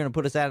 in if you're going to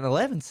put us at an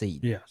 11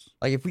 seed? Yes.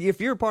 Like if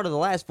you're a part of the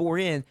last 4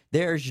 in,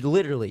 there's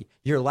literally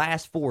your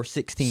last 4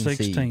 16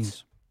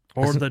 seeds.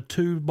 Or the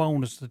 2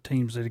 bonus the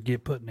teams that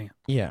get put in.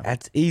 Yeah.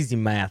 That's easy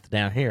math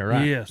down here,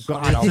 right? Yes.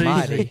 God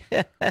almighty.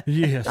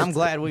 Yes.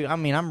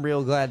 I'm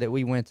real glad that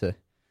we went to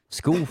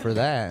school for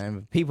that.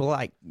 And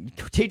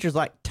teachers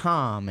like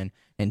Tom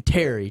and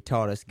Terry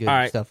taught us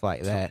good stuff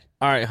like that.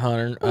 All right,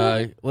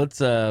 Hunter. Let's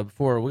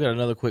before we got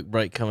another quick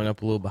break coming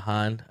up, a little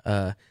behind.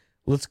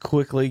 Let's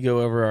quickly go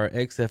over our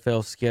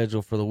XFL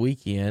schedule for the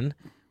weekend.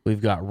 We've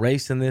got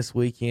racing this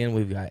weekend.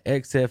 We've got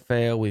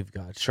XFL. We've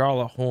got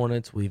Charlotte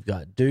Hornets. We've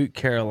got Duke,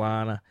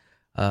 Carolina.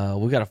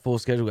 We got a full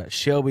schedule. We got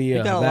Shelby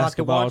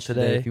basketball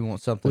today. If you want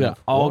something, we got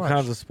all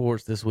kinds of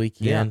sports this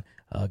weekend.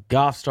 Yeah.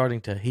 Golf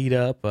starting to heat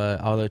up,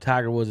 although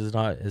Tiger Woods is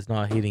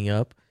not heating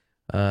up,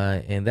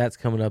 and that's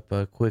coming up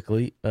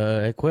quickly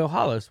at Quail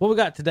Hollows. What we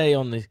got today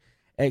on the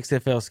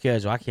XFL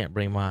schedule? I can't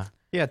bring my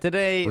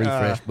today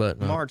refresh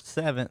button March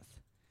 7th.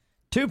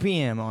 2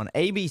 p.m. on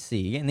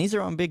ABC, and these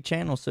are on big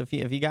channels, so if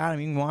you got them,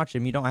 you can watch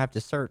them. You don't have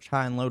to search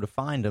high and low to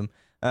find them.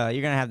 You're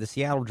going to have the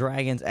Seattle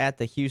Dragons at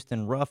the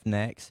Houston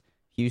Roughnecks.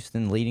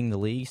 Houston leading the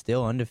league,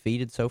 still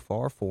undefeated so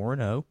far,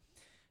 4-0.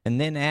 And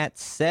then at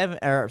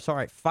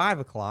 5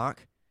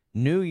 o'clock,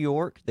 New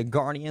York, the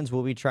Guardians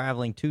will be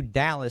traveling to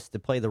Dallas to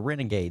play the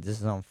Renegades. This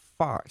is on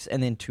Fox.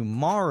 And then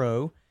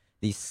tomorrow,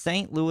 the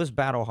St. Louis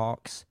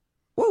Battlehawks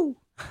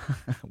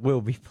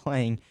will be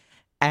playing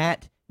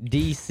at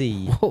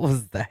DC. What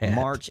was that?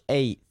 March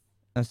 8th.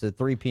 That's at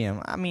 3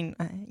 p.m. I mean,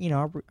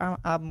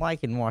 I'm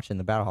liking watching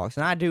the Battlehawks,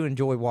 and I do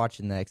enjoy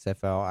watching the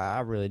XFL.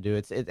 I really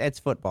do. It's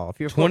football. If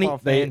you're a football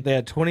fan, they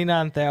had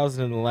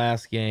 29,000 in the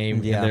last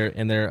game. Yeah.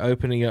 and they're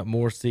opening up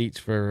more seats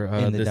for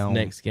this Dome.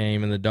 next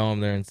game in the Dome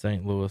there in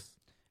St. Louis.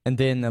 And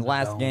then the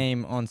last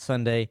game on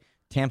Sunday,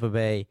 Tampa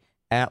Bay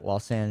at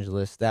Los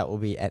Angeles. That will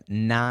be at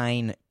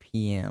 9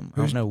 p.m. I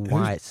don't know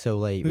why it's so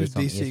late. Who's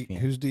but it's on DC? ESPN.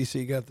 Who's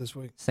DC got this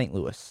week? St.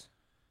 Louis.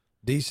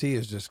 DC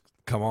has just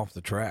come off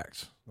the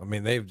tracks. I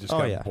mean, they've just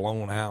got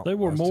blown out. There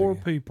were more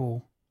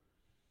people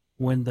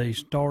when they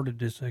started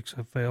this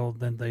XFL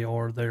than they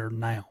are there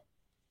now.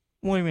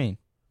 What do you mean?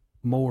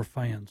 More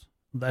fans.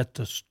 That's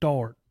the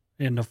start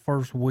in the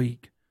first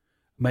week,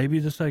 maybe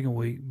the second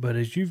week, but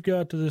as you've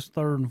got to this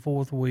third and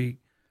fourth week,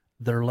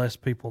 there are less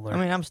people there. I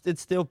mean,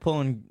 it's still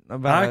pulling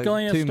about I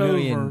glanced 2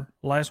 million. over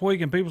last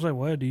week, and people say,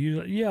 well, do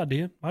you? Yeah, I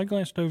did. I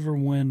glanced over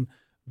when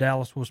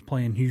Dallas was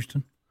playing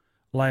Houston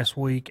last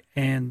week,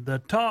 and the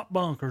top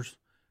bunkers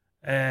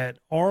at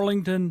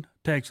Arlington,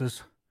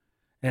 Texas,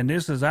 and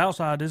this is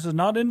outside. This is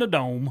not in the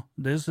Dome.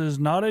 This is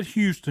not at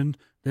Houston.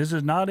 This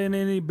is not in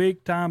any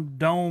big-time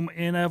Dome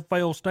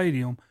NFL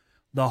stadium.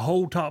 The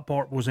whole top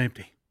part was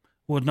empty.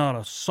 Was not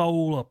a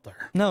soul up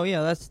there. No,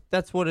 yeah,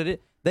 that's what it is.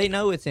 They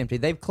know it's empty.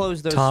 They've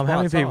closed those Tom, spots how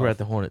many people off. were at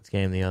the Hornets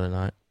game the other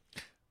night?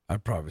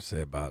 I'd probably say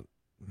about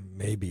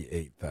maybe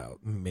 8,000,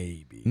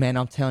 maybe. Man,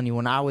 I'm telling you,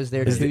 when I was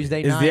there Is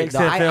Tuesday the night,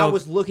 XFL, I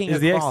was looking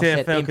is across the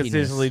at XFL emptiness.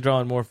 consistently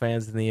drawing more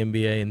fans than the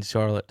NBA in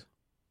Charlotte?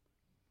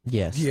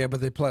 Yes. Yeah,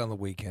 but they play on the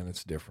weekend.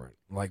 It's different.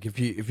 Like if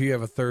you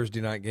have a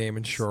Thursday night game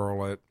in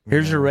Charlotte.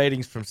 Here's your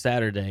ratings from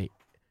Saturday.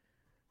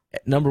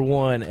 Number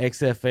 1,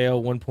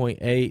 XFL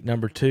 1.8.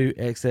 Number 2,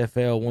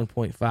 XFL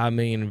 1.5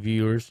 million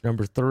viewers.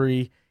 Number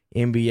 3,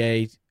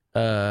 NBA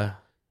on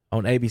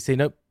ABC.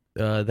 Nope,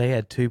 they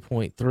had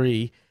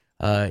 2.3.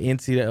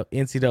 NCAA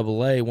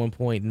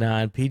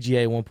 1.9.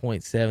 PGA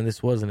 1.7.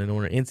 This wasn't in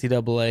order.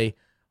 NCAA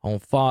on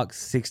Fox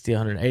 60,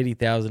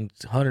 180,000.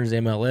 Hunters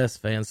MLS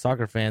fans,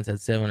 soccer fans had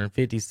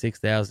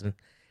 756,000,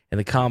 and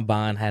the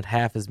Combine had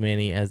half as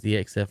many as the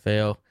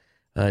XFL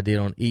did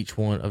on each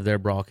one of their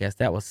broadcasts.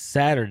 That was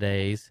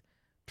Saturday's.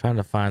 Trying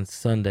to find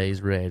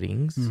Sunday's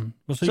ratings.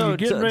 Well, so you're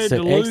getting ready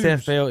to lose.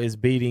 XFL is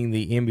beating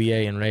the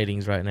NBA in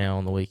ratings right now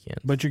on the weekend.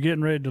 But you're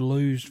getting ready to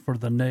lose for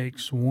the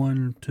next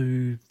 1,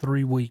 2,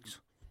 3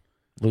 weeks.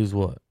 Lose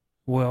what?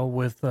 Well,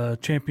 with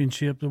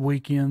championship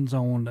weekends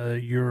on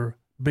your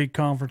big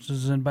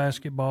conferences in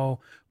basketball,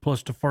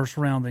 plus the first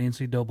round of the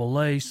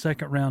NCAA,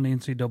 second round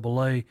of the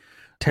NCAA.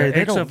 Terry,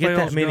 they don't get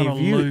that XFL's many gonna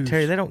viewers. lose.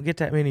 Terry, they don't get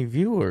that many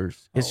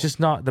viewers. It's just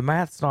not, the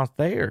math's not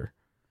there.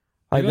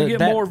 You're going to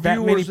get more that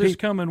many viewers this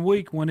people- coming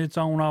week when it's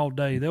on all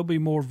day. There'll be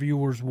more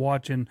viewers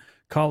watching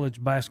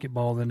college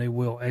basketball than they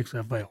will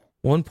XFL.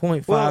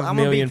 1.5 Well, I'm going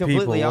to be million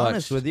completely people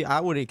honest watched. with you.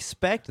 I would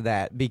expect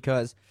that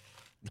because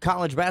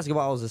college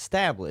basketball is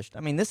established.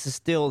 I mean, this is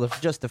still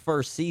just the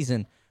first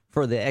season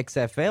for the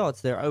XFL.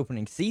 It's their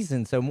opening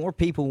season, so more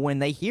people, when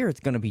they hear it's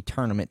going to be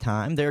tournament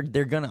time, they're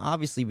going to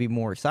obviously be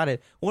more excited.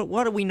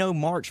 What do we know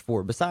March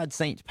for? Besides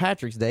St.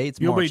 Patrick's Day, it's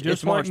You'll March. be just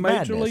it's March like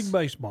Major Madness. League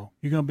Baseball.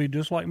 You're going to be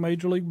just like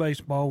Major League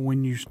Baseball.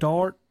 When you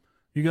start,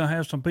 you're going to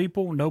have some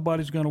people.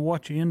 Nobody's going to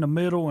watch you in the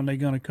middle, and they're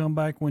going to come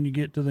back when you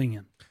get to the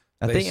end.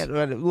 I think,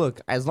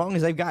 look, as long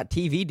as they've got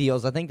TV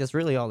deals, I think that's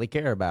really all they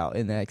care about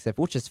in the XFL,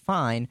 which is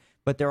fine.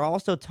 But they're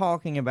also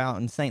talking about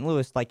in St.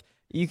 Louis, like,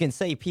 you can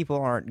say people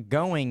aren't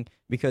going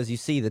because you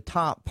see the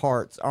top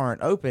parts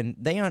aren't open.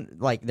 They're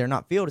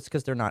not filled. It's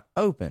because they're not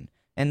open,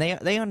 and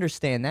they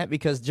understand that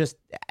because just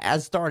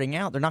as starting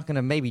out, they're not going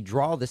to maybe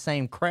draw the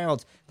same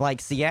crowds.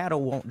 Like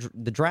Seattle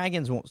won't, the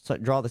Dragons won't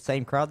draw the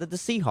same crowd that the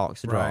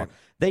Seahawks draw. Right.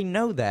 They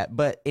know that,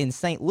 but in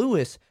St.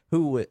 Louis,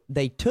 who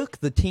they took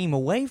the team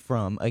away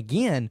from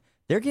again,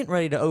 they're getting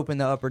ready to open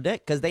the upper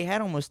deck because they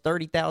had almost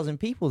 30,000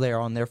 people there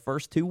on their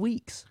first 2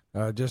 weeks.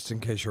 Just in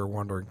case you're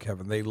wondering,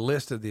 Kevin, they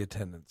listed the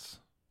attendance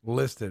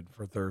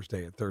for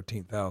Thursday at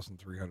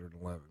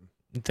 13,311.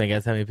 You think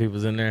that's how many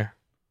people's in there?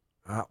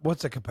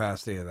 What's the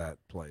capacity of that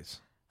place?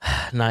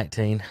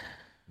 19.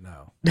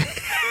 No.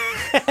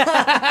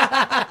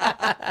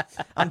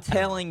 I'm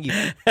telling you,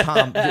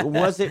 Tom,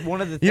 was it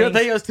one of the things? You don't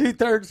think it was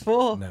 2/3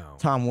 full? No.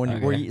 Tom,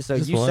 were you, so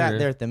Just you sat wondering.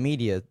 there at the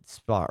media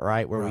spot,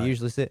 right, where we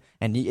usually sit,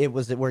 and it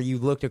was where you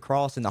looked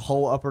across and the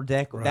whole upper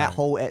deck, that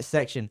whole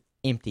section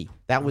empty.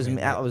 That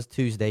was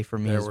Tuesday for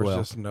me There as was well.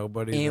 just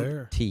nobody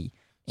there. Empty.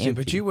 See,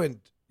 but you went.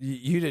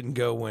 You didn't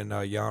go when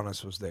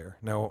Giannis was there.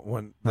 No,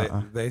 when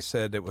they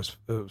said it was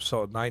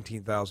sold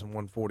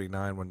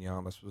 19,149 when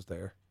Giannis was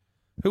there.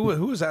 Who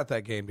was at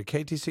that game? Did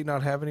KTC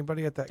not have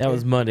anybody at that game? That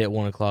was Monday at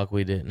 1 o'clock.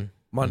 We didn't.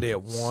 Monday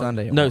at 1?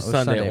 Sunday at No, 1. It was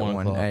Sunday at 1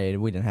 o'clock. Hey,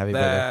 we didn't have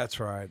anybody there. That's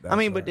right. I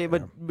mean, but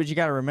you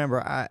got to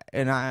remember,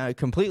 I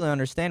completely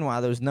understand why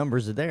those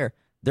numbers are there.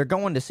 They're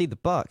going to see the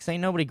Bucks.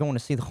 Ain't nobody going to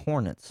see the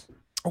Hornets.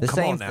 Come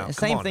on now. The Come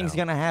same on thing's now.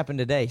 going to happen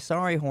today.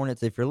 Sorry,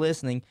 Hornets, if you're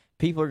listening.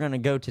 People are going to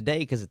go today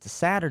because it's a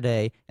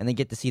Saturday and they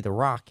get to see the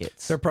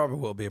Rockets. There probably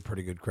will be a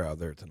pretty good crowd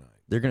there tonight.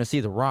 They're going to see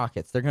the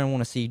Rockets. They're going to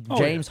want to see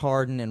James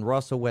Harden and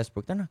Russell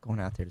Westbrook. They're not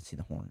going out there to see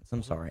the Hornets.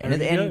 I'm sorry. And,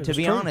 There you and go. to It's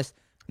be true. honest,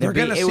 They're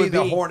going to see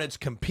the be- Hornets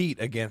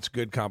compete against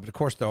good competition. Of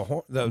course,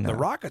 the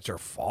Rockets are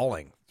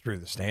falling through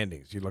the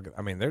standings. You look at.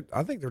 I mean,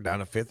 I think they're down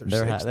to 5th or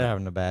 6th. They're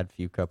having a bad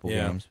few couple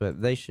Yeah. games,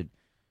 but they should.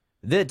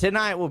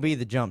 Tonight will be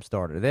the jump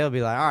starter. They'll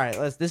be like, all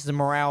right, this is a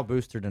morale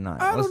booster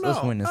tonight. I don't know.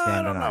 Let's win this game I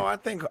don't tonight.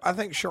 know. I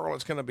think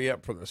Charlotte's going to be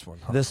up for this one.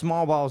 The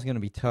small ball is going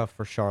to be tough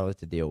for Charlotte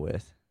to deal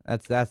with.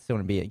 That's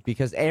going to be it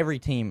because every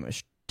team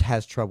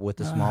has trouble with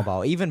the small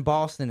ball. Even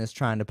Boston is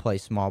trying to play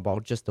small ball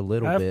just a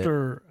little bit.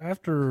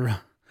 After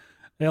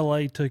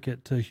L.A. took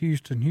it to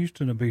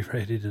Houston will be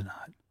ready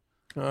tonight.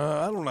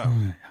 I don't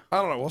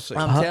know. We'll see.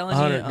 I'm telling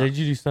you. Hunter, did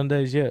you do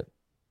Sundays yet?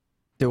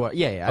 Do I?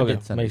 Yeah, I Okay,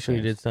 did Sunday make sure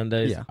you games. did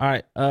Sundays. Yeah. All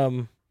right.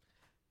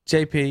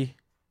 JP,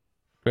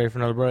 ready for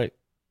another break?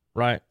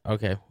 Right.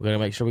 Okay. We're gonna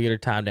make sure we get our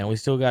time down. We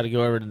still got to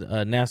go over to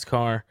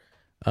NASCAR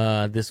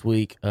this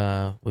week.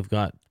 We've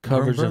got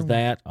coverage of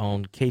that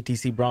on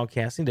KTC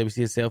Broadcasting,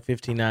 WCSL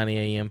 1590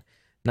 AM,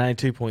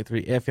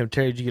 92.3 FM.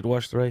 Terry, did you get to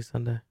watch the race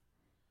Sunday?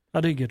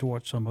 I did get to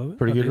watch some of it.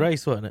 Pretty I good did.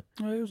 race, wasn't it?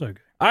 It was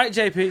okay. All right,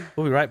 JP.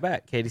 We'll be right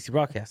back.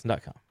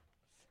 KTCBroadcasting.com.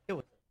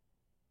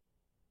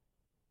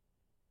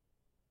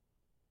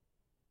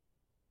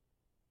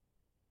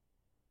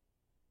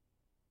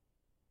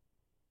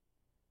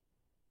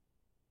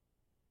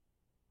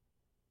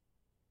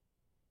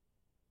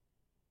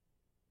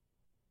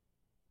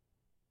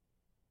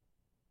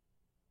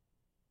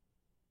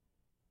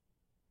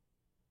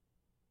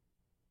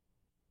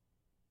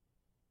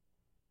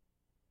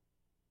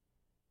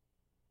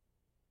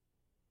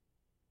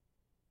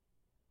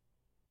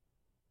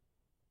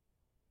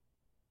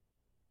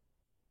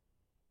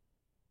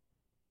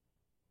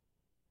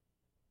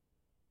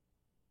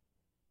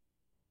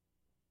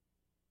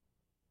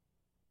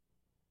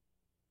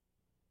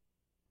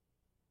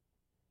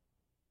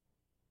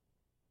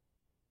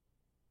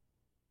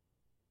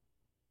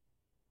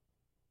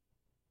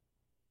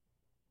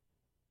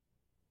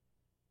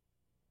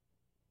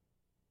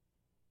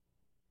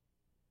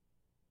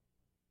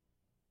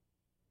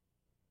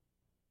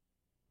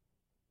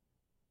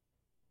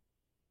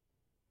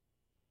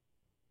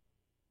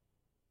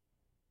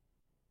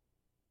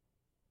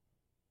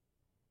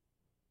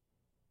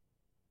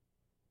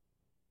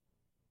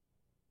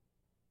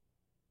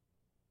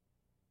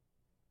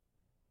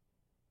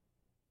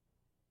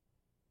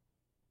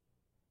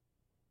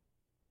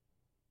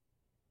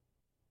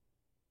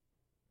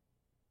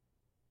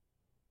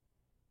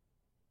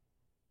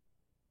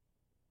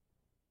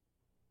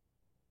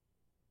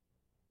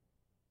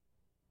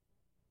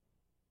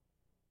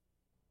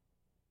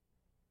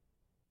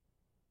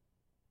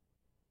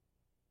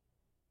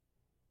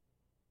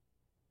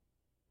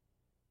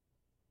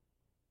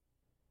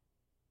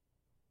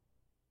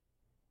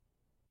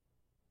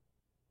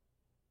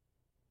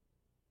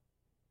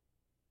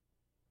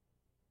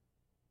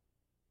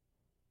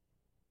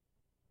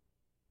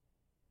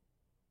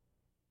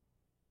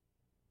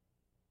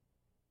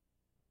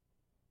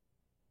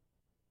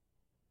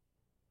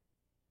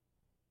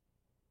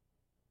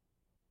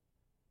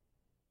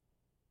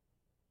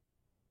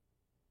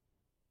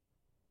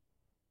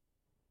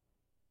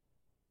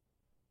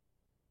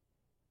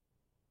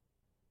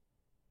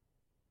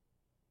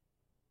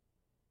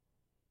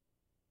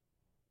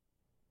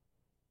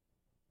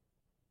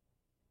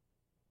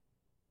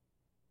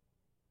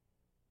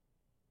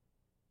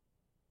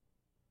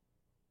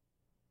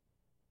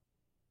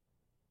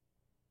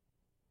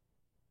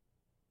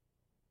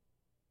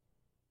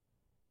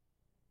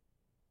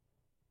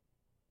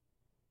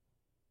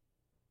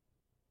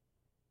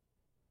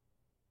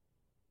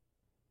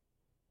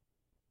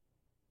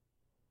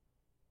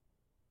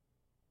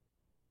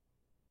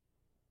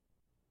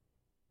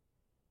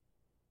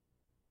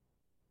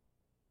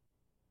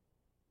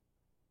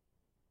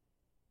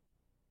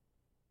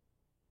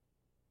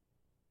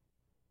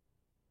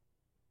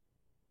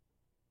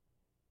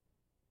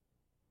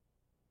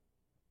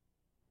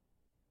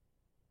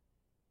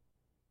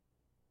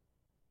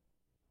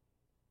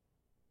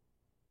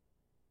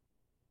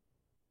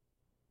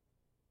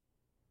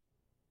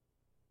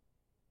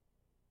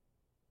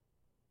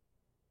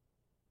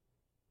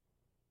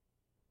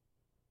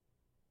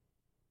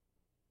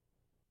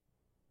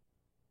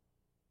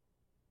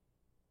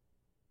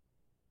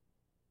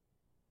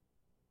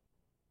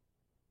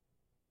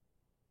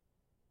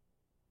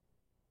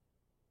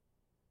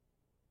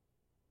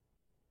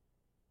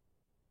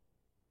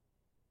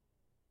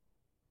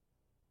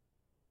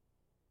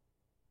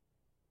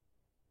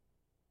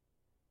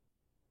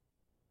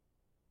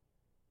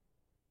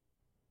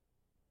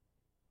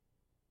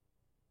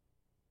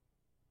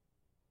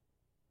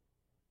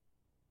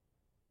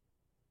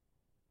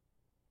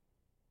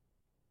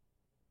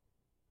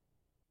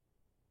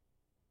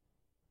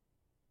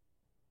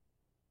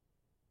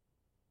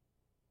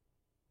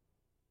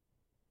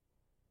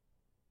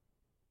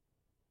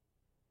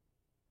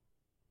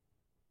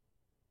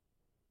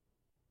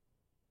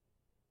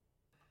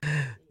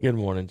 Good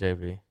morning,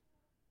 JP.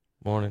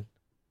 Morning.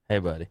 Hey,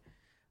 buddy.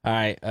 All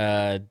right.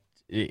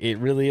 It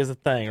really is a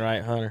thing,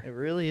 right, Hunter? It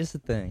really is a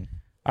thing.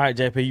 All right,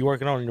 JP, you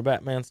working on your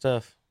Batman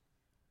stuff?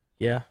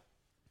 Yeah?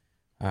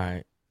 All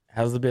right.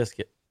 How's the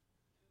biscuit?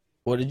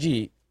 What did you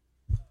eat?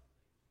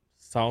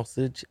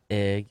 Sausage,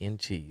 egg, and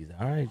cheese.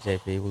 All right,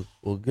 JP.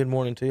 Well, good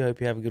morning to you. Hope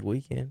you have a good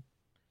weekend.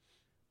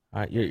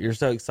 All right, you're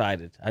so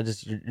excited.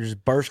 You're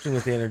just bursting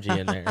with energy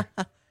in there.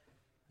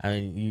 I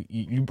mean,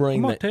 you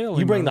bring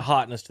the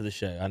hotness to the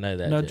show. I know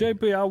that. Now, too.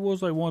 JP, I will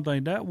say one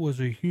thing. That was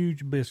a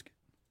huge biscuit.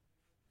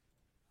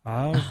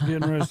 I was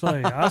getting ready to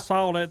say. I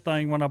saw that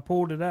thing when I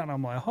pulled it out, and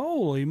I'm like,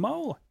 holy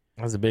moly.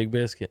 That's a big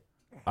biscuit.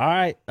 All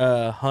right,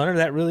 Hunter,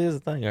 that really is a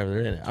thing over there,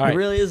 isn't it? All right. It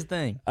really is a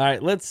thing. All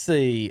right, let's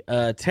see.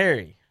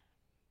 Terry.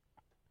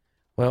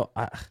 Well,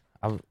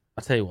 I'll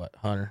tell you what,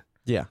 Hunter.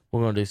 Yeah.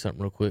 We're going to do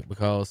something real quick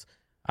because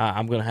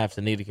I'm going to have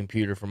to need a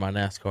computer for my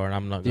NASCAR, and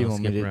I'm not going to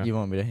skip around. You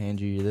want me to hand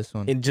you this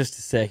one? In just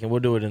a second. We'll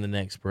do it in the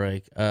next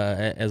break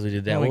as we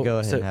did that. Why don't we go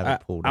ahead and have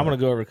it pulled I'm up? going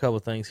to go over a couple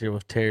of things here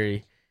with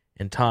Terry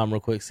and Tom real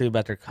quick, see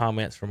about their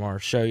comments from our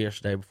show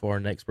yesterday before our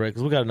next break,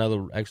 because we got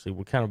another, actually,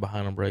 we're kind of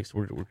behind on breaks.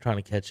 We're trying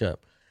to catch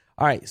up.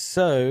 All right,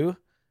 so,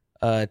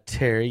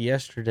 Terry,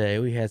 yesterday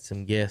we had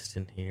some guests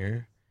in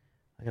here.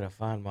 I got to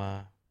find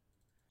my...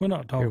 We're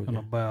not talking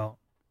about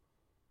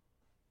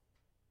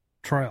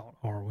trout,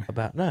 are we?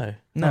 About, no.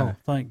 No,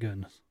 thank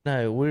goodness.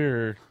 No,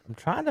 I'm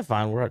trying to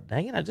find where,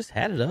 dang it, I just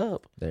had it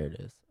up. There it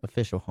is.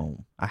 Official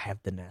home. I have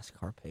the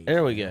NASCAR page.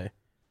 There we go.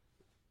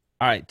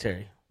 All right,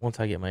 Terry.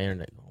 Once I get my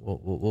internet going,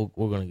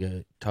 we're going to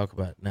go talk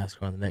about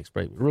NASCAR on the next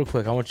break. But real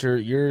quick, I want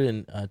your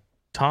in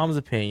Tom's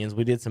opinions.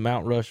 We did some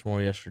Mount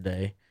Rushmore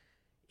yesterday,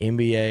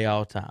 NBA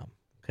all time.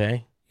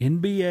 Okay,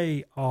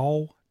 NBA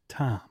all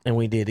time, and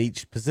we did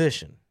each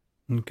position.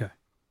 Okay,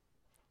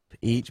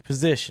 each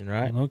position,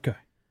 right? Okay.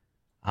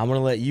 I'm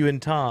going to let you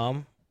and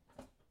Tom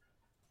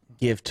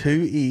give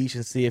two each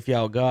and see if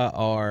y'all got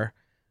our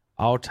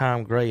all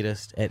time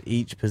greatest at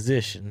each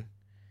position.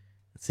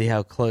 See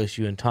how close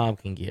you and Tom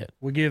can get.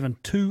 We're giving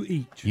two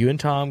each. You and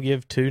Tom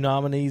give two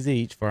nominees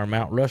each for our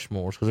Mount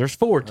Rushmores, because there's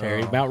four,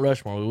 Terry. Mount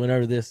Rushmore. We went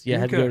over this. Yeah, I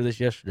had to go over this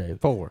yesterday.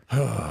 4.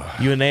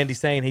 You and Andy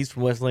saying he's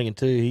from West Lincoln,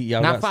 too.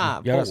 Y'all Not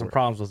got 5. Y'all got some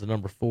problems with the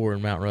number 4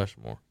 in Mount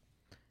Rushmore.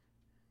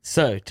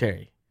 So,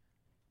 Terry,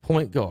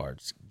 point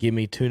guards. Give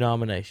me two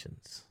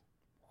nominations.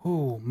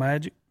 Oh,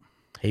 Magic.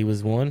 He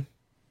was one.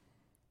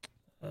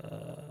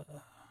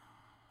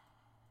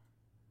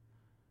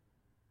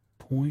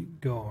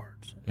 Point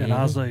guards. And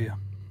Isaiah.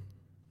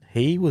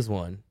 He was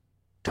one.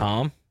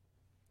 Tom,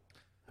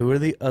 who are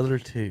the other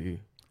two?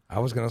 I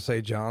was going to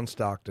say John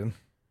Stockton.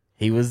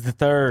 He was the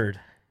third.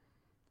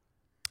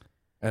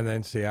 And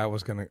then,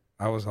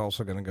 I was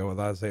also going to go with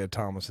Isaiah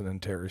Thomas, and then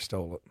Terry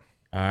stole it.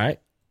 All right.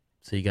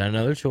 So you got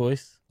another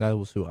choice. That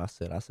was who I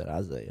said. I said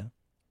Isaiah.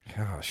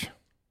 Gosh.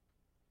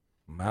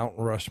 Mount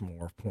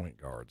Rushmore of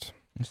point guards.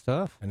 It's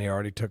tough. And he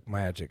already took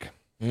Magic.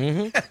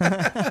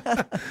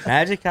 Mm-hmm.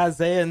 Magic,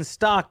 Isaiah, and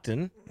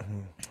Stockton.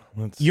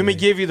 You may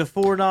give you the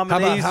 4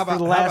 nominees for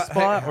the last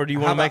spot, or do you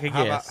want to make a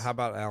guess? How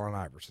about Allen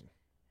Iverson?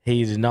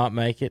 He did not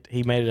make it.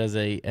 He made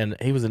it and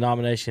he was a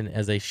nomination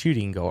as a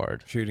shooting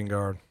guard. Shooting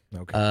guard.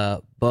 Okay.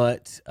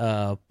 But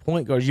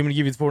point guard. You want me to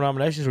give you the 4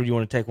 nominations, or do you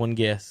want to take one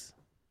guess?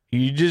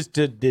 You just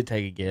did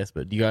take a guess,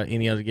 but do you got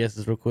any other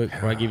guesses real quick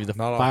before I give you the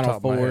final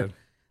 4?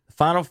 The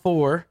final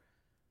 4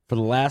 for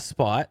the last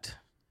spot,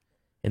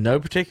 in no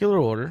particular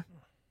order: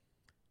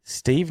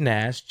 Steve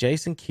Nash,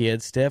 Jason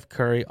Kidd, Steph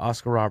Curry,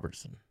 Oscar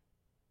Robertson.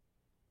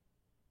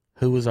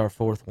 Who was our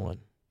 4th one?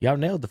 Y'all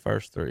nailed the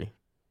first 3.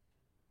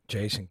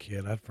 Jason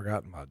Kidd. I'd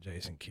forgotten about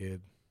Jason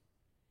Kidd.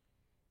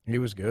 He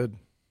was good.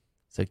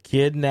 So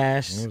Kidd,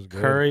 Nash,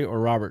 Curry, or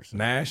Robertson?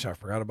 Nash. I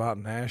forgot about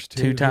Nash,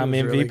 too. 2-time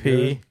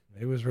MVP.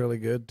 He was really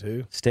good,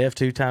 too. Steph,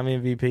 2-time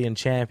MVP and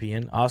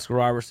champion. Oscar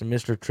Robertson,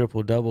 Mr.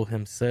 Triple-Double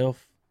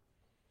himself.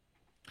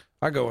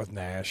 I go with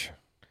Nash.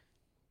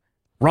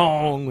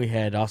 Wrong. We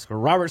had Oscar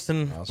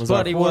Robertson.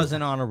 But he was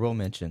an honorable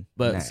mention.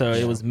 But Nash. so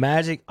it was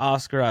Magic,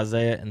 Oscar,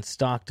 Isaiah, and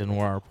Stockton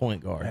were our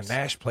point guards. And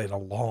Nash played a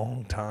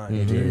long time.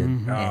 He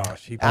did.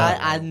 Gosh, he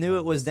I knew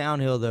it was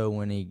downhill though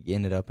when he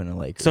ended up in a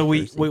Lakers. So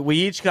we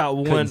each got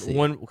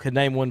one could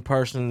name one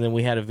person, and then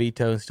we had a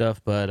veto and stuff.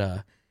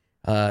 But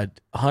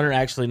Hunter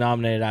actually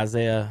nominated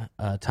Isaiah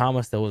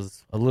Thomas. There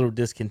was a little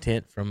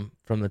discontent from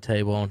the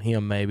table on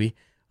him. Maybe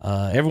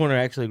everyone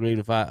actually agreed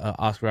with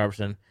Oscar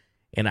Robertson.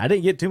 And I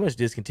didn't get too much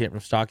discontent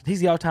from Stockton.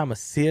 He's the all-time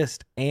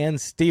assist and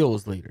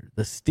steals leader.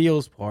 The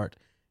steals part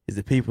is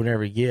that people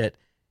never get,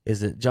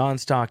 is that John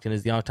Stockton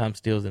is the all-time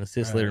steals and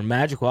assist leader.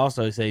 Magic will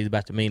also say he's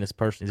about the meanest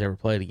person he's ever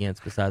played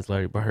against besides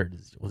Larry Bird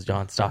was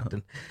John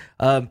Stockton.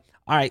 All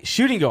right,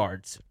 shooting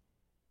guards.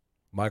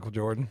 Michael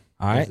Jordan.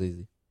 All right. That's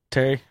easy.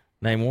 Terry,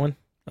 name one.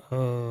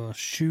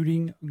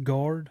 Shooting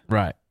guard.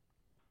 Right.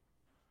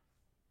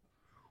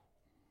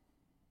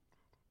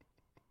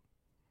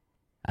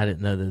 I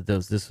didn't know that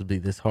this would be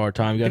this hard.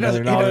 Tom, you got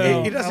another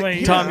nominee?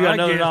 Tom, you got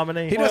another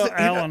nominee?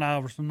 Allen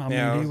Iverson.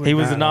 He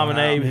was the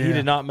nominee. He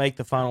did not make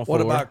the final 4.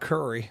 What about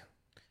Curry?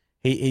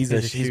 He's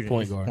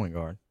point guard. Point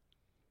guard.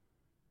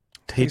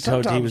 he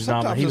told you he was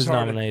Sometimes he was it's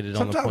hard to- nominated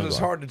on the Sometimes point it's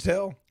guard. hard to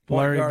tell. Point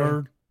Larry guard.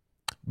 Bird.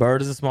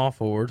 Bird is a small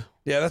forward.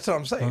 Yeah, that's what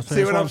I'm saying. That's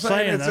See what what I'm I'm saying?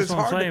 saying. It's, That's it's what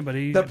I'm hard. saying, but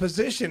he- the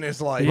position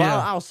is like. Yeah. Well,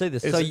 I'll say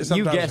this. It's- So it's you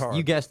sometimes guessed hard.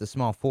 you guessed the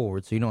small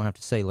forward, so you don't have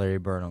to say Larry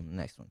Bird on the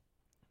next one.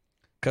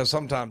 Because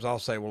sometimes I'll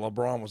say, well,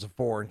 LeBron was a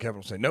 4, and Kevin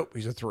will say, nope,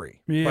 he's a 3.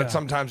 Yeah. But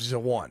sometimes he's a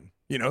 1.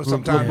 You know,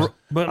 sometimes.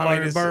 But I mean,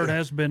 Larry it's- Bird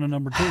has been a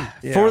number 2.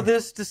 Yeah. For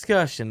this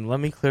discussion, let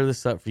me clear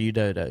this up for you,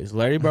 Dodos.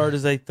 Larry Bird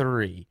is a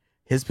 3.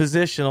 His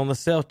position on the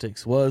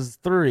Celtics was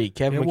 3.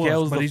 Kevin It was,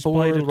 McHale was but the he's 4.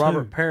 played a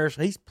Robert 2. Parrish.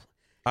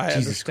 I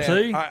Jesus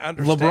understand. Christ. I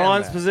understand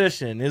LeBron's that.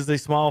 position is the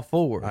small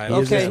forward. I He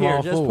is a Okay, small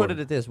here, just forward. put it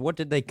at this: what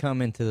did they come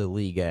into the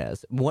league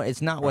as? What?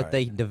 It's not what Right.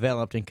 they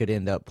developed and could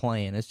end up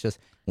playing. It's just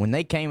when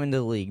they came into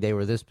the league, they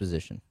were this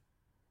position.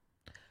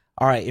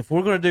 All right, if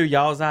we're going to do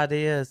y'all's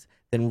ideas,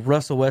 then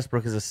Russell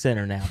Westbrook is a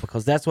center now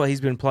because that's what he's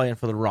been playing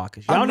for the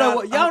Rockets. Y'all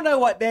know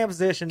what damn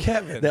position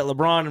Kevin, that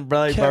LeBron and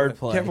Larry Bird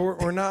play. Kevin,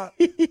 we're not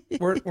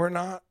we're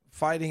not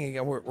fighting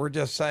again. We're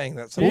just saying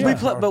that. We'll be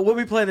sometimes- but we'll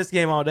be playing this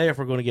game all day if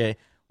we're going to get.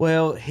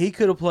 Well, he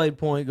could have played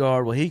point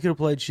guard. Well, he could have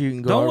played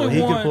shooting The guard. Well, only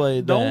he could one, have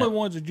played the that. only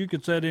ones that you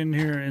could set in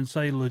here and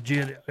say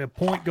legit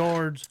point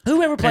guards,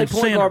 Whoever played and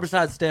point centers. guard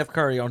besides Steph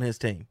Curry on his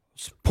team.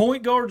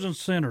 point guards and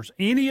centers.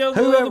 Any of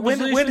the Whoever, other when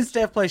did positions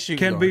Steph play shooting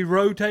can guard? be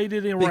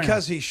rotated around.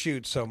 because he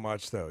shoots so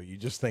much, though. You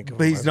just think of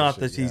But him he's as not a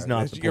the- shooter. he's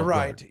not the You're point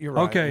right. guard. You're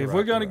right. Okay, you're if right,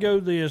 we're going to you're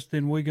go this,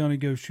 then we're going to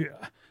go shoot.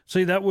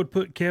 See, that would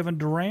put Kevin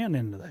Durant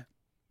into that.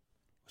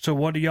 So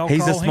what do y'all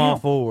He's call a small him?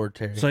 forward,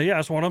 Terry. So yeah,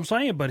 that's what I'm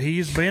saying. But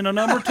he's been a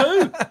number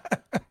 2.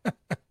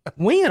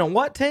 When on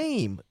what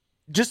team?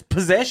 Just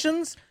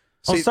possessions?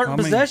 On See, certain I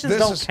mean, possessions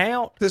this don't is-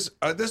 count. This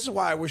is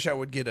why I wish I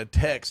would get a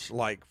text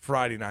like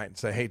Friday night and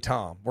say, "Hey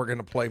Tom, we're going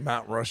to play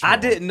Mount Rushmore." I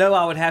didn't know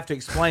I would have to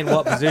explain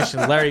what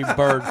position Larry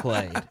Bird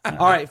played. All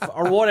right,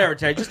 or whatever,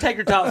 Terry. Just take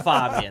your top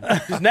 5 in.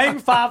 Just name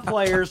 5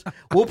 players.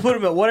 We'll put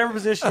them at whatever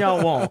position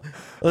y'all want.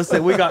 Let's see.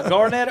 We got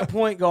Garnett at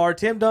point guard.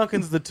 Tim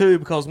Duncan's the 2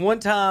 because one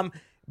time,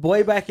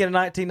 way back in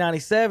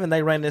 1997,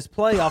 they ran this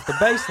play off the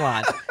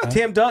baseline.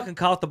 Tim Duncan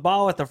caught the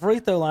ball at the free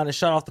throw line and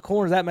shot off the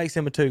corner. That makes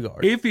him a 2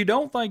 guard. If you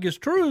don't think it's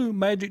true,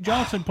 Magic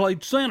Johnson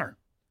played center.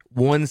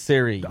 One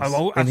series That's in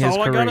all his I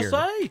career. gotta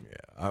say.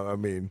 I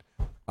mean,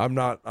 I'm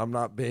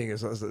not being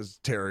as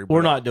Terry.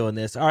 We're but- not doing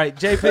this. All right,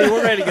 JP,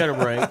 we're ready to go to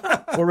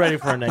break. We're ready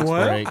for our next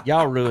Well. break.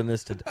 Y'all ruined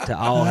this to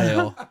all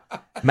hell.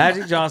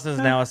 Magic Johnson is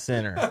now a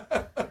center.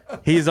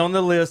 He's on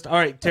the list. All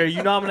right, Terry,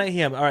 you nominate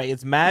him. All right,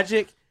 it's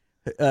Magic.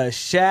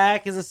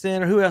 Shaq is a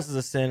center. Who else is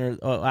a center?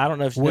 I don't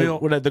know if you know.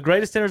 Will. Well, the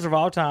greatest centers of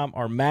all time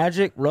are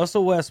Magic,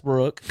 Russell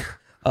Westbrook,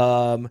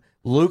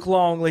 Luke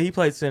Longley. He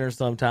played center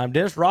sometime.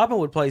 Dennis Rodman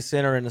would play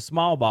center in a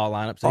small ball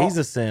lineup, so he's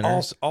a center.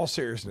 All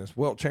seriousness,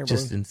 Wilt Chamberlain.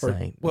 Just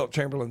insane. Wilt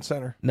Chamberlain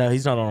center. No,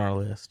 he's not on our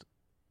list.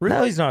 Really?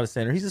 No, he's not a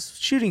center. He's a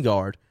shooting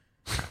guard.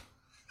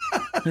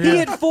 He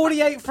had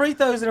 48 free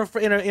throws in his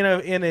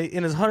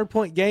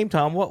 100-point game,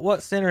 Tom.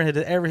 What center had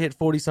ever hit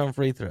 40-some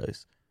free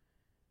throws?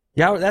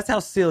 Y'all, that's how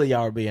silly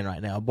y'all are being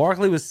right now.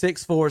 Barkley was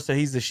 6'4", so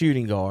he's the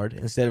shooting guard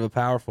instead of a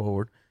power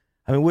forward.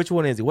 I mean, which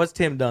one is he? What's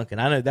Tim Duncan?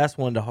 I know that's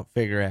one to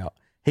figure out.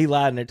 He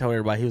lied and they told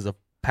everybody he was a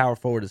power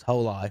forward his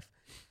whole life,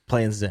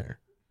 playing center.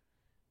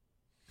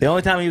 The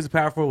only time he was a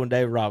power forward when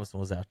David Robinson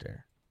was out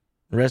there.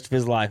 The rest of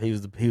his life, he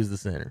was the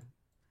center.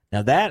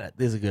 Now that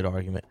is a good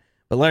argument.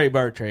 But Larry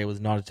Bird, Terry, was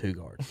not a 2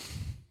 guard.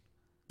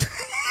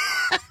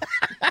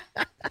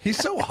 He's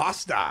so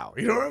hostile.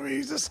 You know what I mean?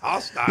 He's just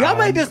hostile. Y'all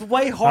made this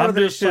way harder I'm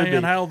than it just should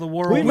saying be. how the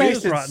world We is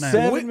wasted right now.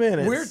 7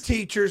 minutes. We're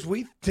teachers.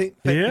 We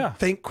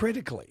think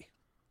critically.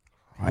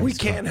 We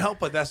can't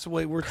help it. That's the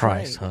way we're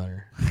Christ, trained.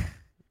 Hunter.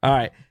 All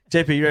right,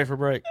 JP, you ready for a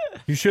break?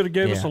 You should have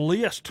gave us Yeah. a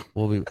list.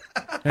 We'll be.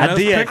 And I us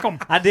did. pick 'em.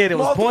 I did. It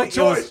was Multiple point.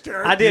 It was, choice,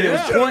 Terry. I did. It Yeah.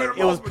 was Should've point. been a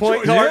It was multiple point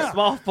choice. guard, Yeah.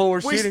 small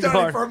forward, We shooting studied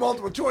guard. for a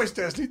multiple choice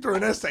test. He threw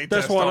an essay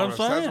That's test what on I'm us.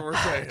 saying. That's what we're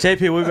saying.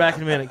 JP, we'll be back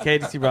in a minute.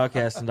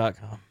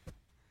 KDCBroadcasting.com.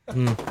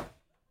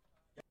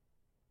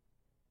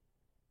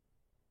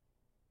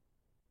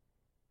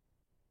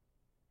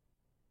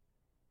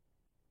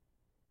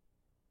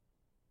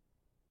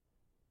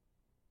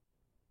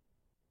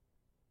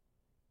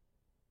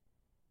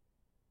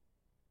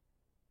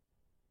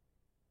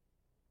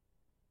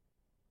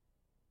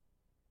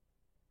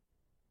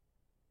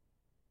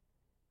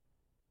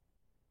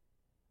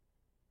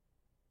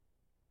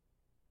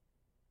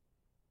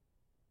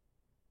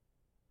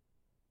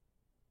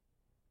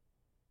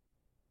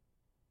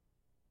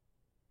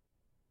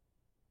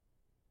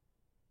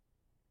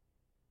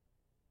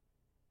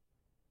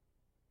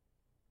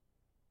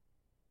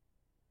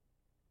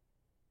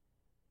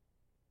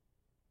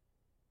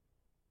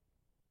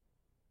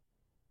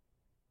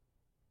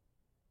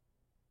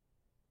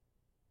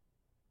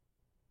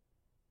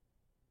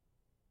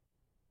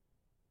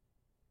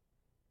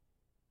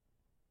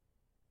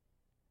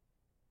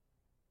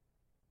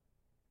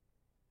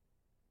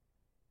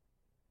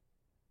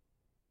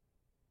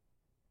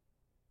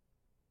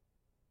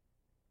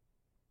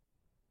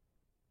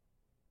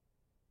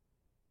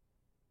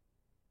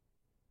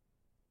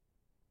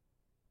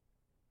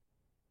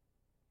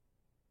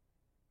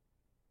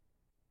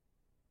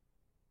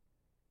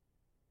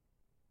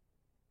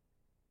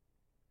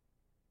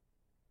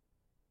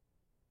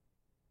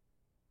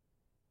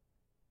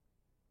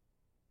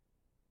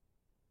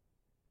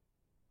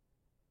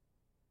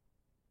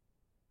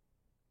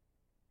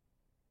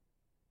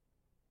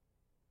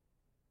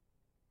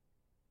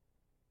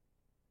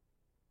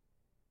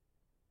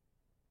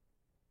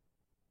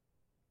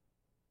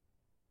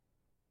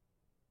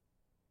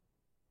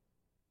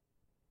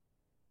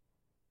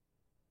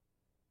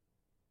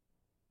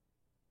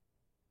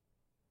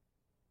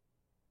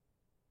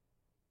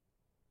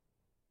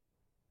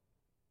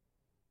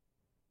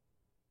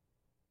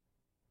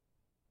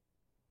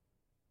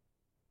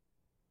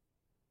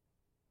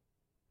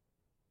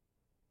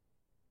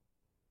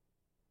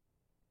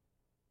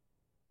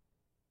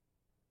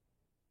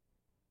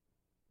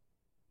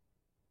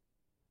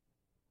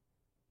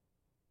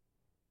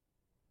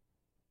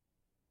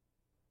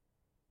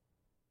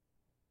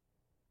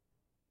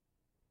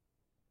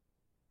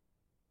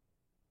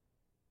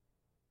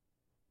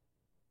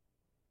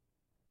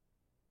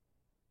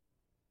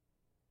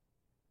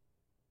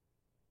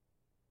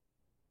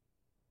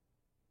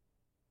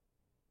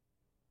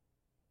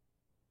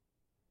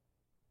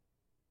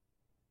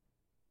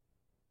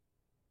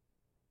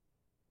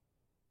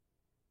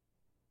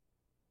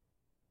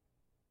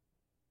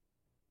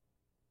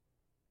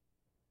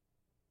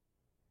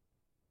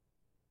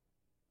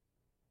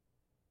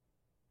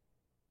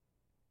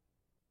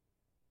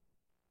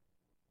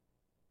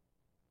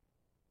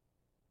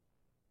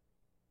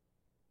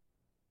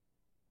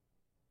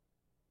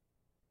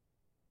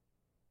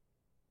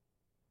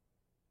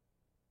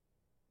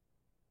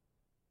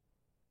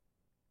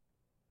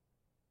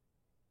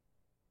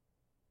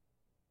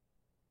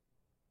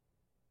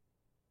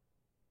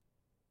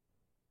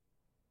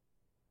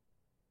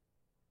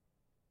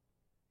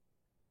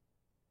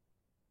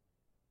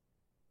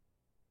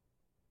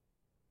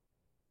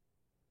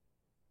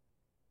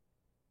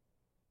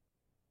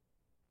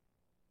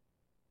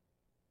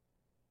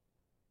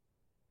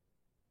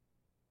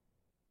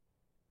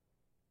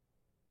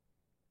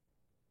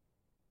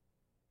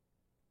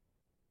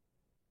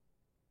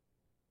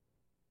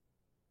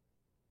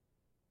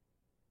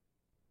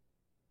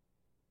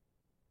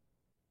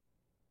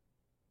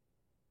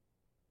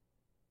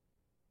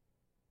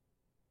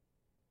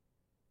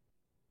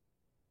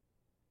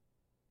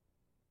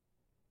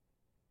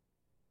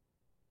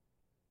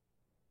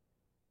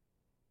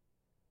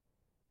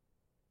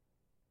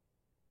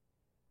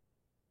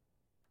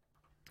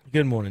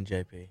 Good morning,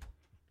 JP.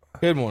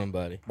 Good morning,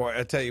 buddy. Boy,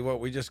 I tell you what,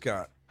 we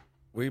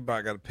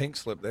about got a pink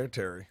slip there,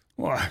 Terry.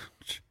 Well,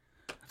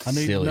 I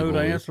need Silly to know the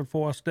boys. answer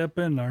before I step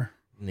in there.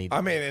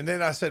 I mean, and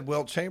then I said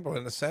Wilt Chamberlain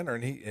in the center,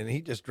 and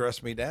he just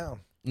dressed me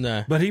down.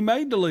 No. But he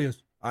made the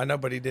list. I know,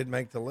 but he did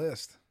make the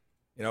list.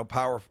 You know,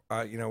 power.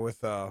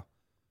 With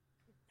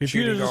If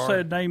you shooting just guard.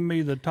 said name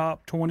me the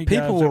top 20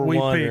 People guys that were we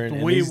wondering, picked,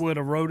 and we these- would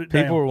have wrote it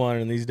down. People were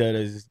wondering, these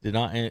dodos did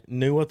not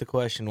knew what the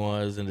question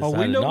was and Oh, we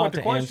decided know not what the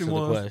to question answer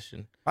was. the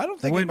question. I don't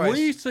think when we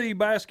anybody's- see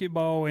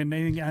basketball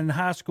in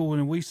high school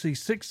and we see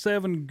 6,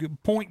 7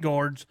 point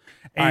guards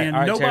All right, and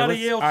all right, Terry, nobody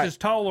let's- else all right. is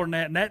taller than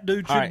that, and that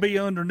dude should All right. be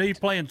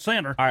underneath playing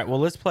center. All right, well,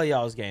 let's play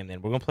y'all's game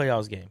then. We're going to play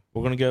y'all's game.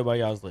 We're going to go by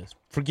y'all's list.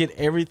 Forget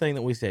everything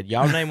that we said.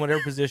 Y'all name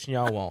whatever position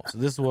y'all want. So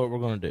this is what we're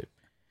going to do.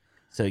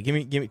 So give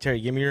me Terry,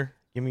 give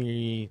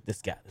me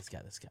this guy.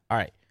 All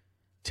right.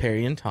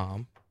 Terry and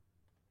Tom,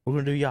 we're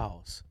going to do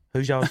y'all's.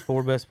 Who's y'all's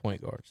 4 best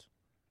point guards?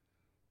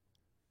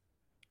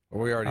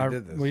 Well, we already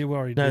did this. We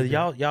already No, did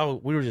that. y'all.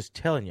 We were just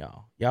telling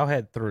y'all. Y'all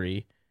had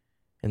 3,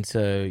 and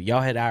so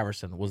y'all had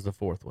Iverson was the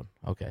 4th one.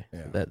 Okay,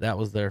 Yeah. so that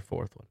was their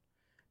 4th one.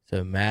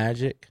 So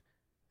Magic,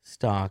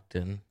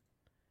 Stockton,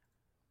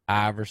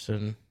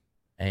 Iverson,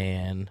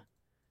 and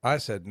I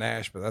said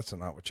Nash, but that's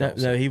not what y'all no,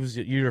 said. he was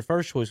your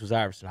first choice was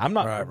Iverson. I'm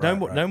not Right, no, right,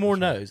 more right, no more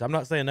that's right. no's. I'm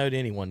not saying no to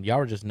anyone. Y'all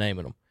are just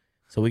naming them.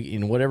 So we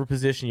in whatever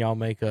position y'all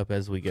make up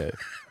as we go.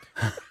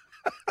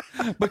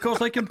 Because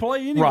they can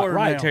play anywhere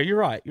Right, now. Terry. You're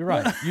right. You're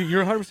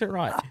 100%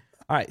 right. All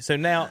right. So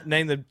now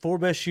name the 4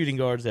 best shooting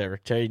guards ever.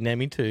 Terry, name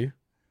me 2.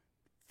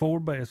 4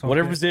 best.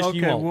 Whatever okay. position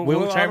you Okay, want. we'll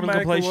Will Chamberlain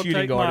can play automatically shooting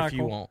take guard if you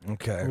Michael. want.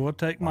 Okay. We'll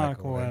take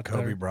Michael and out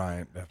Kobe there.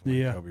 Bryant,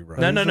 definitely. Yeah. Kobe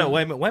Bryant. No.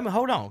 Wait a minute.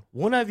 Hold on.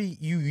 One of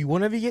you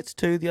one of you gets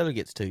 2. The other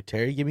gets 2.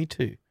 Terry, give me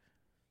 2.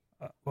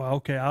 Well,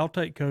 okay, I'll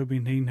take Kobe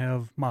and he can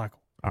have Michael.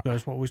 All right.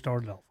 That's what we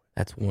started off with.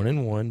 That's 1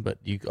 and 1. But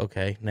you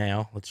okay?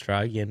 Now let's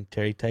try again.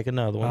 Terry, take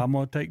another one. I'm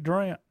going to take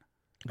Durant.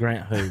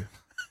 Grant who?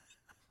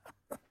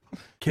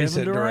 Kevin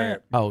said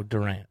Durant. Oh,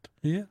 Durant.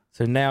 Yeah.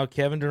 So now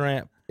Kevin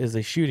Durant is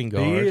a shooting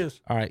guard. He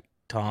is. All right,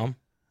 Tom.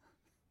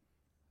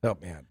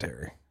 Help me out,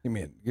 Terry. Give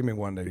me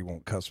one that he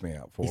won't cuss me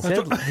out for.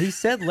 He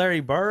said Larry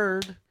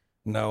Bird.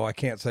 No, I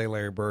can't say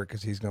Larry Bird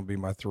because he's going to be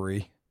my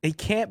 3. He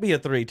can't be a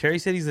 3. Terry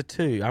said he's a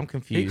 2. I'm He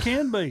confused.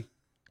 can be.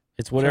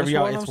 It's whatever That's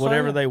y'all. what It's I'm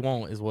whatever saying. they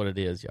want is what it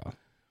is, y'all.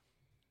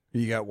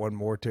 You got one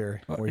more,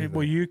 Terry? What do you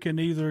Well, think? you can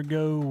either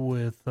go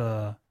with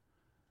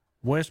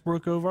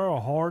Westbrook over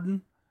or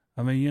Harden.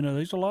 I mean,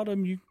 there's a lot of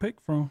them you can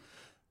pick from.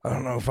 I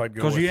don't know if I'd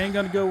go Because with you ain't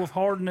going to go with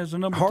Harden as a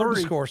number Harden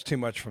 3. scores too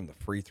much from the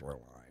free throw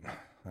line.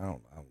 I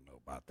don't know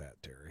about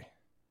that, Terry.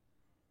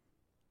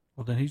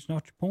 Well, then he's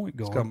not your point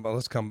guard.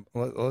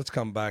 Let's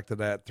come back to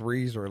that.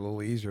 3s are a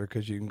little easier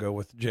because you can go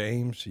with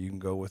James, you can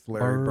go with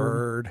Larry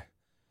Bird,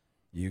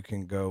 you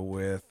can go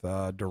with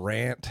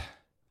Durant.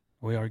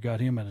 We already got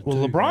him at a 2.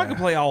 Well, LeBron can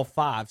play all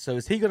 5. So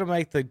is he going to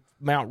make the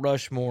Mount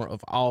Rushmore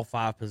of all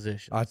 5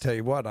 positions? I tell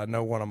you what, I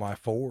know one of my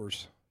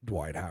 4s,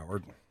 Dwight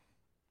Howard.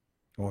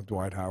 I want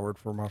Dwight Howard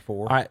for my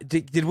 4. All right.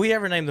 Did we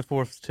ever name the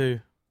 4th too?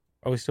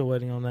 Are we still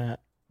waiting on that?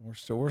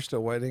 We're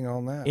still waiting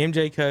on that.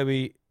 MJ,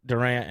 Kobe,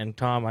 Durant, and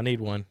Tom. I need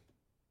one.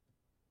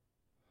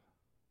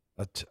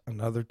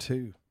 Another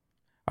 2.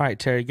 All right,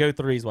 Terry, go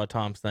 3s while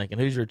Tom's thinking.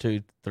 Who's your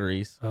 2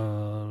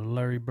 3s?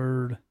 Larry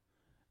Bird.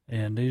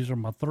 And these are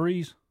my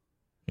 3s.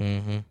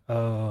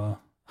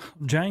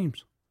 Mm-hmm.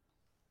 James.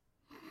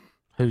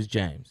 Who's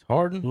James?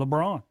 Harden?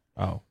 LeBron.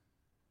 Oh.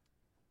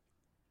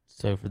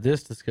 So for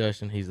this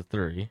discussion, he's a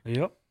 3.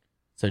 Yep.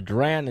 So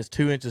Durant is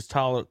 3 inches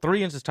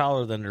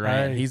taller than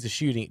Durant. Hey. He's a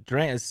shooting.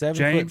 Durant is 7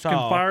 James foot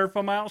tall. can fire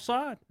from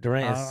outside.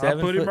 Durant is I 7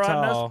 put foot him right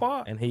in that tall,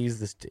 spot. and he's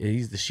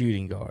the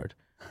shooting guard.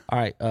 All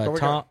right, So we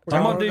Tom.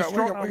 got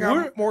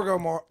we're-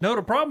 more. No,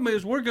 the problem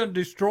is we're going to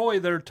destroy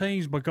their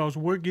teams because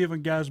we're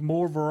giving guys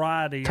more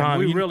variety, Tom, and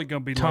we're you- really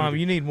going to be Tom, loaded.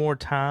 you need more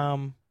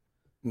time,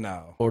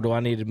 No. or do I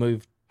need to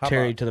move How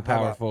Terry about- to the how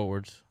power about-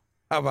 forwards?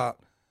 How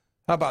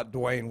about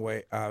Dwayne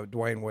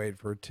Wade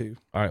for a 2?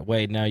 All right,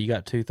 Wade. Now you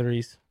got 2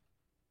 3s.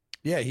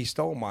 Yeah, he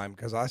stole mine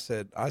because I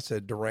said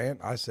Durant,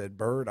 I said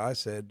Bird, I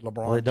said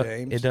LeBron Well,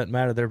 James. it doesn't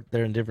matter.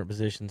 They're in different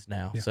positions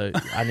now, so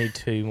I need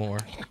 2 more.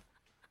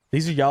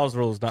 These are y'all's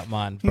rules, not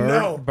mine. Bird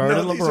No, and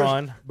these are-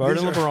 LeBron. Bird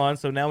these and are- LeBron.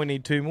 So now we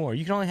need 2 more.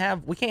 We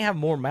can't have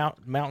more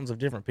mountains of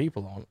different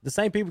people on. The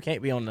same people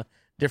can't be on the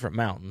different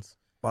mountains.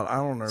 But I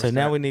don't So understand.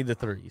 now we need the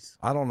 3s.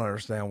 I don't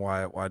understand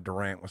why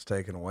Durant was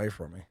taken away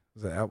from me.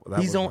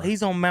 He's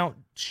on Mount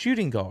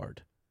shooting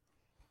guard.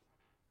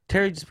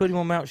 Terry just put him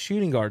on Mount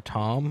shooting guard.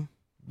 Tom.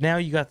 Now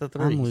you got the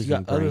 3s. You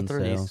got other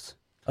 3s.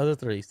 Other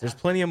 3s. There's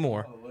plenty of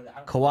more.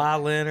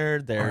 Kawhi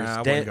Leonard. There's I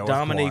wouldn't go with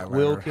Dominique Kawhi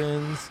Leonard.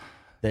 Wilkins.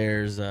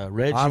 There's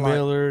Reggie I like-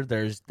 Miller.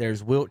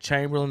 There's Wilt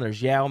Chamberlain.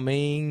 There's Yao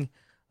Ming.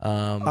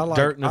 like-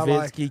 Dirk I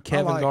like- Nowitzki. I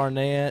Kevin like-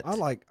 Garnett.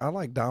 I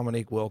like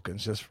Dominique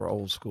Wilkins just for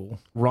old school. That's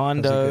a good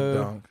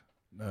Rondo. dunk.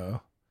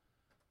 No.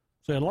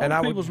 See, a lot And I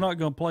of would- people's not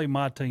going to play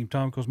my team,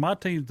 Tom, because my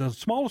team, the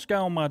smallest guy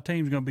on my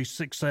team is going to be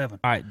 6'7".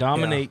 All right,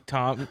 Dominique.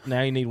 Tom.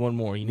 Now you need one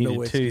more. You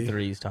needed 2 Nowitzki.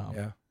 3s, Tom.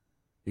 Yeah.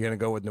 You're gonna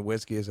go with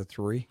Nowitzki as a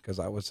 3 because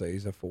I would say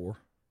he's a 4.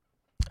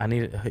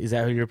 Is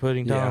that who you're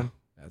putting, Tom?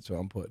 Yeah, that's what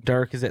I'm putting.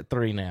 Dirk is at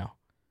 3 now.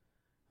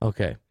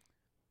 Okay.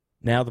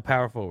 Now the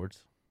power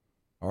forwards.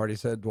 I already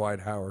said Dwight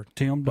Howard.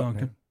 Tim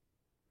Duncan.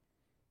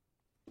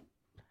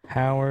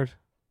 Howard,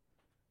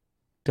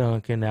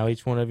 Duncan. Now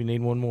each one of you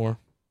need one more.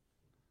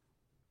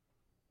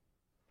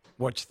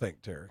 What you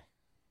think, Terry?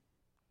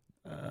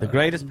 The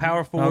greatest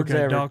power forwards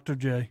ever Dr.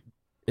 J.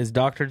 is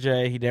Dr.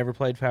 J. He never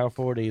played power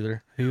forward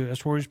either.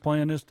 That's where he's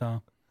playing this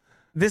time.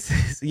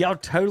 Y'all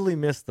totally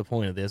missed the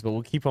point of this, but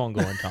we'll keep on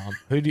going, Tom.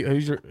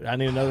 Who's your? I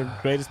need another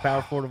greatest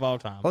power forward of all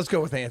time. Let's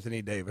go with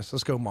Anthony Davis.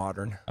 Let's go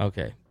modern.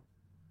 Okay.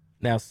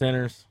 Now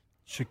centers.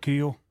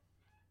 Shaquille.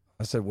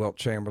 I said Wilt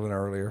Chamberlain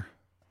earlier.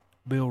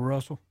 Bill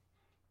Russell.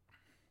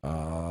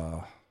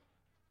 I'm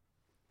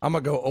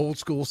gonna go old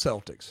school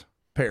Celtics.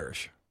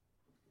 Parrish.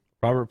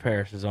 Robert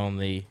Parrish is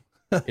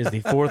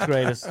the fourth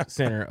greatest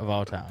center of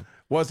all time.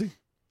 Was he?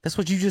 That's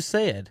what you just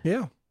said.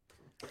 Yeah.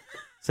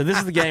 So this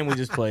is the game we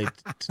just played,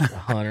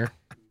 Hunter,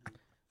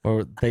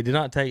 or they did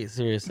not take it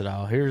serious at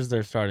all. Here's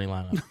their starting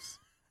lineups.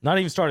 Not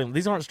even starting.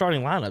 These aren't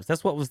starting lineups.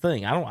 That's what was the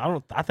thing.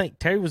 I think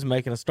Terry was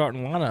making a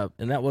starting lineup,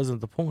 and that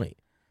wasn't the point.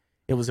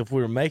 It was if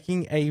we were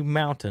making a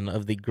mountain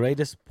of the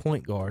greatest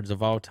point guards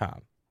of all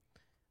time.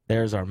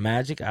 There's our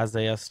Magic,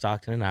 Isaiah,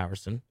 Stockton, and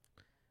Iverson.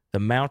 The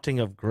mountain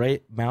of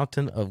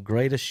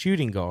greatest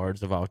shooting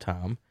guards of all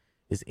time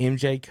is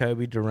MJ,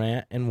 Kobe,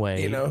 Durant, and Wade.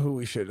 You know who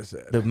we should have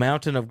said. The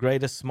mountain of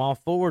greatest small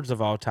forwards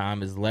of all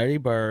time is Larry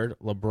Bird,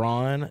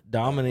 LeBron,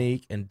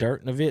 Dominique, and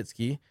Dirk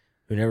Nowitzki,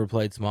 who never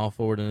played small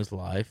forward in his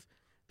life.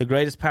 The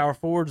greatest power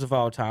forwards of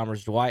all time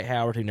is Dwight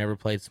Howard, who never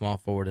played small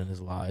forward in his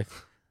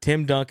life.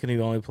 Tim Duncan,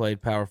 who only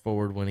played power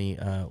forward when he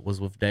was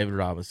with David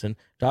Robinson.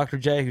 Dr.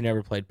 J, who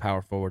never played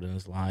power forward in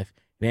his life.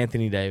 And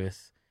Anthony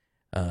Davis.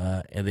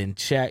 And then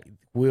Shaq,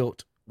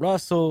 Wilt,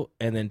 Russell,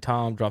 and then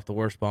Tom dropped the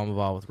worst bomb of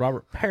all with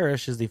Robert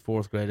Parrish is the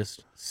fourth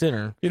greatest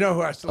center. You know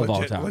who I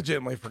all time.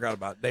 legitimately forgot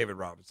about? David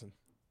Robinson.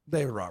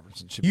 David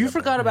Robinson should. You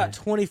forgot about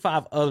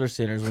 25 other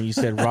centers when you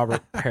said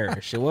Robert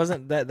Parrish. It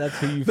wasn't that. That's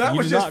who you. That you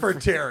was did just not for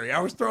Terry. I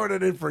was throwing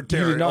it in for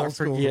Terry. You did not old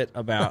school. forget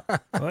about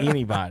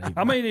anybody.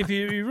 I mean, if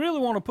you really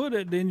want to put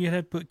it, then you'd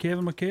have to put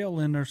Kevin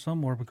McHale in there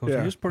somewhere because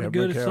he was pretty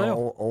Kevin good McHale,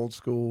 himself. Old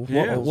school.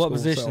 Yeah. Old What school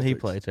position he Celtics.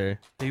 play, Terry?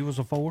 He was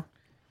a 4.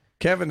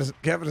 Kevin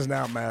is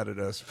now mad at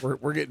us.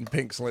 We're getting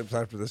pink slips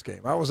after this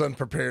game. I was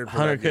unprepared for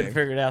Hunter that couldn't game.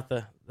 figure out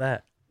that. No, I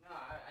did.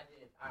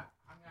 I'm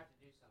going to have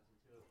to do something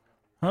to it.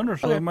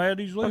 Hunter's so mad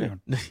he's leaving.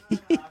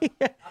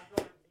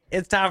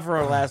 It's time for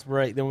our last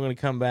break. Then we're going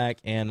to come back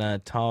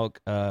and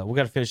talk. We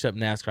got to finish up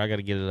NASCAR. I got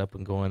to get it up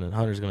and going. And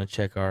Hunter's going to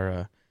check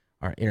our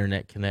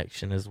internet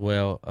connection as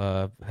well.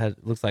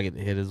 Looks like it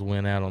hit his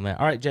win out on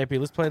that. All right, JP,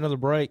 let's play another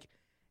break,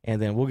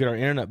 and then we'll get our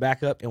internet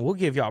back up, and we'll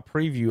give y'all a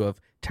preview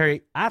of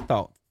Terry. I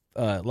thought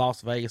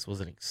Las Vegas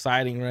was an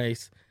exciting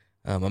race.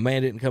 My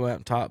man didn't come out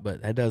on top,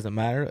 but that doesn't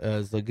matter. It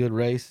was a good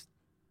race.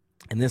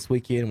 And this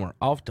weekend, we're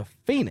off to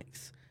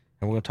Phoenix,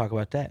 and we're going to talk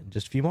about that in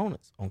just a few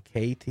moments on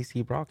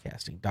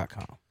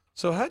KTCBroadcasting.com.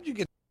 So how'd you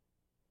get?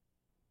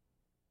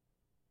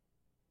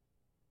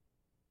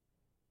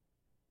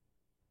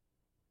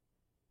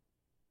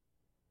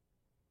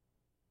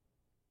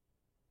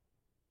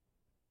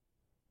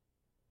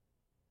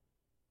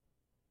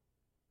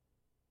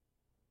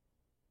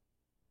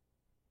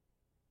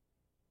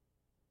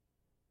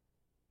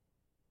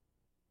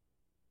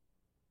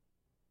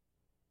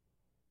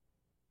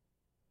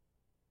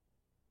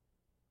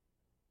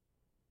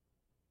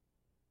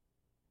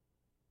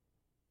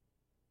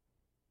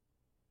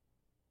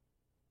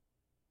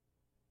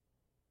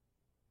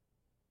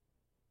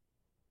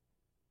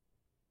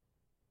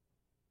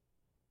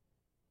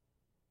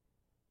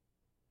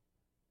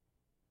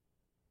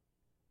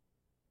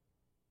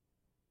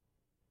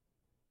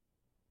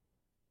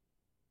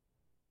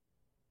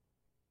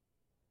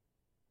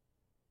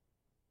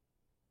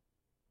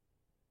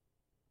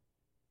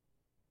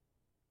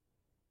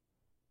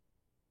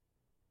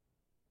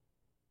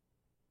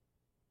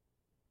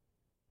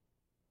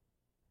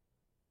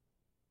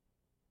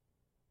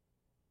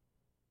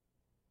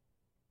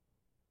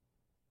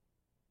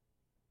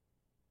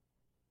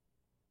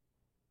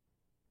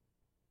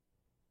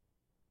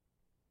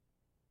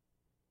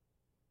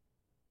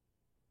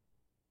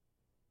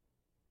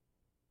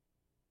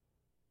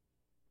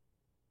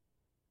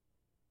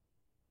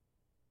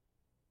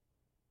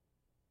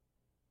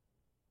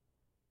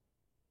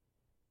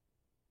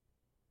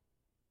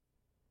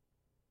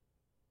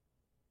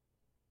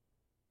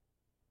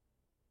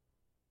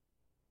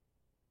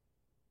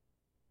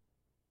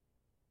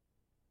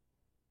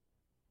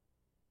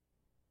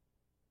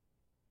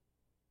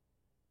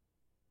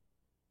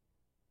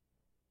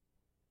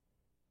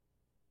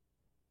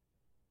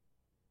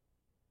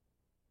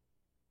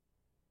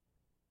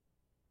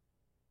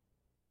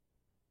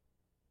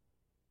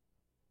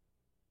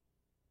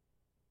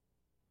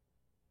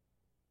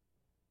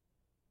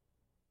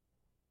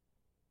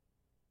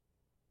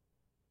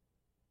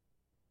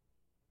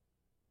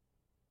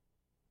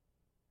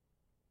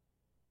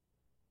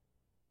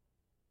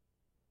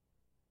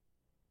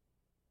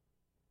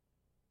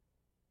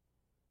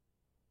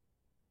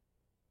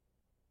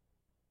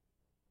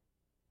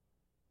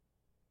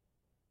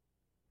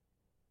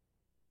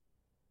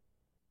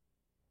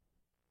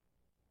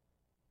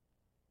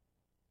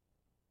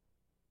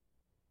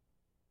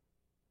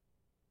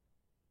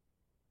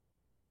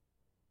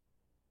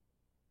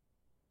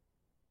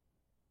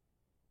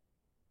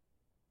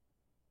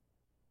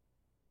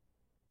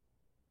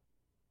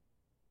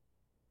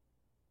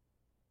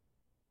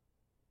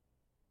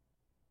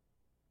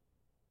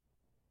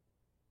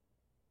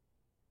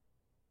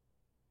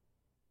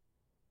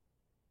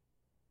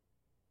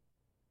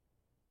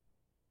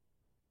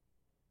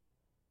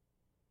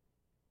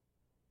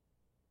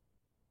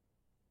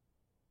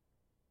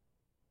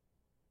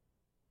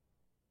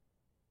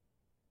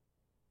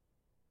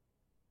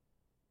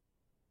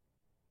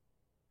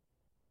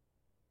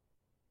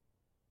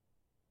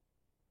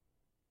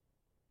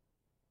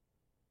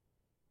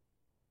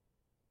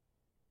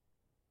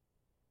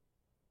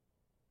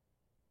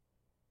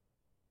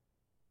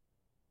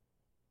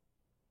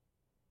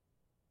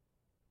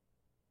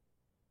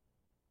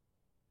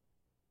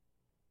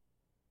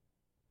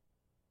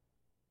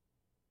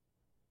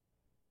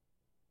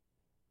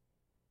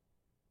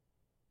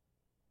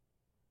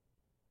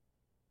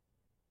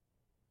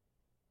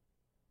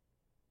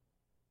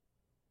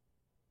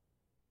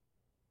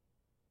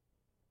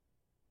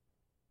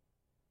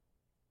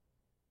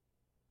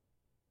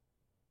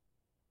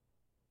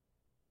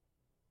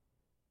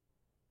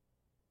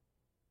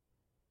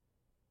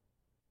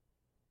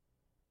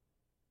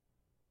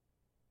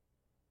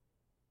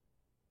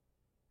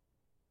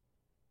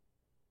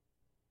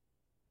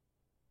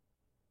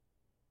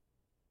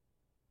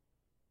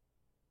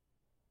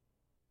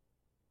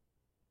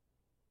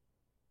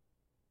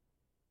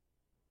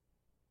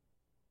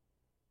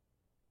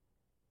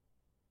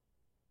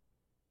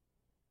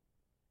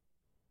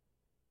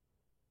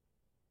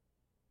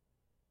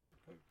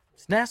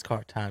 It's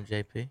NASCAR time,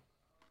 JP.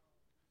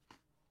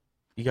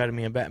 You got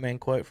me a Batman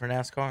quote for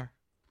NASCAR?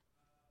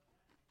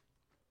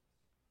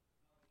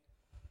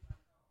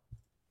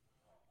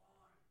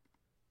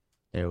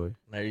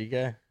 There you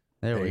go.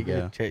 There we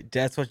go.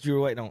 That's what you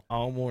were waiting on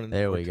all morning.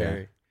 There we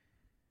Terry. go.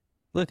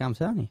 Look, I'm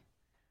telling you.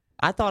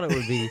 I thought it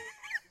would be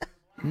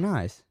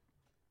nice.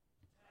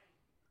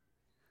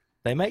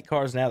 They make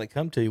cars now that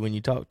come to you when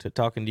you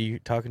talking to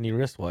your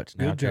wristwatch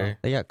now, Good job. Terry.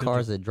 They got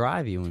cars that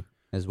drive you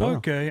as well.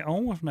 Okay,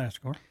 on with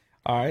NASCAR.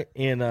 All right,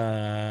 in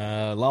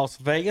Las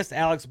Vegas,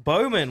 Alex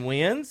Bowman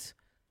wins.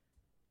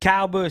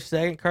 Kyle Busch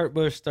second, Kurt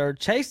Busch third,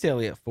 Chase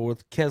Elliott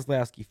fourth,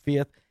 Keselowski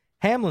fifth,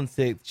 Hamlin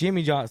sixth,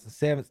 Jimmy Johnson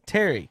seventh,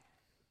 Terry.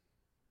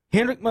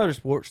 Hendrick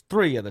Motorsports,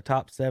 3 of the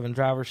top 7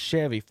 drivers.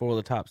 Chevy, 4 of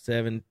the top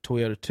 7.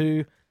 Toyota,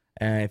 2.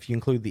 If you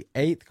include the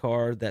 8th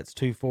car, that's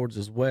 2 Fords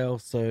as well.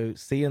 So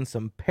seeing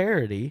some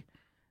parity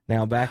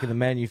now back in the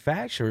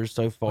manufacturers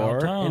so far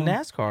in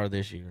NASCAR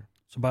this year.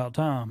 It's about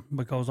time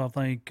because I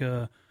think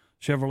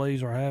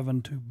Chevrolets are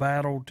having to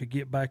battle to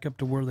get back up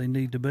to where they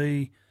need to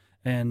be.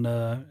 And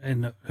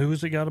who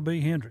has it got to be?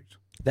 Hendricks.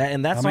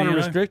 That's on a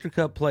Restrictor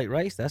Cup plate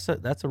race. That's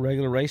a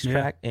regular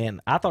racetrack,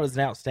 and I thought it was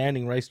an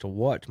outstanding race to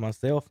watch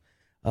myself.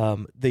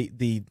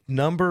 The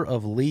number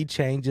of lead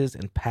changes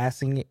and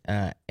passing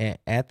at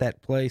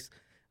that place,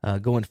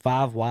 going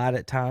 5 wide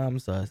at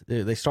times.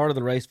 They started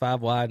the race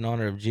 5 wide in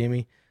honor of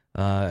Jimmy.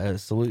 A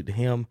salute to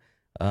him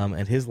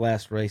and his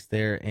last race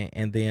there,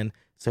 and then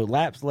so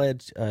laps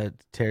led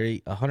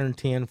Terry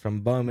 110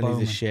 from Bowman.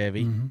 He's a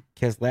Chevy. Mm-hmm.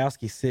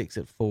 Keselowski 6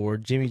 at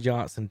Ford. Jimmy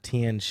Johnson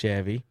 10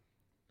 Chevy.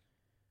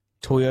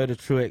 Toyota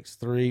Truex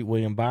 3.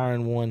 William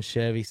Byron 1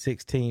 Chevy.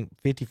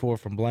 54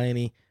 from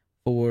Blaney.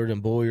 Ford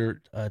and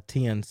Boyer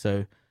 10.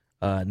 So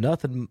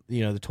nothing.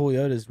 The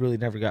Toyotas really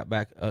never got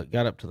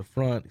up to the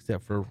front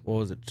except for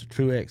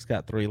Truex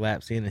got 3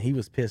 laps in, and he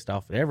was pissed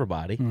off at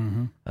everybody.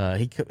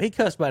 Mm-hmm. He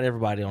cussed about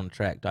everybody on the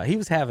track. He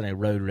was having a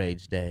road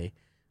rage day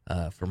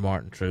for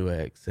Martin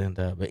Truex, and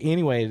but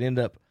anyway, it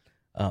ended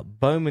up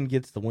Bowman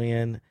gets the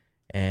win,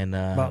 and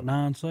about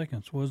 9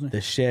 seconds, wasn't it?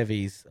 The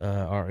Chevys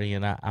are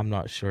in. I'm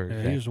not sure.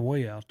 Yeah, he was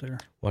way out there.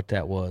 What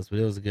that was, but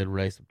it was a good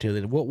race up to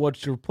then.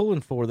 What you're pulling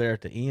for there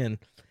at the end.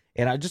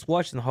 And I just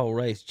watching the whole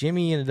race.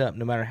 Jimmy ended up,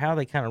 no matter how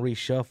they kind of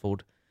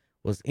reshuffled,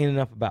 was ending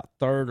up about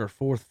 3rd or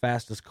 4th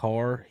fastest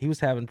car. He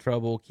was having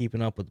trouble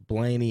keeping up with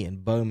Blaney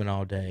and Bowman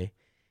all day.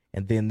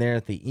 And then there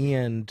at the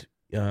end,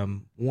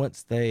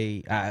 once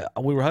we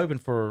were hoping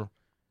for,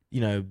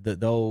 the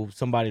old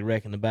somebody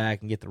wrecking the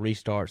back and get the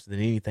restarts, then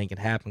anything could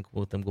happen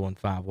with them going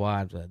 5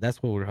 wide.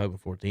 That's what we were hoping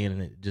for at the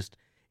end, and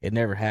it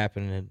never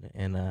happened.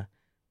 And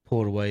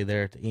pulled away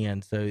there at the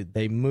end. So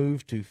they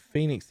moved to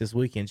Phoenix this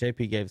weekend.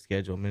 JP gave a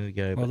schedule a minute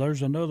ago. Well,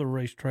 there's another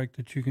racetrack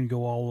that you can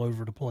go all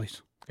over the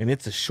place. And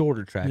it's a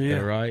shorter track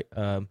there, right?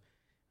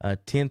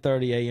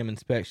 10:30 a.m.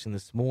 inspection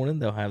this morning.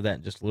 They'll have that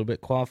in just a little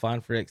bit. Qualifying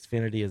for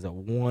Xfinity is at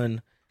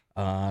 1.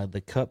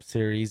 The Cup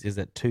Series is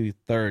at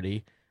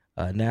 2:30.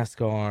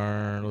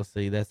 NASCAR, let's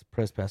see, that's the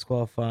press pass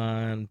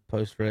qualifying.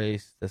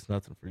 Post-race, that's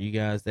nothing for you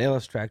guys. The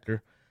LS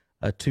Tractor,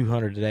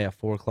 200 today at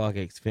 4 o'clock.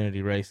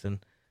 Xfinity Racing,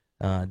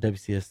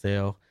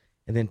 WCSL.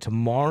 And then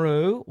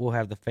tomorrow we'll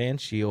have the Fan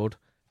Shield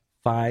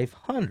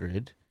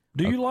 500.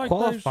 Do you like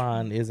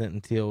qualifying? Isn't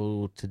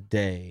until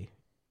today.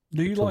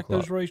 Do you like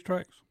those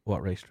racetracks?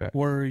 What racetrack?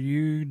 Where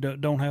you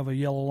don't have a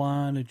yellow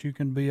line that you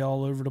can be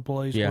all over the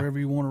place wherever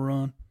you want to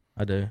run.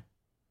 I do.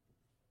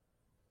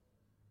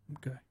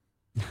 Okay.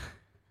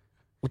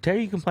 Well,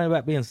 Terry, you complain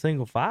about being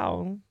single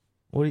file.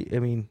 What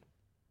do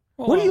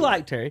you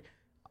like, Terry?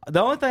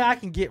 The only thing I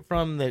can get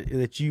from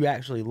that you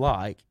actually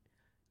like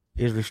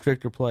is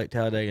Restrictor Plate,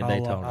 Talladega,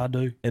 and Daytona. I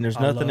do. And there's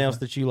nothing else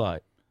that you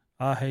like.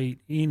 I hate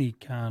any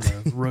kind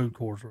of road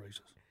course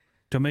races.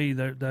 To me,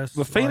 that's.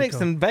 But Phoenix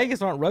and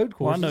Vegas aren't road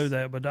courses. Well, I know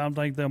that, but I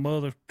think them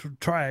other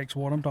tracks,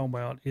 what I'm talking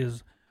about,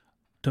 is,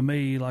 to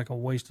me, like a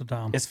waste of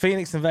time. Is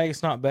Phoenix and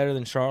Vegas not better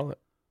than Charlotte?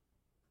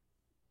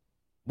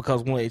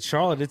 Because when it's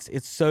Charlotte,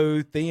 it's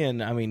so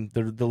thin. I mean,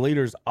 the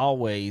leader's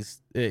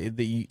always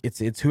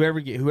it's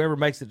whoever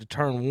makes it to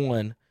turn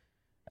 1.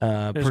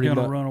 It's going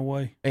to run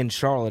away. In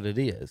Charlotte, it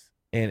is.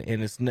 And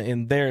it's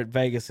in there at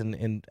Vegas,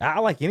 and I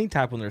like any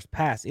type when there's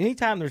pass.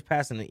 Anytime there's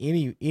passing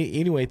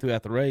any way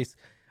throughout the race,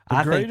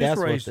 I think that's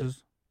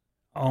races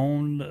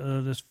on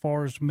as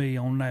far as me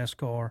on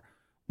NASCAR: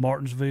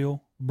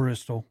 Martinsville,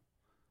 Bristol,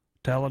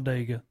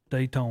 Talladega,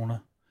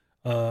 Daytona.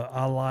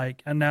 I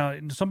like, and now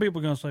some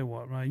people are going to say,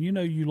 "Well,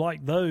 you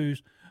like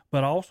those,"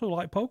 but I also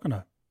like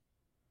Pocono,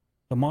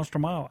 the Monster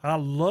Mile. I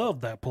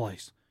love that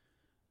place.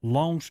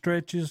 Long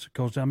stretches,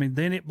 because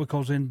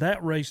in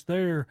that race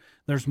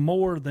there's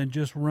more than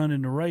just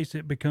running the race.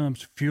 It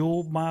becomes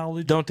fuel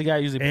mileage. Don't the guy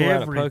usually pull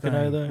out a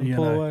Pocono though and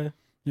pull away?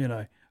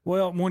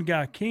 Well, one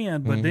guy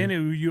can, but then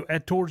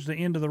towards the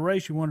end of the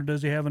race, you wonder,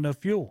 does he have enough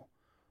fuel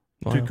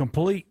to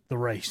complete the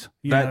race?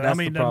 That's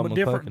the problem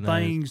different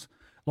things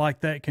like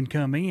that can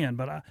come in,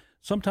 but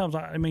sometimes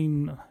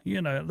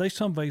there's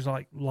some days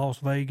like Las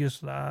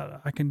Vegas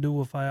I can do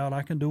without.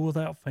 I can do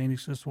without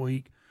Phoenix this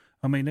week.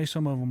 There's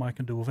some of them I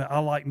can do without. I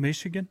like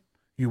Michigan.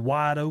 you're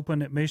wide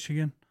open at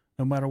Michigan,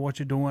 no matter what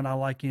you're doing. I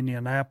like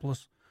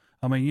Indianapolis.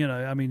 I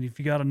mean, if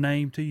you got a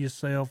name to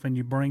yourself and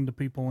you bring the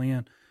people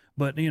in,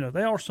 but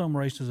there are some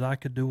races I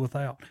could do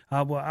without.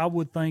 I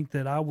would think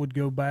that I would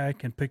go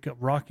back and pick up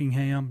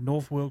Rockingham,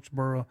 North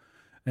Wilkesboro,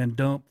 and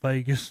dump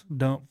Vegas,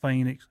 dump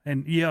Phoenix.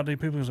 And the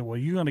people say, well,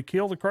 you're going to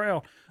kill the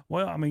crowd.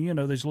 Well, I mean,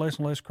 there's less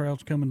and less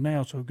crowds coming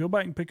now, so go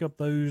back and pick up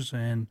those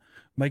and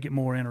make it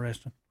more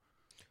interesting.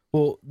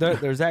 Well,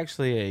 there's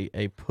actually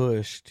a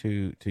push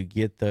to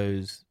get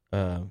those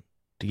to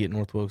get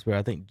North Wilkesboro.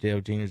 I think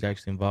Dale Jr. is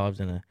actually involved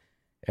in an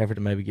effort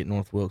to maybe get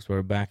North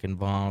Wilkesboro back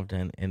involved,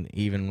 and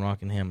even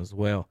Rockingham as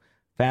well.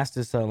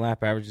 Fastest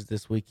lap averages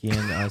this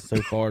weekend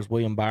so far is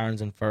William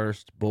Byron's in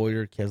first,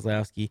 Boyer,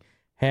 Keselowski,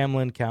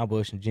 Hamlin, Kyle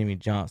Busch, and Jimmy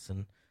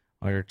Johnson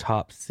are your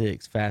top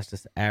 6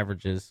 fastest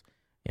averages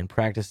in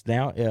practice.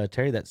 Now,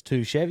 Terry, that's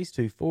 2 Chevys,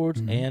 2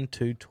 Fords, and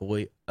 2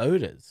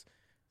 Toyotas.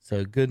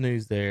 So good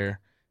news there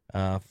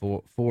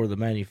for the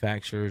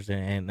manufacturers,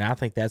 and I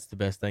think that's the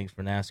best thing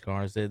for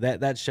NASCAR is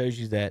that shows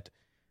you that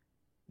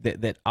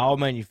all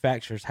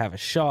manufacturers have a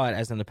shot,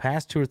 as in the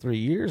past 2 or 3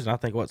 years. And I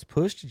think what's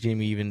pushed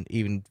Jimmy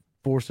even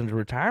forced him to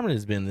retirement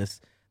has been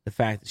the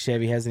fact that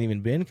Chevy hasn't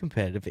even been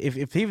competitive.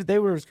 If they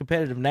were as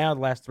competitive now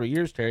the last 3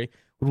 years, Terry,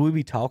 would we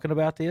be talking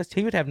about this?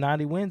 He would have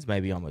 90 wins,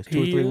 maybe almost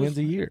 2 or 3 wins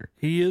a year.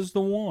 He is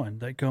the one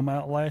that come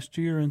out last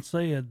year and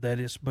said that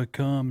it's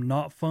become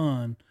not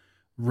fun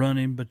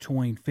running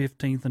between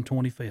 15th and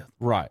 25th.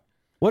 Right.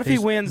 What if he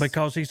wins?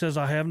 Because he says,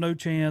 I have no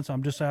chance.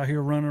 I'm just out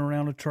here running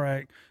around the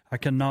track. I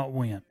cannot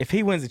win. If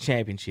he wins the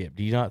championship,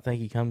 do you not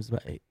think he comes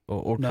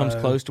or comes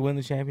close to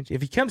winning the championship?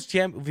 If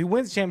he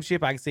wins the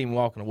championship, I can see him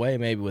walking away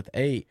maybe with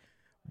 8.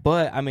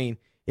 But I mean,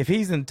 if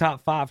he's in the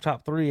top 5,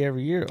 top 3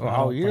 every year or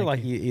all year, like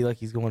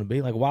he's going to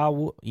be, like why?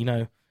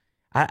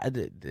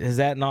 Is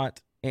that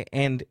not?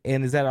 And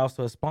is that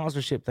also a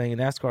sponsorship thing in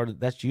NASCAR?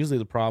 That's usually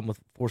the problem with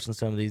forcing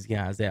some of these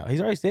guys out. He's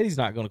already said he's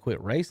not going to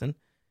quit racing.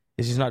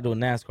 He's just not doing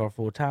NASCAR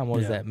full time. What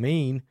does that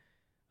mean?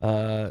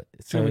 So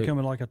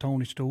becoming like a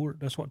Tony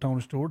Stewart. That's what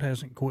Tony Stewart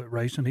hasn't quit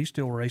racing. He's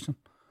still racing.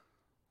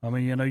 I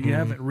mean, you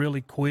haven't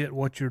really quit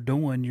what you're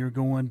doing. You're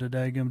going to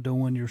daggum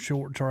doing your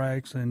short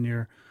tracks and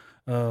your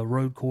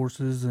road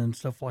courses and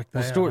stuff like that.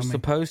 Well, Stewart's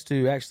supposed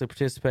to actually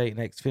participate in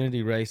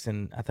Xfinity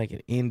racing, I think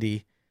at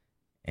Indy,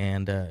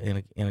 and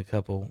in a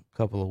couple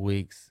of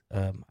weeks.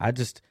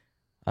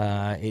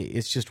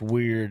 It's just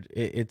weird.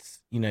 It's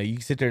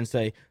you sit there and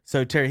say,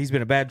 so Terry, he's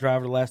been a bad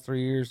driver the last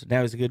 3 years.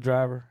 Now he's a good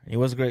driver. He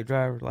was a great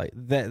driver. Like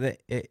that.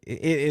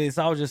 It's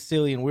all just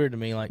silly and weird to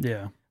me. Like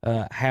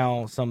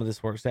how some of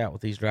this works out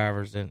with these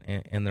drivers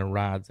and their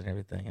rides and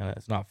everything.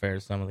 It's not fair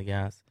to some of the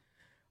guys.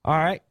 All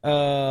right.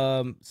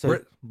 So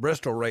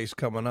Bristol race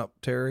coming up,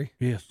 Terry.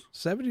 Yes.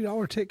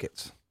 $70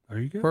 tickets. There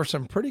you go. For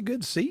some pretty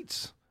good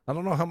seats. I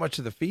don't know how much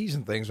of the fees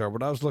and things are,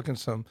 but I was looking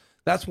some.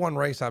 That's one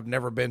race I've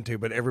never been to,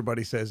 but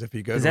everybody says if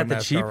you go is to that the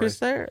cheapest race,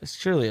 there?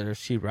 Surely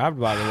it's cheaper. I'd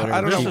buy the whatever.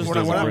 I don't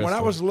know. When I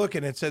Bristol. was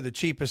looking, it said the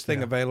cheapest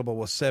thing available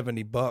was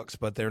 $70,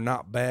 but they're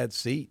not bad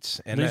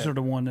seats. And these are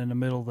the one in the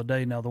middle of the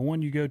day. Now the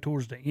one you go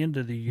towards the end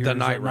of the year, the is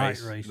night that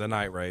race, night race. the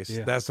night race.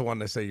 Yeah. That's the one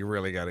they say you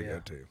really got to go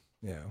to.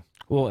 Yeah.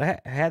 Well,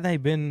 had they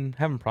been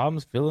having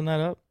problems filling that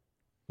up?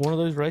 One of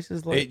those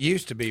races? It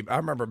used to be. I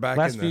remember back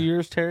last in few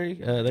years, Terry,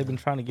 they've been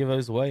trying to give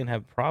those away and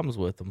have problems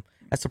with them.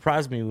 That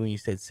surprised me when you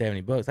said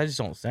 $70. That just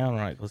don't sound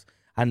right because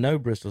I know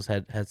Bristol's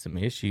had some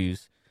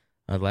issues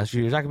the last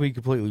few years. I could be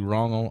completely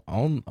wrong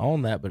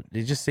on that, but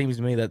it just seems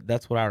to me that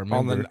that's what I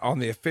remember. On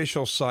the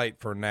official site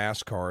for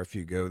NASCAR, if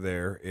you go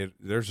there,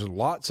 there's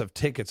lots of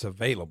tickets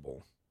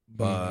available,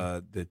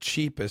 but the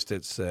cheapest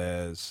it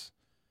says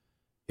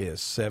is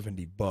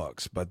 $70.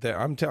 But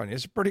I'm telling you,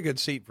 it's a pretty good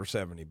seat for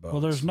 $70. Well,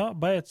 there's not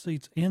bad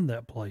seats in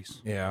that place.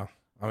 Yeah,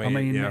 I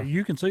mean,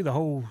 you can see the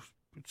whole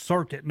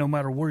circuit no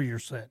matter where you're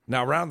set.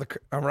 Now around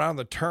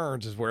the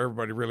turns is where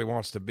everybody really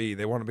wants to be.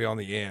 They want to be on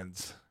the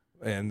ends,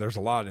 and there's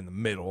a lot in the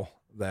middle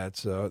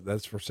that's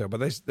for sale.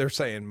 But they're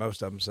saying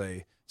most of them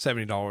say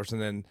 $70,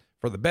 and then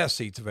for the best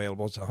seats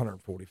available, it's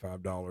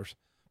 $145.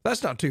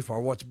 That's not too far.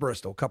 What's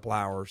Bristol? A couple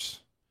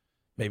hours,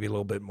 maybe a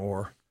little bit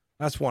more.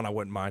 That's one I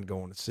wouldn't mind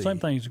going to see. Same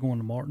thing as going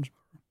to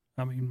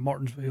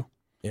Martinsville.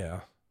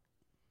 Yeah.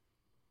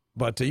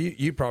 But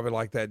you probably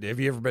like that.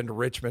 Have you ever been to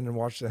Richmond and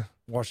watched the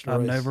race?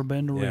 I've never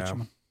been to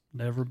Richmond.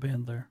 Never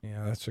been there.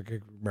 Yeah, that's a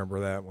good.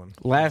 Remember that one.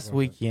 Last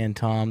weekend,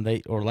 Tom,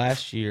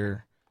 last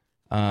year,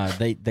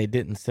 they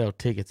didn't sell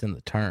tickets in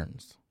the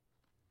turns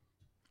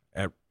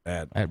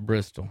at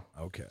Bristol.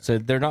 Okay, so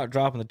they're not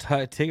dropping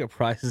the ticket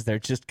prices; they're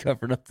just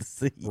covering up the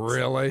seats.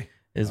 Really?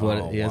 Is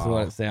what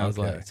it sounds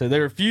like. So they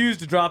refuse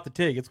to drop the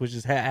tickets, which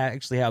is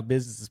actually how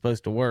business is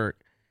supposed to work,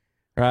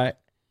 right?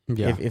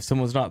 Yeah. If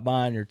someone's not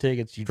buying your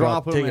tickets, you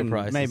drop the ticket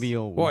prices. Maybe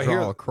you'll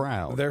draw a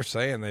crowd. They're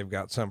saying they've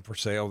got some for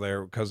sale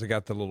there because they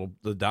got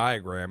the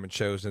diagram. It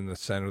shows in the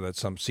center that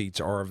some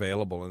seats are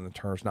available in the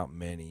turns. Not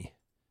many.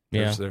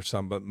 There's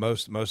some, but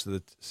most of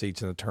the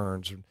seats in the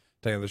turns,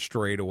 the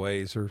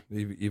straightaways, or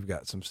you've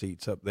got some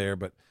seats up there.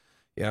 But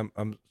yeah,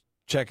 I'm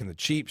checking the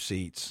cheap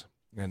seats,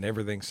 and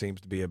everything seems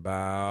to be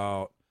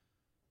about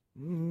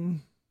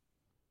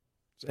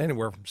It's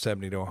anywhere from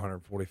 70 to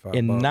 145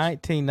 In bucks.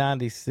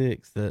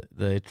 1996,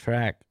 the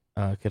track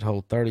could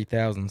hold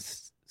 30,000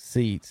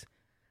 seats.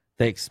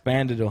 They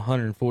expanded to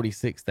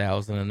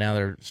 146,000, and now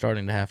they're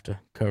starting to have to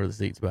cover the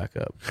seats back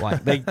up.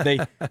 Like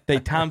they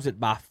times it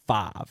by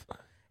 5.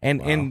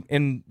 And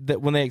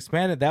when they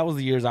expanded, that was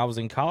the years I was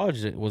in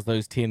college. It was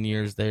those 10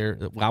 years there.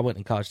 Well, I wasn't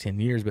in college 10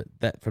 years, but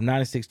that from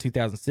 96 to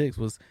 2006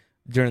 was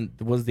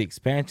the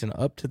expansion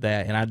up to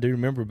that. And I do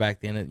remember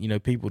back then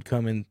that, people would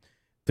come in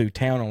through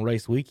town on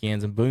race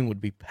weekends, and Boone would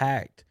be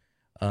packed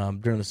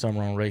during the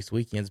summer on race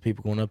weekends.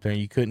 People going up there,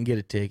 and you couldn't get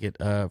a ticket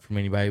from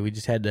anybody. We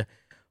just had to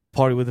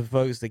party with the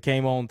folks that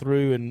came on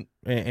through and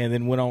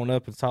then went on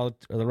up and saw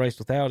the race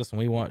without us, and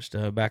we watched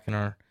back in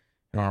our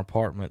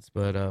apartments.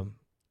 But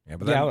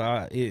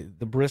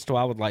the Bristol,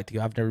 I would like to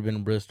go. I've never been to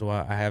Bristol.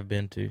 I have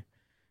been to.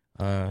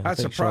 That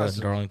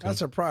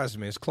surprised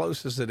me. As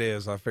close as it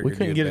is, I figured we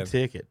couldn't get a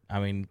ticket. I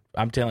mean,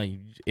 I'm telling you,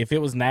 if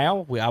it was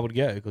now, I would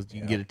go because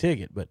you can get a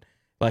ticket. But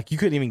like, you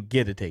couldn't even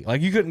get a ticket.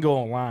 Like, you couldn't go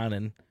online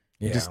and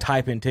just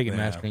type in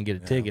Ticketmaster and get a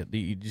ticket.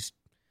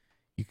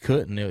 You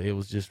couldn't. It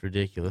was just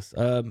ridiculous.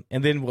 And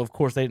then, of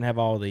course, they didn't have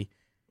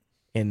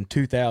in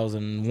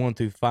 2001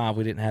 through 5,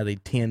 we didn't have the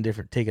 10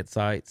 different ticket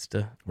sites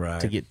to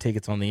get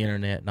tickets on the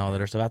internet and all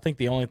that. So I think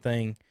the only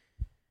thing,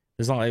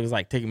 it was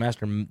like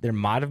Ticketmaster. There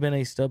might have been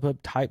a StubHub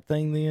type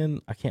thing then.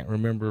 I can't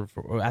remember.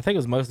 I think it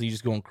was mostly you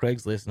just go on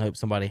Craigslist and hope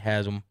somebody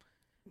had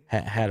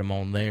them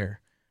on there.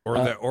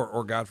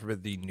 Or God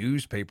forbid, the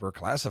newspaper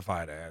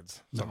classified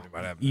ads. Somebody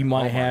might have. You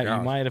might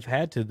have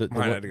had to the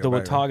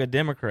Watauga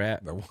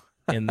Democrat.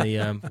 In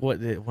the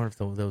what if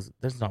those?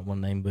 There's not one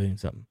named Boone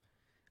something.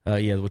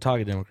 The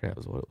Watauga Democrat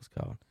was what it was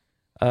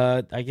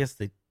called. I guess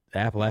the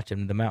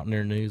Appalachian, the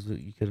Mountaineer News.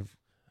 You could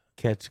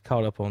have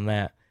caught up on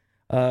that.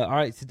 All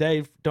right,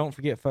 today, don't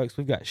forget, folks,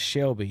 we've got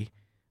Shelby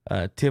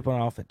tipping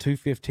off at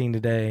 2:15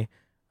 today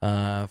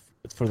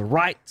for the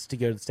rights to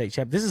go to the state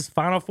championship. This is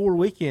Final Four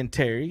weekend,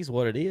 Terry, is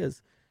what it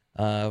is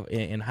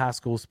in high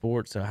school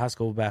sports, high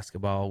school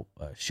basketball.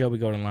 Shelby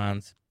Golden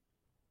Lions.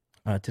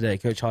 Today,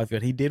 Coach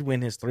Holyfield, he did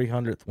win his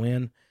 300th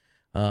win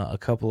a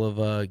couple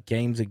of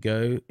games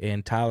ago,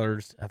 and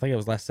I think it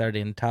was last Saturday,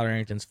 in Tyler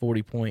Arrington's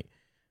 40-point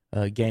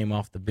game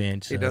off the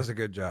bench. He does a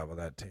good job with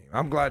that team.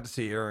 I'm glad to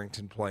see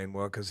Arrington playing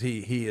well because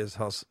he's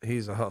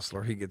a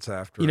hustler. He gets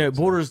after it.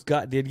 Borders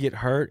did get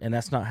hurt, and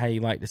that's not how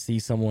you like to see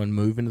someone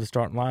move into the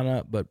starting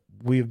lineup, but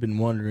we've been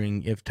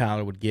wondering if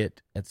Tyler would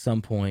get at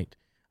some point.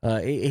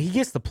 He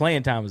gets the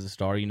playing time as a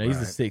starter. He's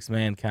the sixth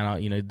man,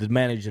 kind of. The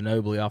Manu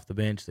Ginobili off the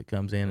bench that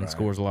comes in and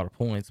scores a lot of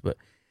points. But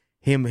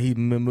he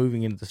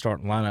moving into the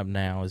starting lineup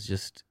now is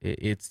just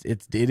it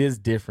is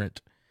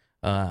different.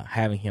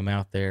 Having him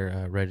out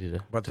there ready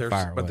to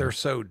fire away. They're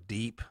so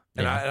deep,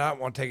 and I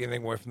don't want to take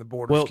anything away from the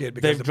Borders kid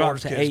because the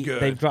Borders kid's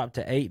good. They've dropped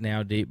to 8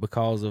 now deep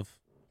because of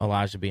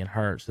Elijah being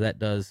hurt, so that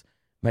does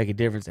make a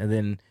difference. And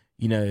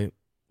then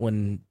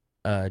when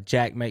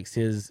Jack makes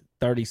his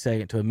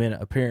 30-second to a minute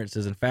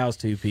appearances and fouls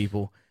 2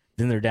 people,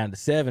 then they're down to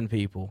 7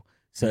 people.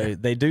 So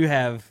they do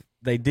have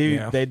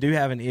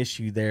an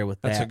issue there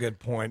with that. That's a good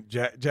point.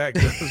 Jack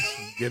does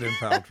get in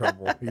foul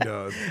trouble. He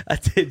does.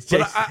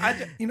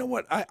 You know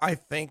what? I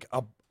think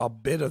a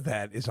bit of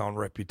that is on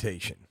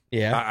reputation.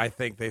 Yeah. I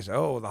think they say,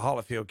 "Oh, the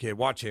Holyfield kid,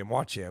 watch him.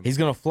 He's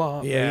going to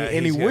flop." Yeah,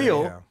 and he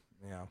will.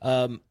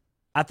 Yeah.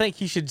 I think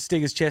he should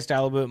stick his chest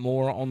out a little bit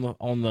more on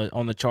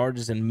the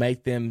charges and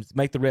make the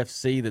refs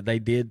see that they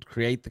did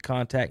create the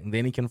contact, and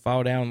then he can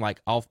fall down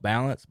like off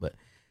balance. But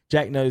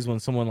Jack knows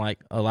when someone like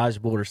Elijah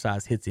Border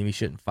size hits him, he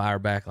shouldn't fire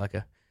back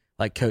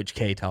like Coach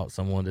K taught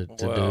someone to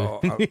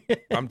do.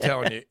 I'm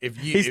telling you,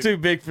 he's too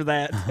big for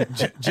that.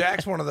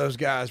 Jack's one of those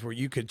guys where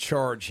you could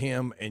charge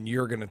him and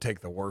you're going to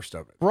take the worst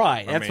of it.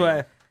 Right. That's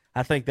why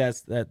I think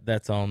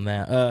that's on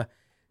that.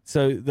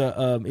 So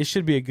it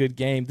should be a good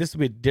game. This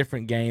will be a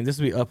different game. This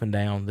will be up and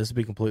down. This will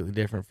be completely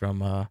different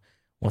from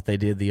what they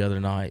did the other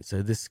night.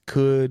 So this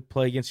could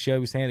play against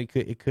Shelby's hand.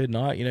 It could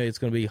not. It's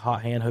going to be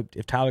hot hand. Hope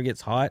if Tyler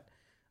gets hot,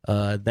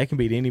 they can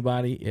beat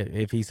anybody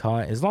if he's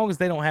hot. As long as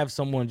they don't have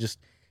someone just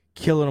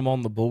killing them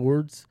on the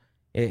boards,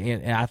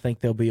 and I think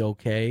they'll be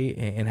okay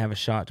and have a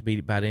shot to beat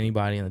about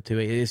anybody in the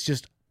 2A. It's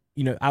just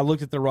I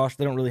looked at the roster.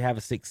 They don't really have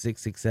a 6'6",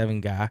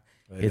 6'7" guy.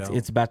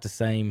 It's about the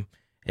same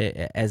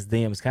as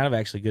them. It's kind of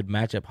actually a good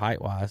matchup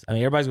height-wise. I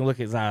mean, everybody's going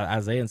to look at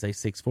Isaiah and say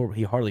 6'4", but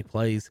he hardly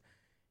plays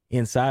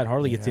inside,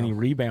 hardly gets any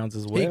rebounds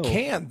as well. He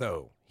can,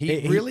 though.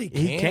 He really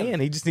can. He can.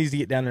 He just needs to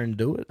get down there and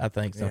do it, I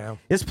think. So yeah.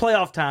 It's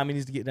playoff time. He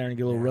needs to get down there and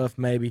get a little rough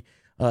maybe.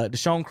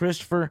 Deshaun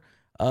Christopher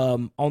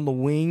on the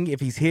wing, if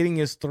he's hitting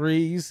his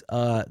threes,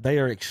 they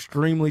are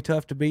extremely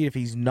tough to beat. If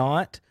he's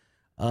not,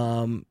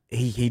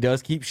 he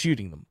does keep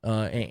shooting them.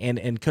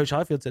 And Coach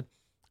Holyfield said,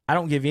 I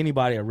don't give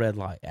anybody a red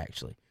light,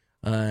 actually.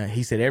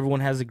 He said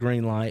everyone has a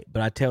green light,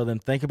 but I tell them,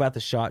 think about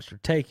the shots you're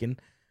taking.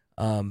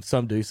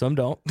 Some do, some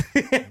don't.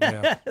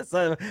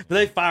 But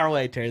they fire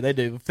away, Terry. They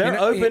do. If they're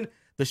open,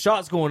 the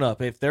shot's going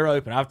up. If they're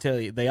open, I'll tell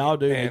you, they all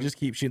do. They just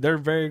keep shooting. They're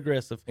very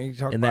aggressive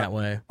in that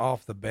way.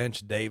 Off the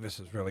bench, Davis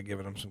is really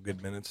giving them some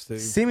good minutes, too.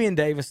 Simeon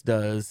Davis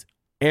does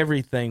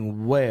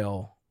everything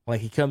well.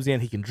 Like he comes in,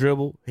 he can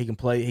dribble, he can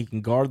play, he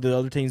can guard the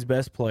other team's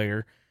best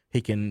player. He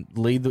can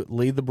lead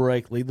the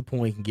break, lead the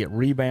point. He can get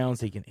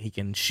rebounds. He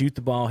can shoot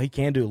the ball. He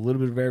can do a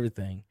little bit of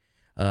everything.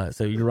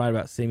 So you're right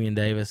about Simeon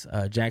Davis.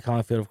 Jack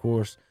Hollingfield, of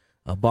course,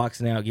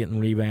 boxing out, getting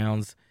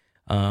rebounds.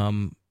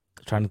 Trying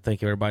to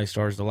think of everybody's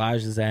stars.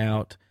 Elijah's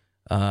out.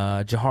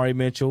 Jahari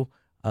Mitchell,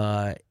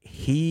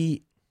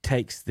 he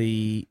takes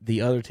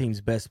the other team's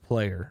best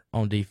player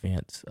on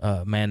defense,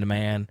 man to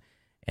man,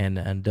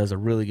 and does a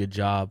really good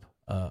job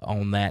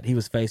on that. He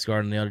was face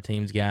guarding the other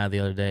team's guy the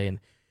other day, and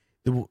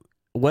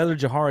whether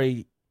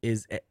Jahari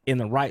is in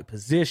the right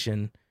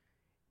position,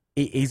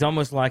 he's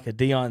almost like a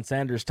Deion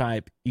Sanders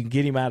type. You can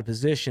get him out of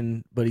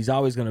position, but he's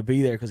always going to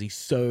be there because he's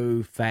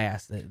so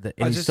fast. And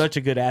he's such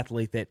a good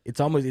athlete that it's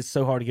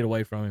so hard to get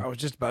away from him. I was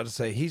just about to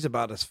say, he's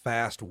about as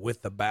fast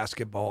with the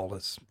basketball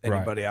as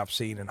anybody I've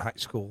seen in high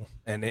school.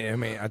 And, I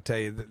mean, I tell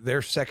you,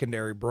 their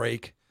secondary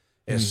break,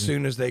 as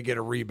soon as they get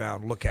a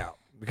rebound, look out.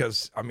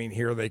 Because, I mean,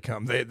 here they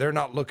come. They're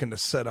not looking to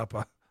set up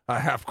a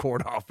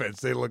half-court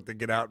offense. They look to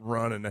get out and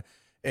run.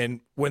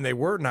 And when they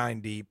were 9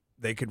 deep,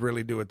 they could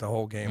really do it the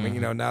whole game.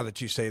 And, now that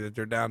you say that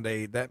they're down to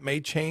 8, that may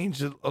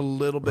change a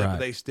little bit, but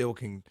they still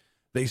can.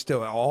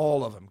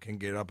 All of them can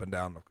get up and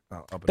down.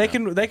 They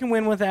can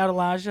win without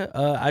Elijah.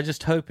 I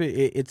just hope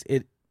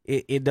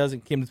it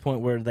doesn't come to the point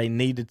where they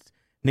needed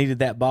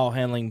that ball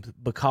handling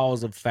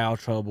because of foul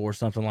trouble or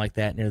something like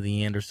that near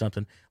the end or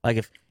something.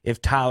 Like if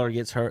Tyler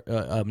gets hurt,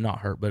 not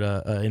hurt, but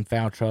in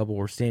foul trouble,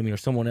 or Sammy or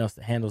someone else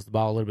that handles the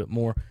ball a little bit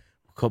more,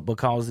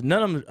 because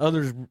none of the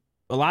others.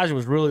 Elijah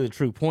was really the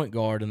true point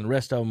guard, and the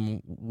rest of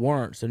them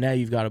weren't. So now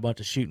you've got a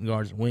bunch of shooting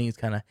guards and wings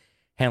kind of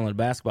handling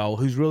basketball.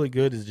 Who's really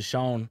good is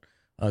Deshaun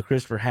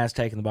Christopher has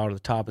taken the ball to the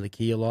top of the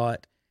key a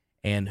lot,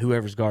 and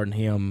whoever's guarding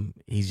him,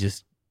 he's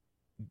just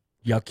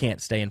y'all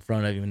can't stay in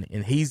front of him,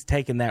 and he's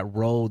taken that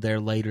role there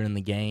later in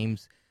the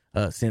games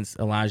since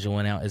Elijah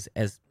went out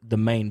as the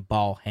main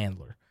ball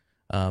handler.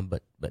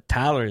 But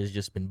Tyler has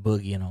just been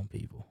boogieing on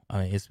people.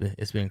 I mean,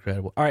 it's been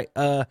incredible. All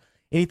right.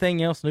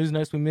 Anything else, news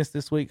notes we missed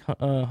this week,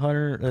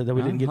 Hunter, that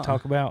we didn't get to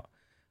talk about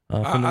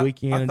from the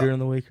weekend and during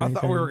the week? I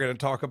thought we were going to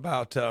talk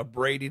about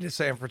Brady to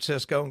San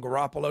Francisco and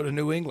Garoppolo to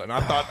New England.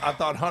 I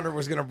thought Hunter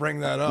was going to be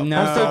that up.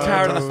 No, I'm so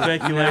tired of the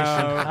speculation.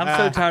 I'm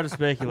so tired of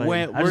speculating.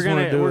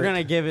 We're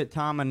gonna give it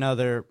Tom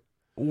another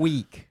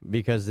week,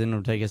 because then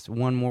it'll take us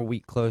one more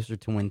week closer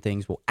to when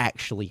things will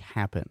actually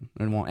happen,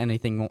 and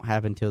anything won't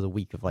happen until the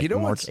week of March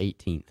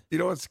 18th. You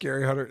know what's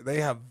scary, Hunter? They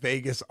have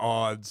Vegas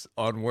odds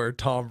on where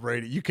Tom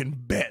Brady. You can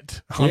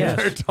bet on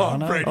where Tom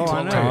Brady.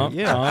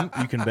 Tom,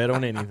 you can bet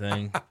on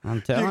anything.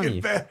 I'm telling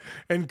you. Bet.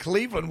 And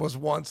Cleveland was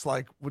once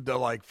like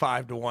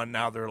 5-1.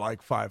 Now they're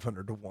like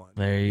 500-1.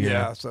 There you go.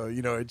 Yeah, so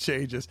it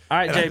changes. All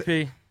right,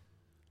 JP,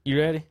 you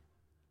ready?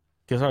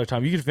 Sorry,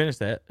 Tom, you can finish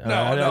that.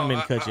 I didn't mean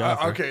to cut you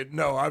off. Okay,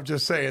 no, I'm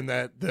just saying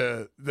that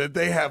that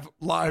they have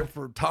live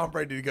for Tom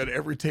Brady to go to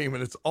every team,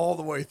 and it's all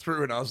the way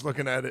through. And I was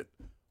looking at it,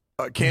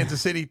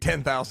 Kansas City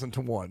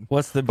 10,000-1.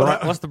 What's the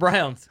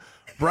Browns?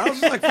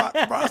 Browns is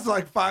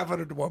like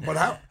 500-1.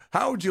 But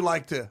how would you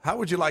like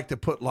to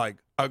put like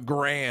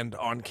 $1,000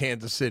 on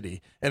Kansas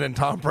City, and then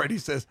Tom Brady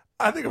says,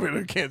 I think I'm going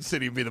to Kansas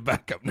City and be the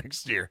backup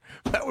next year.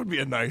 That would be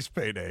a nice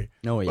payday.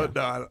 Oh yeah,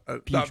 but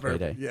not very.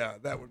 Payday. Yeah,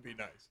 that would be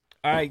nice.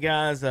 All right,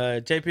 guys.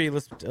 JP,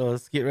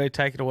 let's get ready to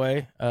take it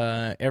away.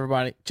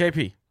 Everybody,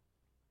 JP,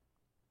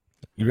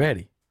 you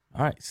ready?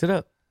 All right, sit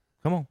up.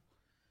 Come on.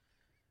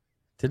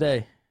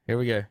 Today, here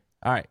we go.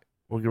 All right,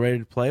 we're ready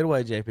to play it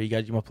away, JP. You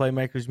got my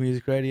Playmakers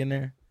music ready in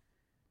there?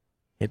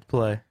 Hit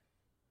play.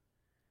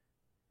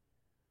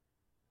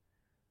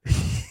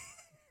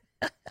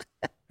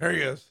 There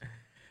he is.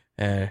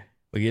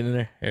 We get in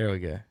there? There we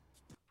go.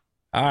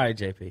 All right,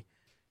 JP.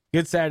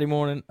 Good Saturday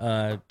morning.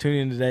 Tune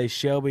in today,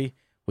 Shelby.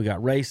 We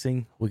got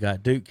racing, we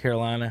got Duke,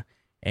 Carolina,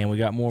 and we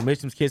got more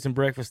Mitchum's Kitchen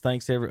breakfast.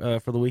 Thanks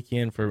for the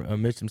weekend for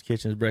Mitchum's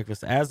Kitchen's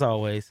breakfast. As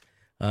always,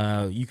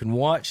 you can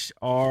watch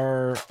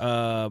our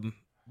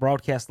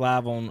broadcast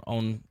live on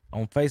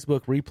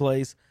Facebook,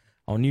 replays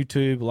on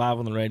YouTube, live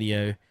on the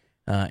radio,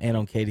 and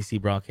on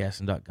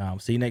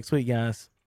KDCBroadcasting.com. See you next week, guys.